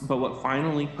outs, but what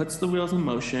finally puts the wheels in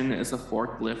motion is a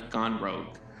forklift gone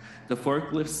rogue. The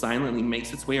forklift silently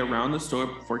makes its way around the store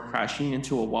before crashing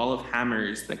into a wall of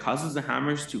hammers that causes the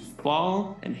hammers to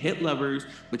fall and hit levers,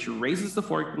 which raises the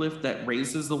forklift that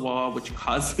raises the wall, which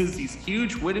causes these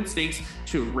huge wooden stakes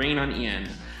to rain on Ian.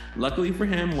 Luckily for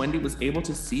him, Wendy was able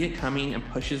to see it coming and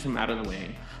pushes him out of the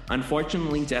way.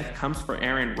 Unfortunately, death comes for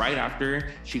Aaron right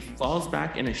after. She falls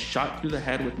back and is shot through the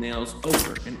head with nails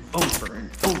over and over and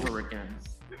over again.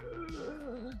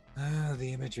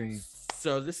 The imagery.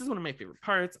 So this is one of my favorite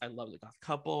parts. I love the goth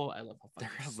couple. I love how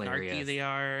fucking snarky they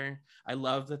are. I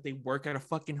love that they work at a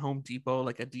fucking Home Depot,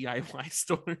 like a DIY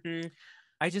store.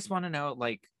 I just want to know,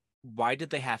 like, why did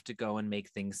they have to go and make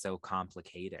things so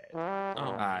complicated? Oh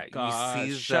my God,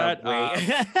 you see shut up.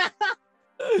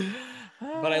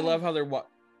 But I love how they're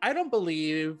I don't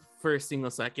believe for a single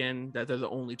second that they're the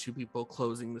only two people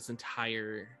closing this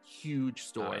entire huge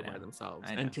store by themselves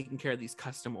and taking care of these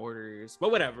custom orders.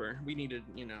 But whatever, we needed,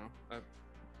 you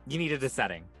needed a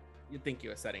setting. Thank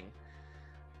you, a setting.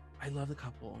 I love the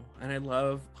couple, and I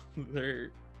love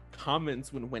their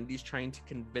comments when Wendy's trying to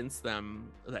convince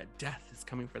them that death is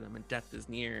coming for them and death is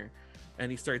near,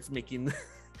 and he starts making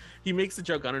he makes a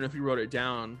joke, I don't know if you wrote it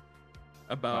down,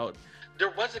 about there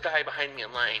was a guy behind me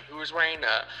in line who was wearing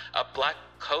a black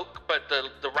Coke, but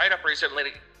the ride operator let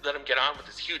him get on with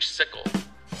his huge sickle.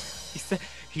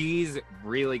 He's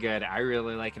really good. I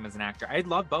really like him as an actor. I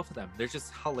love both of them. They're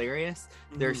just hilarious.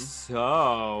 Mm-hmm. They're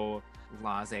so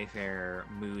laissez-faire,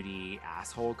 moody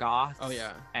asshole goths. Oh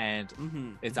yeah, and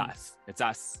it's us. It's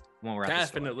us when we're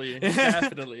definitely,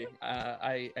 definitely.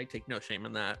 I take no shame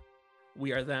in that.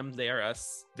 We are them, they are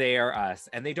us. They are us.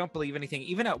 And they don't believe anything.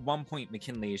 Even at one point,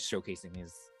 McKinley is showcasing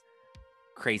his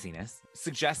craziness.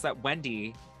 Suggests that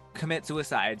Wendy commit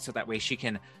suicide so that way she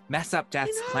can mess up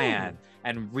Death's plan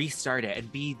and restart it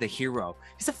and be the hero.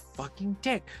 He's a fucking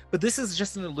dick. But this is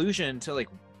just an allusion to like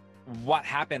what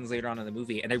happens later on in the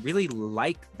movie. And I really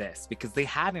like this because they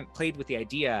hadn't played with the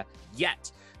idea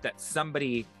yet that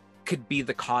somebody could be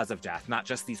the cause of death, not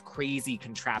just these crazy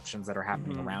contraptions that are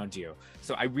happening around you.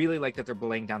 So I really like that they're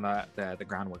laying down the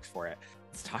groundwork for it.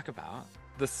 Let's talk about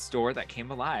the store that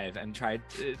came alive and tried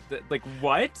to, like,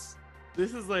 what?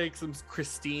 This is like some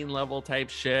Christine level type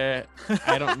shit.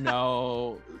 I don't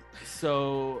know.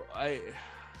 So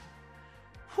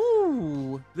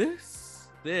this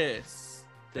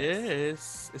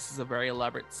is a very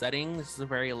elaborate setting. This is a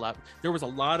very there was a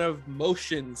lot of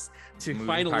motions to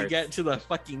finally get to the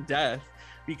fucking death,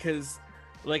 because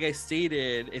like I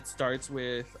stated, it starts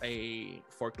with a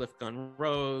forklift gone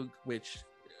rogue, which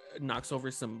knocks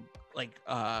over some like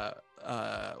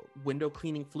window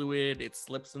cleaning fluid. It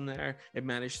slips in there. It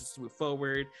manages to move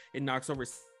forward. It knocks over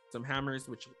some hammers,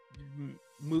 which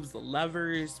moves the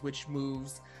levers, which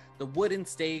moves the wooden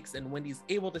stakes, and Wendy's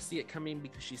able to see it coming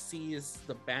because she sees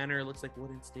the banner looks like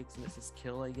wooden stakes and it says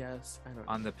kill, I guess. I don't know.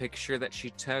 On the picture that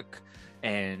she took,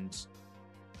 and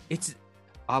it's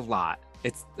a lot.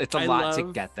 It's a lot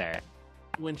to get there.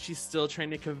 When she's still trying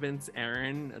to convince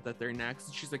Aaron that they're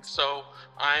next, she's like, so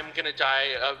I'm gonna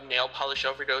die of nail polish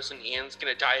overdose and Ian's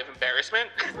gonna die of embarrassment.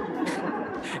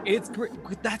 It's great.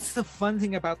 That's the fun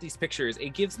thing about these pictures.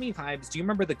 It gives me vibes. Do you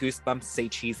remember the Goosebumps Say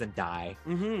Cheese and Die?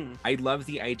 Mm-hmm. I love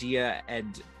the idea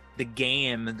and the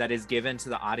game that is given to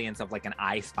the audience of like an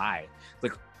I Spy.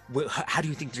 Like, how do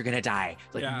you think they're gonna die?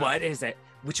 Like, what is it?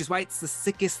 Which is why it's the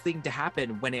sickest thing to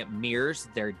happen when it mirrors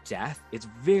their death. It's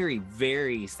very,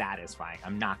 very satisfying.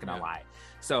 I'm not gonna lie.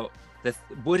 So the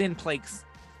wooden planks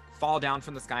fall down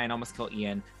from the sky and almost kill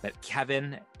Ian, but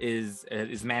Kevin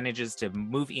manages to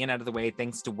move Ian out of the way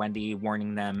thanks to Wendy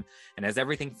warning them. And as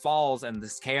everything falls and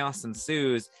this chaos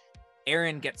ensues,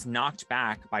 Aaron gets knocked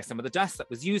back by some of the dust that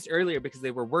was used earlier because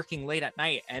they were working late at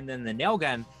night, and then the nail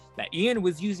gun that Ian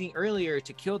was using earlier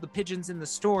to kill the pigeons in the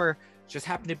store just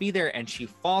happened to be there, and she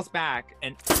falls back.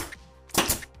 And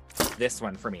this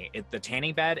one for me, the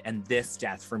tanning bed and this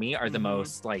death for me are the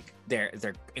most like they're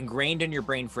ingrained in your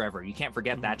brain forever. You can't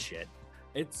forget that shit.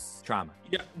 It's trauma.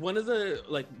 Yeah, one of the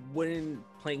like wooden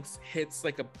planks hits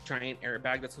like a giant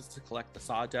airbag that's supposed to collect the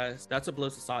sawdust. That's what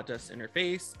blows the sawdust in her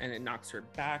face, and it knocks her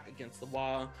back against the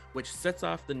wall, which sets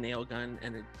off the nail gun,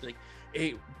 and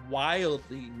it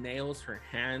wildly nails her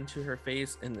hand to her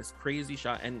face in this crazy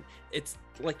shot. And it's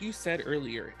like you said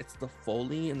earlier, it's the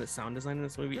Foley and the sound design in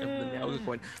this movie of the nail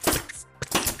going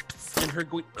and her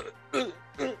going.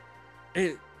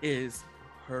 It is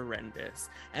horrendous.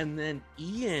 And then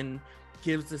Ian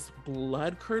gives this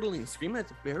blood-curdling scream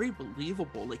that's very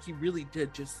believable. Like he really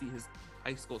did just see his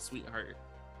high school sweetheart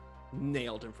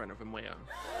nailed in front of him.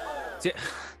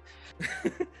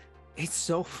 It's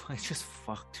just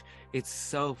fucked. It's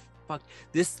so fucked.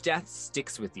 This death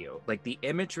sticks with you. Like the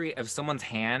imagery of someone's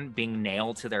hand being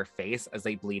nailed to their face as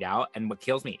they bleed out. And what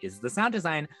kills me is the sound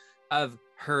design of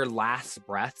her last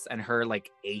breaths and her like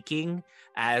aching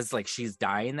as like she's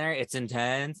dying there. It's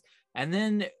intense. And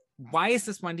then why is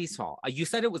this Wendy's fault? You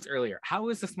said it was earlier. How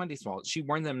is this Wendy's fault? She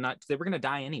warned them not, they were going to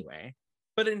die anyway.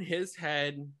 But in his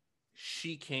head,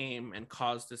 she came and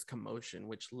caused this commotion,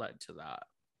 which led to that.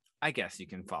 I guess you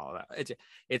can follow that.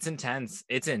 It's intense.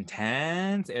 It's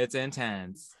intense. It's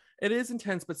intense. It is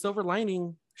intense, but silver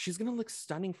lining, she's going to look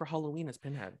stunning for Halloween as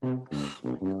Pinhead. She's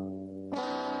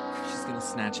going to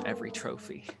snatch every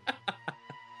trophy.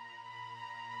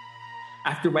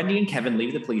 After Wendy and Kevin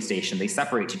leave the police station, they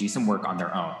separate to do some work on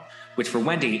their own, which for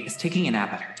Wendy is taking a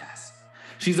nap at her desk.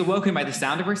 She's awoken by the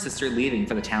sound of her sister leaving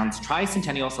for the town's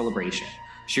tricentennial celebration.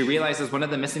 She realizes one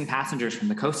of the missing passengers from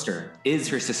the coaster is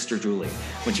her sister Julie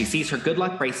when she sees her good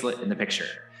luck bracelet in the picture.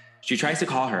 She tries to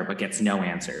call her but gets no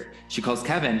answer. She calls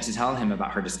Kevin to tell him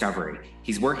about her discovery.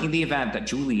 He's working the event that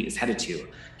Julie is headed to.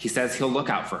 He says he'll look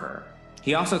out for her.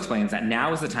 He also explains that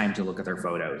now is the time to look at their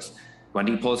photos.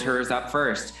 Wendy pulls hers up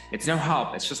first. It's no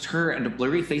help, it's just her and a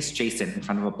blurry-faced Jason in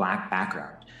front of a black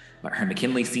background. But her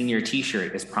McKinley Sr.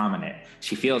 t-shirt is prominent.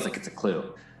 She feels like it's a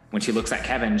clue. When she looks at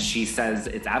Kevin, she says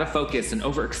it's out of focus and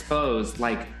overexposed,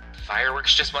 like,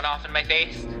 fireworks just went off in my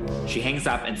face. She hangs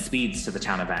up and speeds to the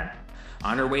town event.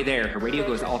 On her way there, her radio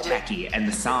goes all techy, and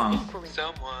the song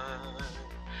Someone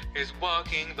is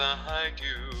walking behind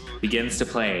you begins to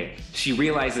play. She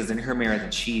realizes in her mirror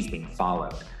that she's being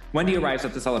followed. Wendy arrives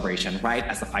at the celebration right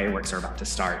as the fireworks are about to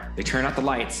start. They turn out the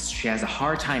lights. She has a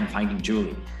hard time finding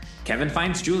Julie. Kevin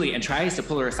finds Julie and tries to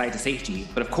pull her aside to safety,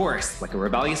 but of course, like a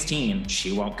rebellious teen,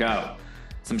 she won't go.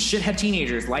 Some shithead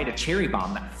teenagers light a cherry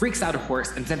bomb that freaks out a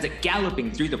horse and sends it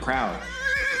galloping through the crowd.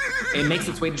 It makes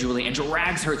its way to Julie and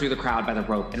drags her through the crowd by the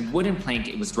rope and wooden plank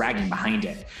it was dragging behind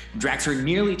it. It drags her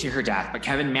nearly to her death, but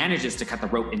Kevin manages to cut the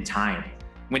rope in time.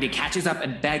 Wendy catches up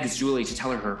and begs Julie to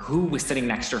tell her who was sitting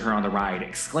next to her on the ride,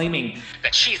 exclaiming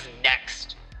that she's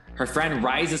next. Her friend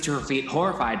rises to her feet,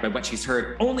 horrified by what she's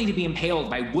heard, only to be impaled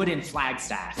by wooden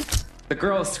flagstaff. The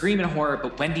girls scream in horror,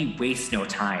 but Wendy wastes no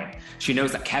time. She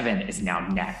knows that Kevin is now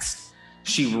next.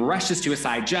 She rushes to his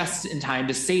side just in time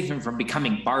to save him from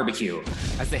becoming barbecue.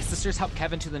 As the sisters help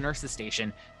Kevin to the nurse's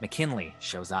station, McKinley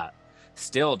shows up.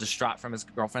 Still distraught from his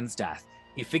girlfriend's death,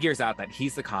 he figures out that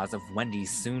he's the cause of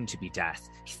Wendy's soon-to-be death.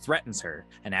 He threatens her,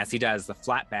 and as he does, the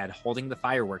flatbed holding the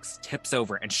fireworks tips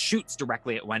over and shoots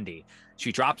directly at Wendy.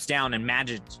 She drops down and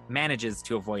manages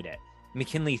to avoid it.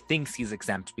 McKinley thinks he's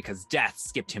exempt because death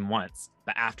skipped him once,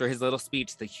 but after his little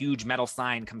speech, the huge metal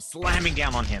sign comes slamming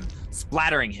down on him,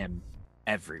 splattering him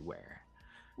everywhere.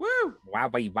 Woo! Wow,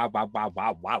 wow, wow, wow,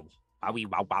 wow, wow.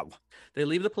 Wow, wow. They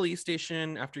leave the police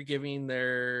station after giving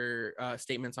their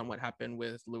statements on what happened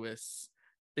with Lewis.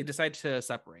 They decide to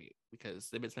separate because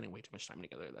they've been spending way too much time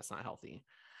together. That's not healthy.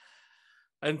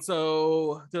 And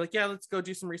so they're like, yeah, let's go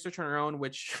do some research on our own,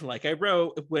 which, like I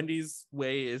wrote, Wendy's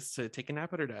way is to take a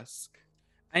nap at her desk.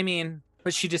 I mean,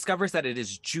 but she discovers that it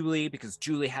is Julie because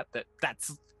Julie had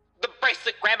that's the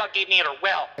bracelet Grandma gave me at her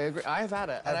will. I agree. I've had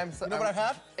it. And I'm so, you know what I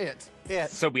have? It.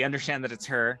 So we understand that it's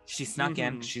her. She snuck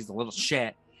in because she's a little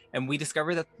shit. And we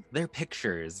discover that they're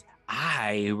pictures.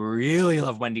 I really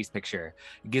love Wendy's picture.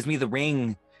 It gives me the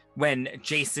ring when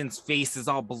Jason's face is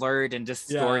all blurred and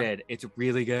distorted. Yeah. It's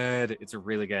really good. It's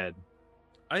really good.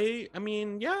 I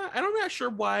mean, yeah, I'm not sure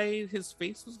why his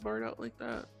face was blurred out like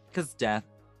that. Because death.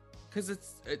 Because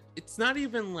it's not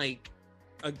even like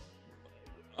a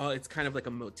it's kind of like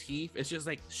a motif. It's just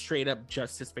like straight up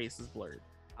just his face is blurred.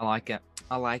 I like it.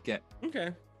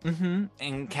 Okay.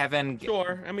 And Kevin.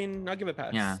 Sure. I mean, I'll give it a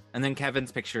pass. Yeah. And then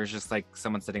Kevin's picture is just like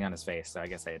someone sitting on his face. So I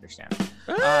guess I understand.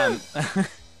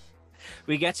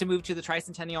 We get to move to the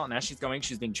Tricentennial, and as she's going,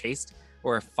 she's being chased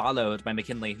or followed by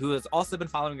McKinley, who has also been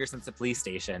following her since the police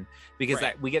station, because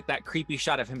we get that creepy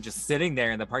shot of him just sitting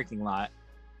there in the parking lot.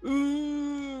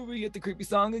 Ooh, we get the creepy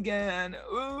song again.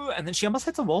 Ooh, and then she almost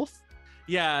hits a wolf.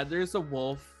 Yeah, there's a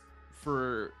wolf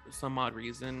for some odd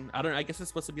reason. I don't know. I guess it's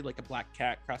supposed to be like a black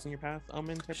cat crossing your path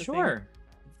omen type of thing. Sure.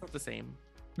 It's not the same.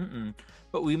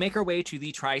 But we make our way to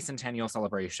the tricentennial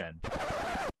celebration.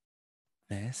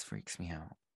 This freaks me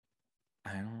out.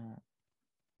 I don't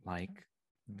like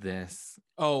this.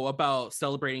 Oh, about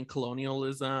celebrating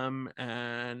colonialism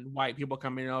and white people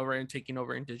coming over and taking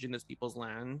over indigenous people's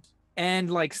land.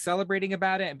 And like celebrating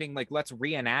about it and being like, let's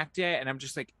reenact it. And I'm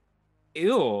just like,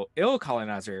 ew,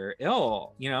 colonizer,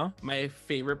 you know? My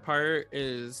favorite part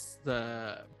is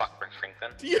the Fuck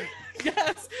Franklin.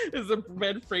 yes, is the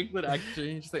Ben Franklin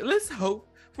actually. Just like, let's hope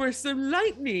for some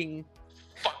lightning.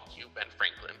 Fuck you, Ben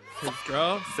Franklin. His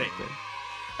girl, say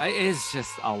It's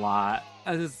just a lot.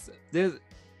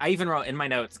 I even wrote in my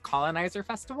notes, colonizer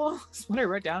festival. That's what I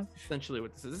wrote down. Essentially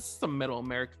what this is. This is some middle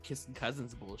America kissing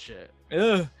cousins bullshit.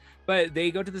 Ugh. But they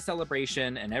go to the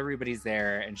celebration and everybody's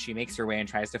there and she makes her way and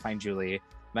tries to find Julie.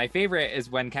 My favorite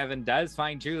is when Kevin does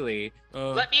find Julie.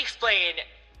 Let me explain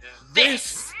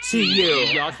this to you.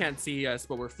 Y'all can't see us,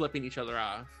 but we're flipping each other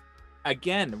off.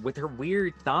 Again, with her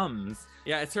weird thumbs.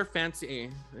 Yeah, it's her fancy.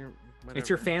 It's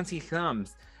her fancy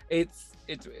thumbs. It's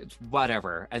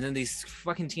whatever. And then these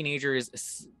fucking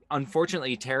teenagers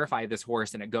unfortunately terrify this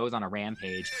horse and it goes on a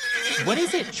rampage. What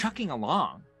is it chucking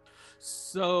along?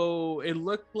 So it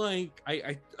looked like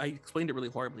I explained it really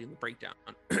horribly in the breakdown.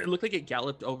 It looked like it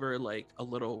galloped over like a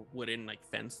little wooden like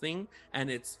fence thing,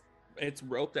 and its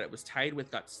rope that it was tied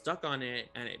with got stuck on it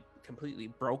and it completely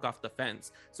broke off the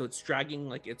fence. So it's dragging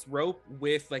like its rope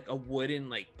with like a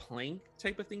wooden like plank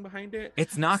type of thing behind it.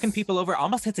 It's knocking people over,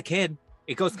 almost hits a kid.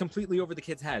 It goes completely over the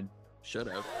kid's head. Should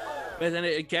have. But then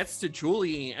it gets to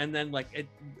Julie, and then like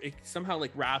it somehow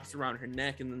like wraps around her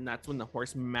neck, and then that's when the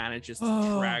horse manages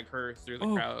to drag her through the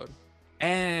crowd.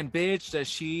 And bitch, does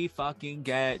she fucking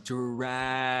get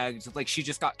dragged? Like she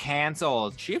just got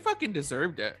canceled. She fucking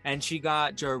deserved it. And she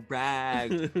got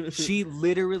dragged. She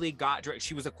literally got dragged.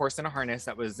 She was, of course, in a harness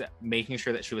that was making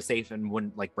sure that she was safe and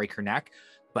wouldn't like break her neck.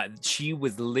 But she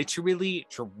was literally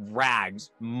dragged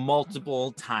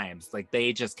multiple times. Like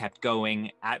they just kept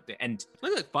going at, and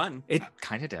look like fun. It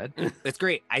kind of did. It's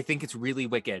great. I think it's really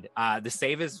wicked. The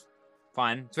save is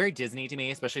fun. It's very Disney to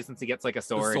me, especially since he gets like a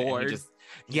sword. And he just,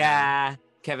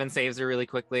 Kevin saves her really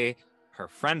quickly. Her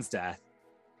friend's death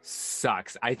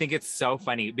sucks. I think it's so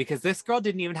funny because this girl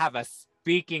didn't even have a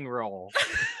speaking role.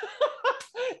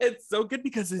 It's so good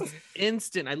because it's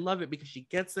instant. I love it because she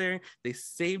gets there. They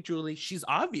save Julie. She's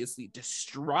obviously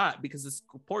distraught because this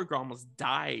poor girl almost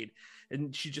died.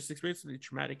 And she just experienced something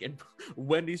traumatic. And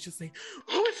Wendy's just like,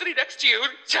 who is sitting next to you?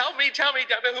 Tell me,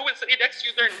 who is sitting next to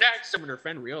you? They're next. And her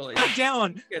friend realized,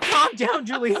 calm down,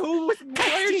 Julie. Who was next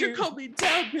why to did you? you call me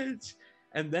down, bitch?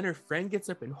 And then her friend gets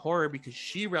up in horror because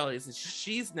she realizes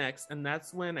she's next. And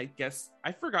that's when I guess,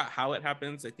 I forgot how it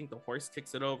happens. I think the horse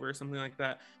kicks it over or something like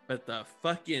that. But the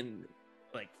fucking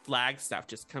like Flagstaff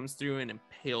just comes through and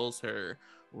impales her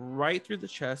right through the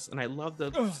chest. And I love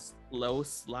the slow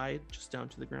slide just down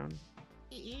to the ground.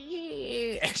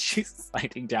 And she's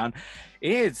sliding down.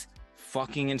 It is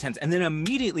fucking intense. And then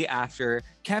immediately after,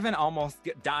 Kevin almost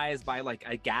dies by like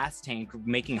a gas tank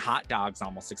making hot dogs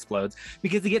almost explodes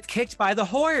because he gets kicked by the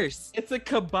horse. It's a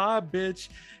kebab, bitch.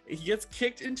 He gets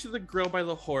kicked into the grill by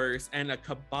the horse, and a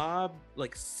kebab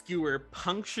like skewer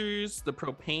punctures the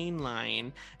propane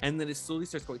line, and then it slowly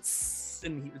starts going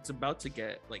and it's about to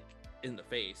get like in the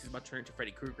face. He's about to turn into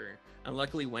Freddy Krueger, and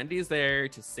luckily Wendy's there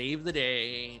to save the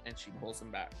day, and she pulls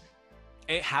him back.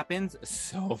 It happens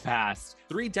so fast.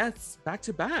 3 deaths back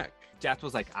to back. Death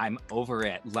was like, I'm over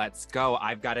it. Let's go.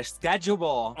 I've got a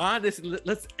schedule. Honestly,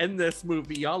 let's end this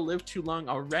movie. Y'all lived too long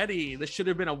already. This should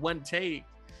have been a one take.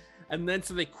 And then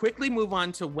so they quickly move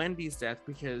on to Wendy's death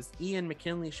because Ian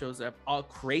McKinley shows up all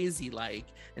crazy like,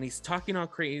 and he's talking all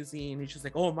crazy, and he's just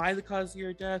like, "Oh, am I the cause of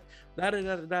your death?" Da da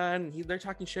da da da. And they're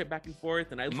talking shit back and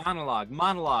forth. And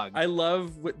monologue. I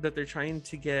love that they're trying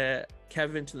to get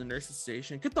Kevin to the nurse's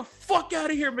station. Get the fuck out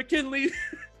of here, McKinley.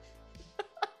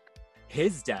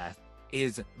 His death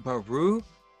is brutal.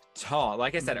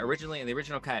 Like I said, originally in the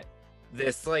original cut,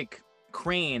 this like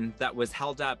crane that was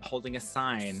held up holding a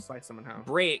sign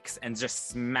breaks and just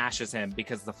smashes him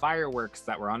because the fireworks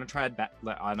that were on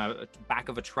a back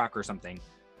of a truck or something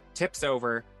tips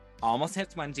over, almost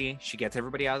hits Wendy. She gets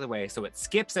everybody out of the way, so it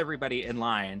skips everybody in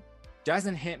line,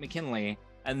 doesn't hit McKinley,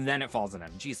 and then it falls on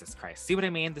him. Jesus Christ. See what I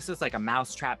mean? This is like a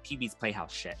mousetrap Pee-wee's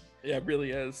Playhouse shit. Yeah, it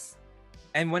really is.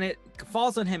 And when it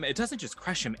falls on him, it doesn't just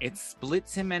crush him, it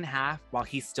splits him in half while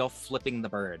he's still flipping the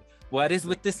bird. What is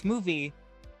with this movie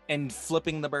and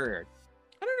flipping the bird?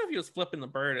 I don't know if he was flipping the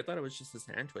bird. I thought it was just his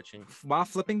hand twitching. While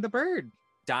flipping the bird.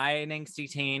 die an angsty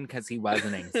teen because he was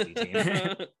an angsty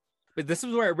teen. But this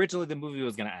is where originally the movie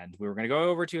was going to end. We were going to go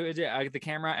over to the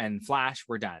camera and flash,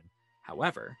 we're done.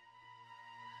 However,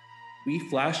 we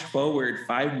flash forward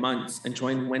 5 months and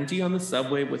join Wendy on the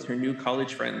subway with her new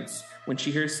college friends when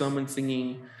she hears someone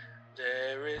singing,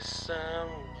 "There is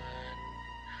someone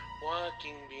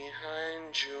walking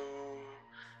behind you."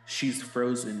 She's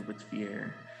frozen with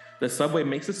fear. The subway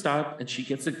makes a stop and she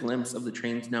gets a glimpse of the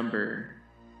train's number,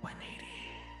 180.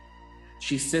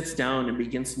 She sits down and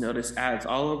begins to notice ads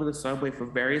all over the subway for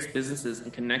various businesses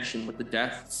in connection with the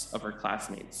deaths of her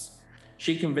classmates.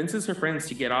 She convinces her friends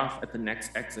to get off at the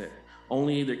next exit,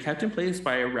 only they're kept in place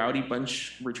by a rowdy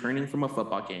bunch returning from a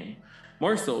football game.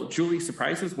 More so, Julie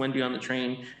surprises Wendy on the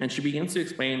train and she begins to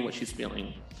explain what she's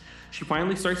feeling. She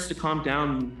finally starts to calm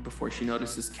down before she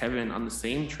notices Kevin on the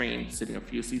same train sitting a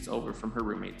few seats over from her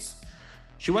roommates.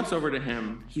 She walks over to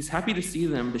him. He's happy to see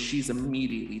them, but she's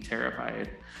immediately terrified.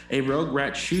 A rogue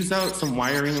rat shoots out some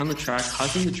wiring on the track,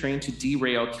 causing the train to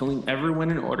derail, killing everyone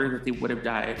in order that they would have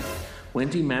died.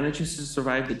 Wendy manages to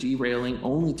survive the derailing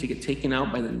only to get taken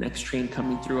out by the next train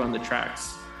coming through on the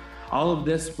tracks. All of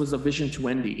this was a vision to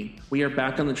Wendy. We are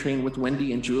back on the train with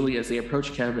Wendy and Julie as they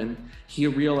approach Kevin. He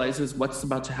realizes what's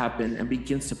about to happen and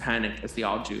begins to panic, as they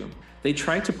all do. They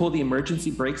try to pull the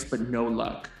emergency brakes, but no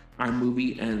luck. Our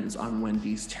movie ends on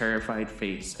Wendy's terrified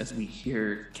face as we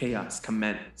hear chaos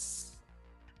commence.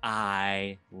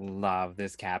 I love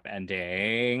this cap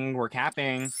ending. We're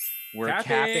capping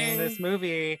this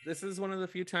movie. This is one of the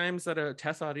few times that a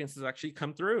test audience has actually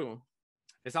come through.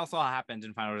 This also happened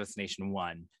in Final Destination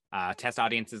 1. Test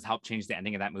audiences helped change the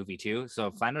ending of that movie too. So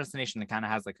Final Destination kind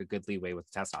of has like a good leeway with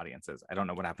test audiences. I don't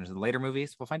know what happens in the later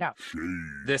movies. We'll find out.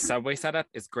 This subway setup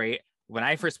is great. When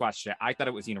I first watched it, I thought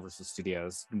it was Universal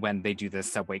Studios when they do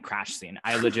this subway crash scene.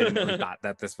 I legitimately thought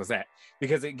that this was it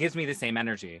because it gives me the same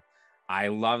energy. I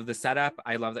love the setup.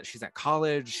 I love that she's at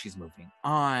college. She's moving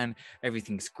on.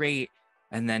 Everything's great.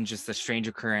 And then just a strange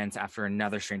occurrence after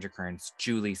another strange occurrence.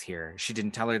 Julie's here. She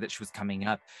didn't tell her that she was coming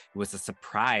up. It was a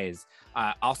surprise.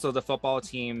 Also, the football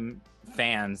team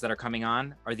fans that are coming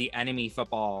on are the enemy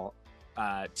football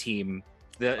team.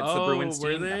 It's the Bruins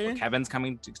team. That's what Kevin's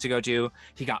coming to go to.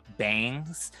 He got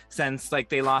bangs since like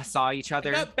they last saw each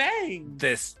other. Got bangs.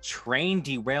 This train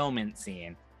derailment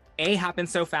scene.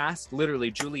 Happens so fast.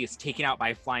 Literally, Julie is taken out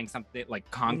by flying something like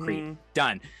concrete.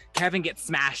 Done. Kevin gets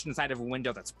smashed inside of a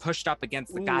window that's pushed up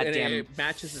against the goddamn. And it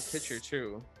matches his picture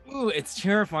too. Ooh, it's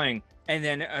terrifying. And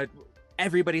then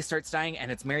everybody starts dying,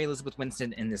 and it's Mary Elizabeth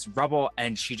Winston in this rubble,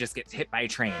 and she just gets hit by a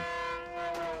train.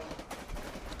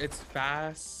 It's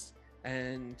fast,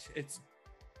 and it's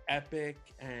epic,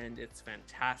 and it's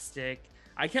fantastic.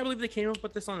 I can't believe they came up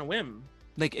with this on a whim.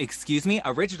 Like, excuse me?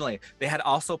 Originally, they had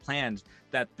also planned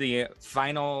that the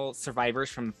final survivors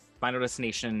from Final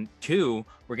Destination 2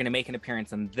 were going to make an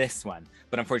appearance in this one.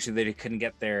 But unfortunately, they couldn't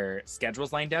get their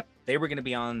schedules lined up. They were going to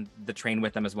be on the train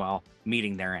with them as well,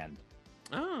 meeting their end.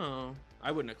 Oh,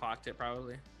 I wouldn't have clocked it,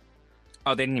 probably.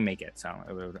 Oh, they didn't make it, so...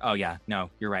 Oh, yeah. No,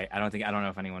 you're right. I don't know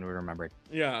if anyone would remember it.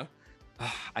 Yeah.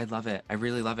 I love it. I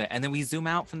really love it. And then we zoom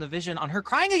out from the vision on her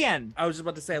crying again. I was just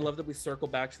about to say, I love that we circle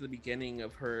back to the beginning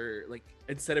of her, like,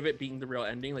 instead of it being the real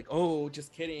ending, like, oh,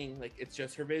 just kidding, like, it's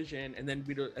just her vision, and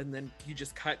then you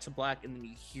just cut to black, and then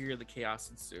you hear the chaos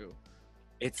ensue.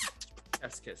 It's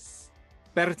Esquis.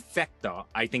 Perfecto.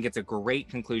 I think it's a great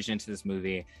conclusion to this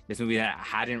movie that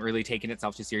hadn't really taken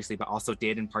itself too seriously, but also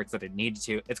did in parts that it needed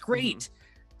to. It's great.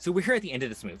 So we're here at the end of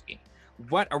this movie.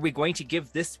 What are we going to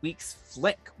give this week's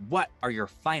flick? What are your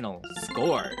final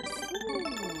scores?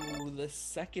 Ooh, the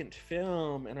second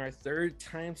film in our third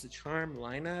times the charm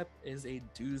lineup is a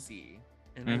doozy,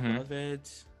 and I love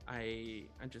it.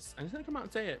 I'm just gonna come out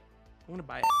and say it. I'm gonna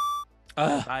buy it.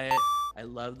 Buy it. I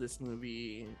love this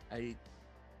movie. I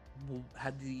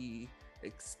had the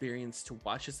experience to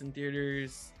watch this in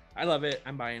theaters. I love it.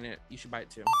 I'm buying it. You should buy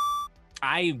it too.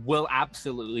 I will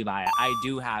absolutely buy it. I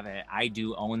do have it. I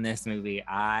do own this movie.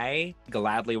 I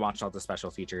gladly watched all the special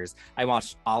features. I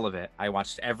watched all of it. I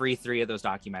watched every 3 of those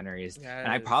documentaries. Yes.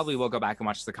 And I probably will go back and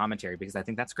watch the commentary because I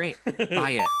think that's great.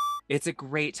 Buy it. It's a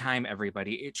great time,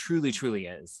 everybody. It truly, truly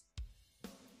is.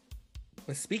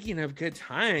 Speaking of good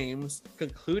times,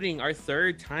 concluding our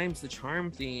third times the charm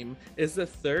theme is the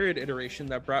third iteration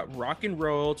that brought rock and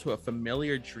roll to a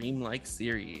familiar dreamlike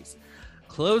series.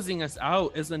 Closing us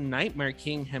out is the Nightmare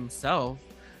King himself.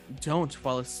 Don't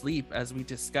fall asleep as we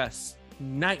discuss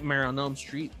Nightmare on Elm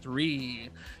Street 3.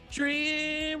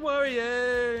 Dream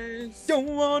Warriors!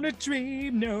 Don't wanna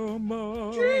dream no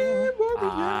more. Dream Warriors!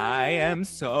 I am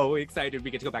so excited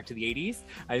we get to go back to the 80s.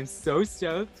 I'm so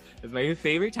stoked. It's my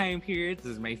favorite time period. This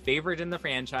is my favorite in the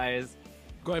franchise.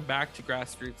 going back to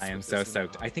grassroots. I am so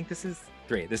stoked. I think this is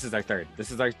 3. This is our 3rd.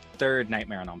 This is our 3rd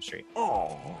Nightmare on Elm Street.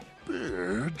 Oh,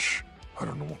 bitch. I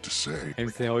don't know what to say. I'm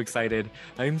so excited.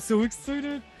 I'm so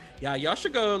excited. Yeah, y'all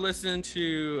should go listen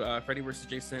to Freddy vs.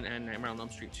 Jason and Nightmare on Elm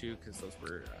Street 2 because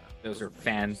those are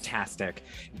fantastic.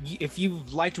 If you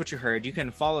liked what you heard, you can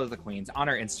follow the Queens on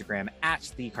our Instagram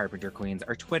at The Carpenter Queens.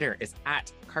 Our Twitter is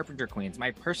at Carpenter Queens.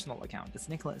 My personal account is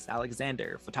Nicholas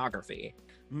Alexander Photography.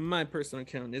 My personal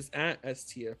account is at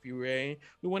STFURay.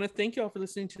 We want to thank you all for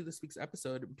listening to this week's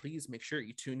episode. Please make sure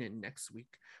you tune in next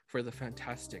week for the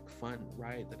fantastic, fun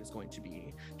ride that is going to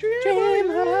be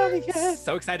Dreamland.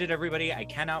 So excited, everybody. I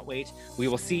cannot wait. We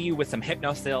will see you with some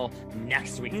Hypnosil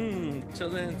next week. Till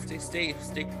then, stay safe,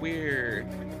 stay queer,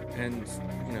 and,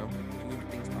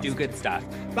 do good stuff.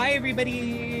 Bye,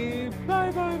 everybody.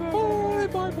 Bye, bye, bye. Bye,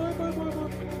 bye, bye, bye, bye,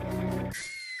 bye.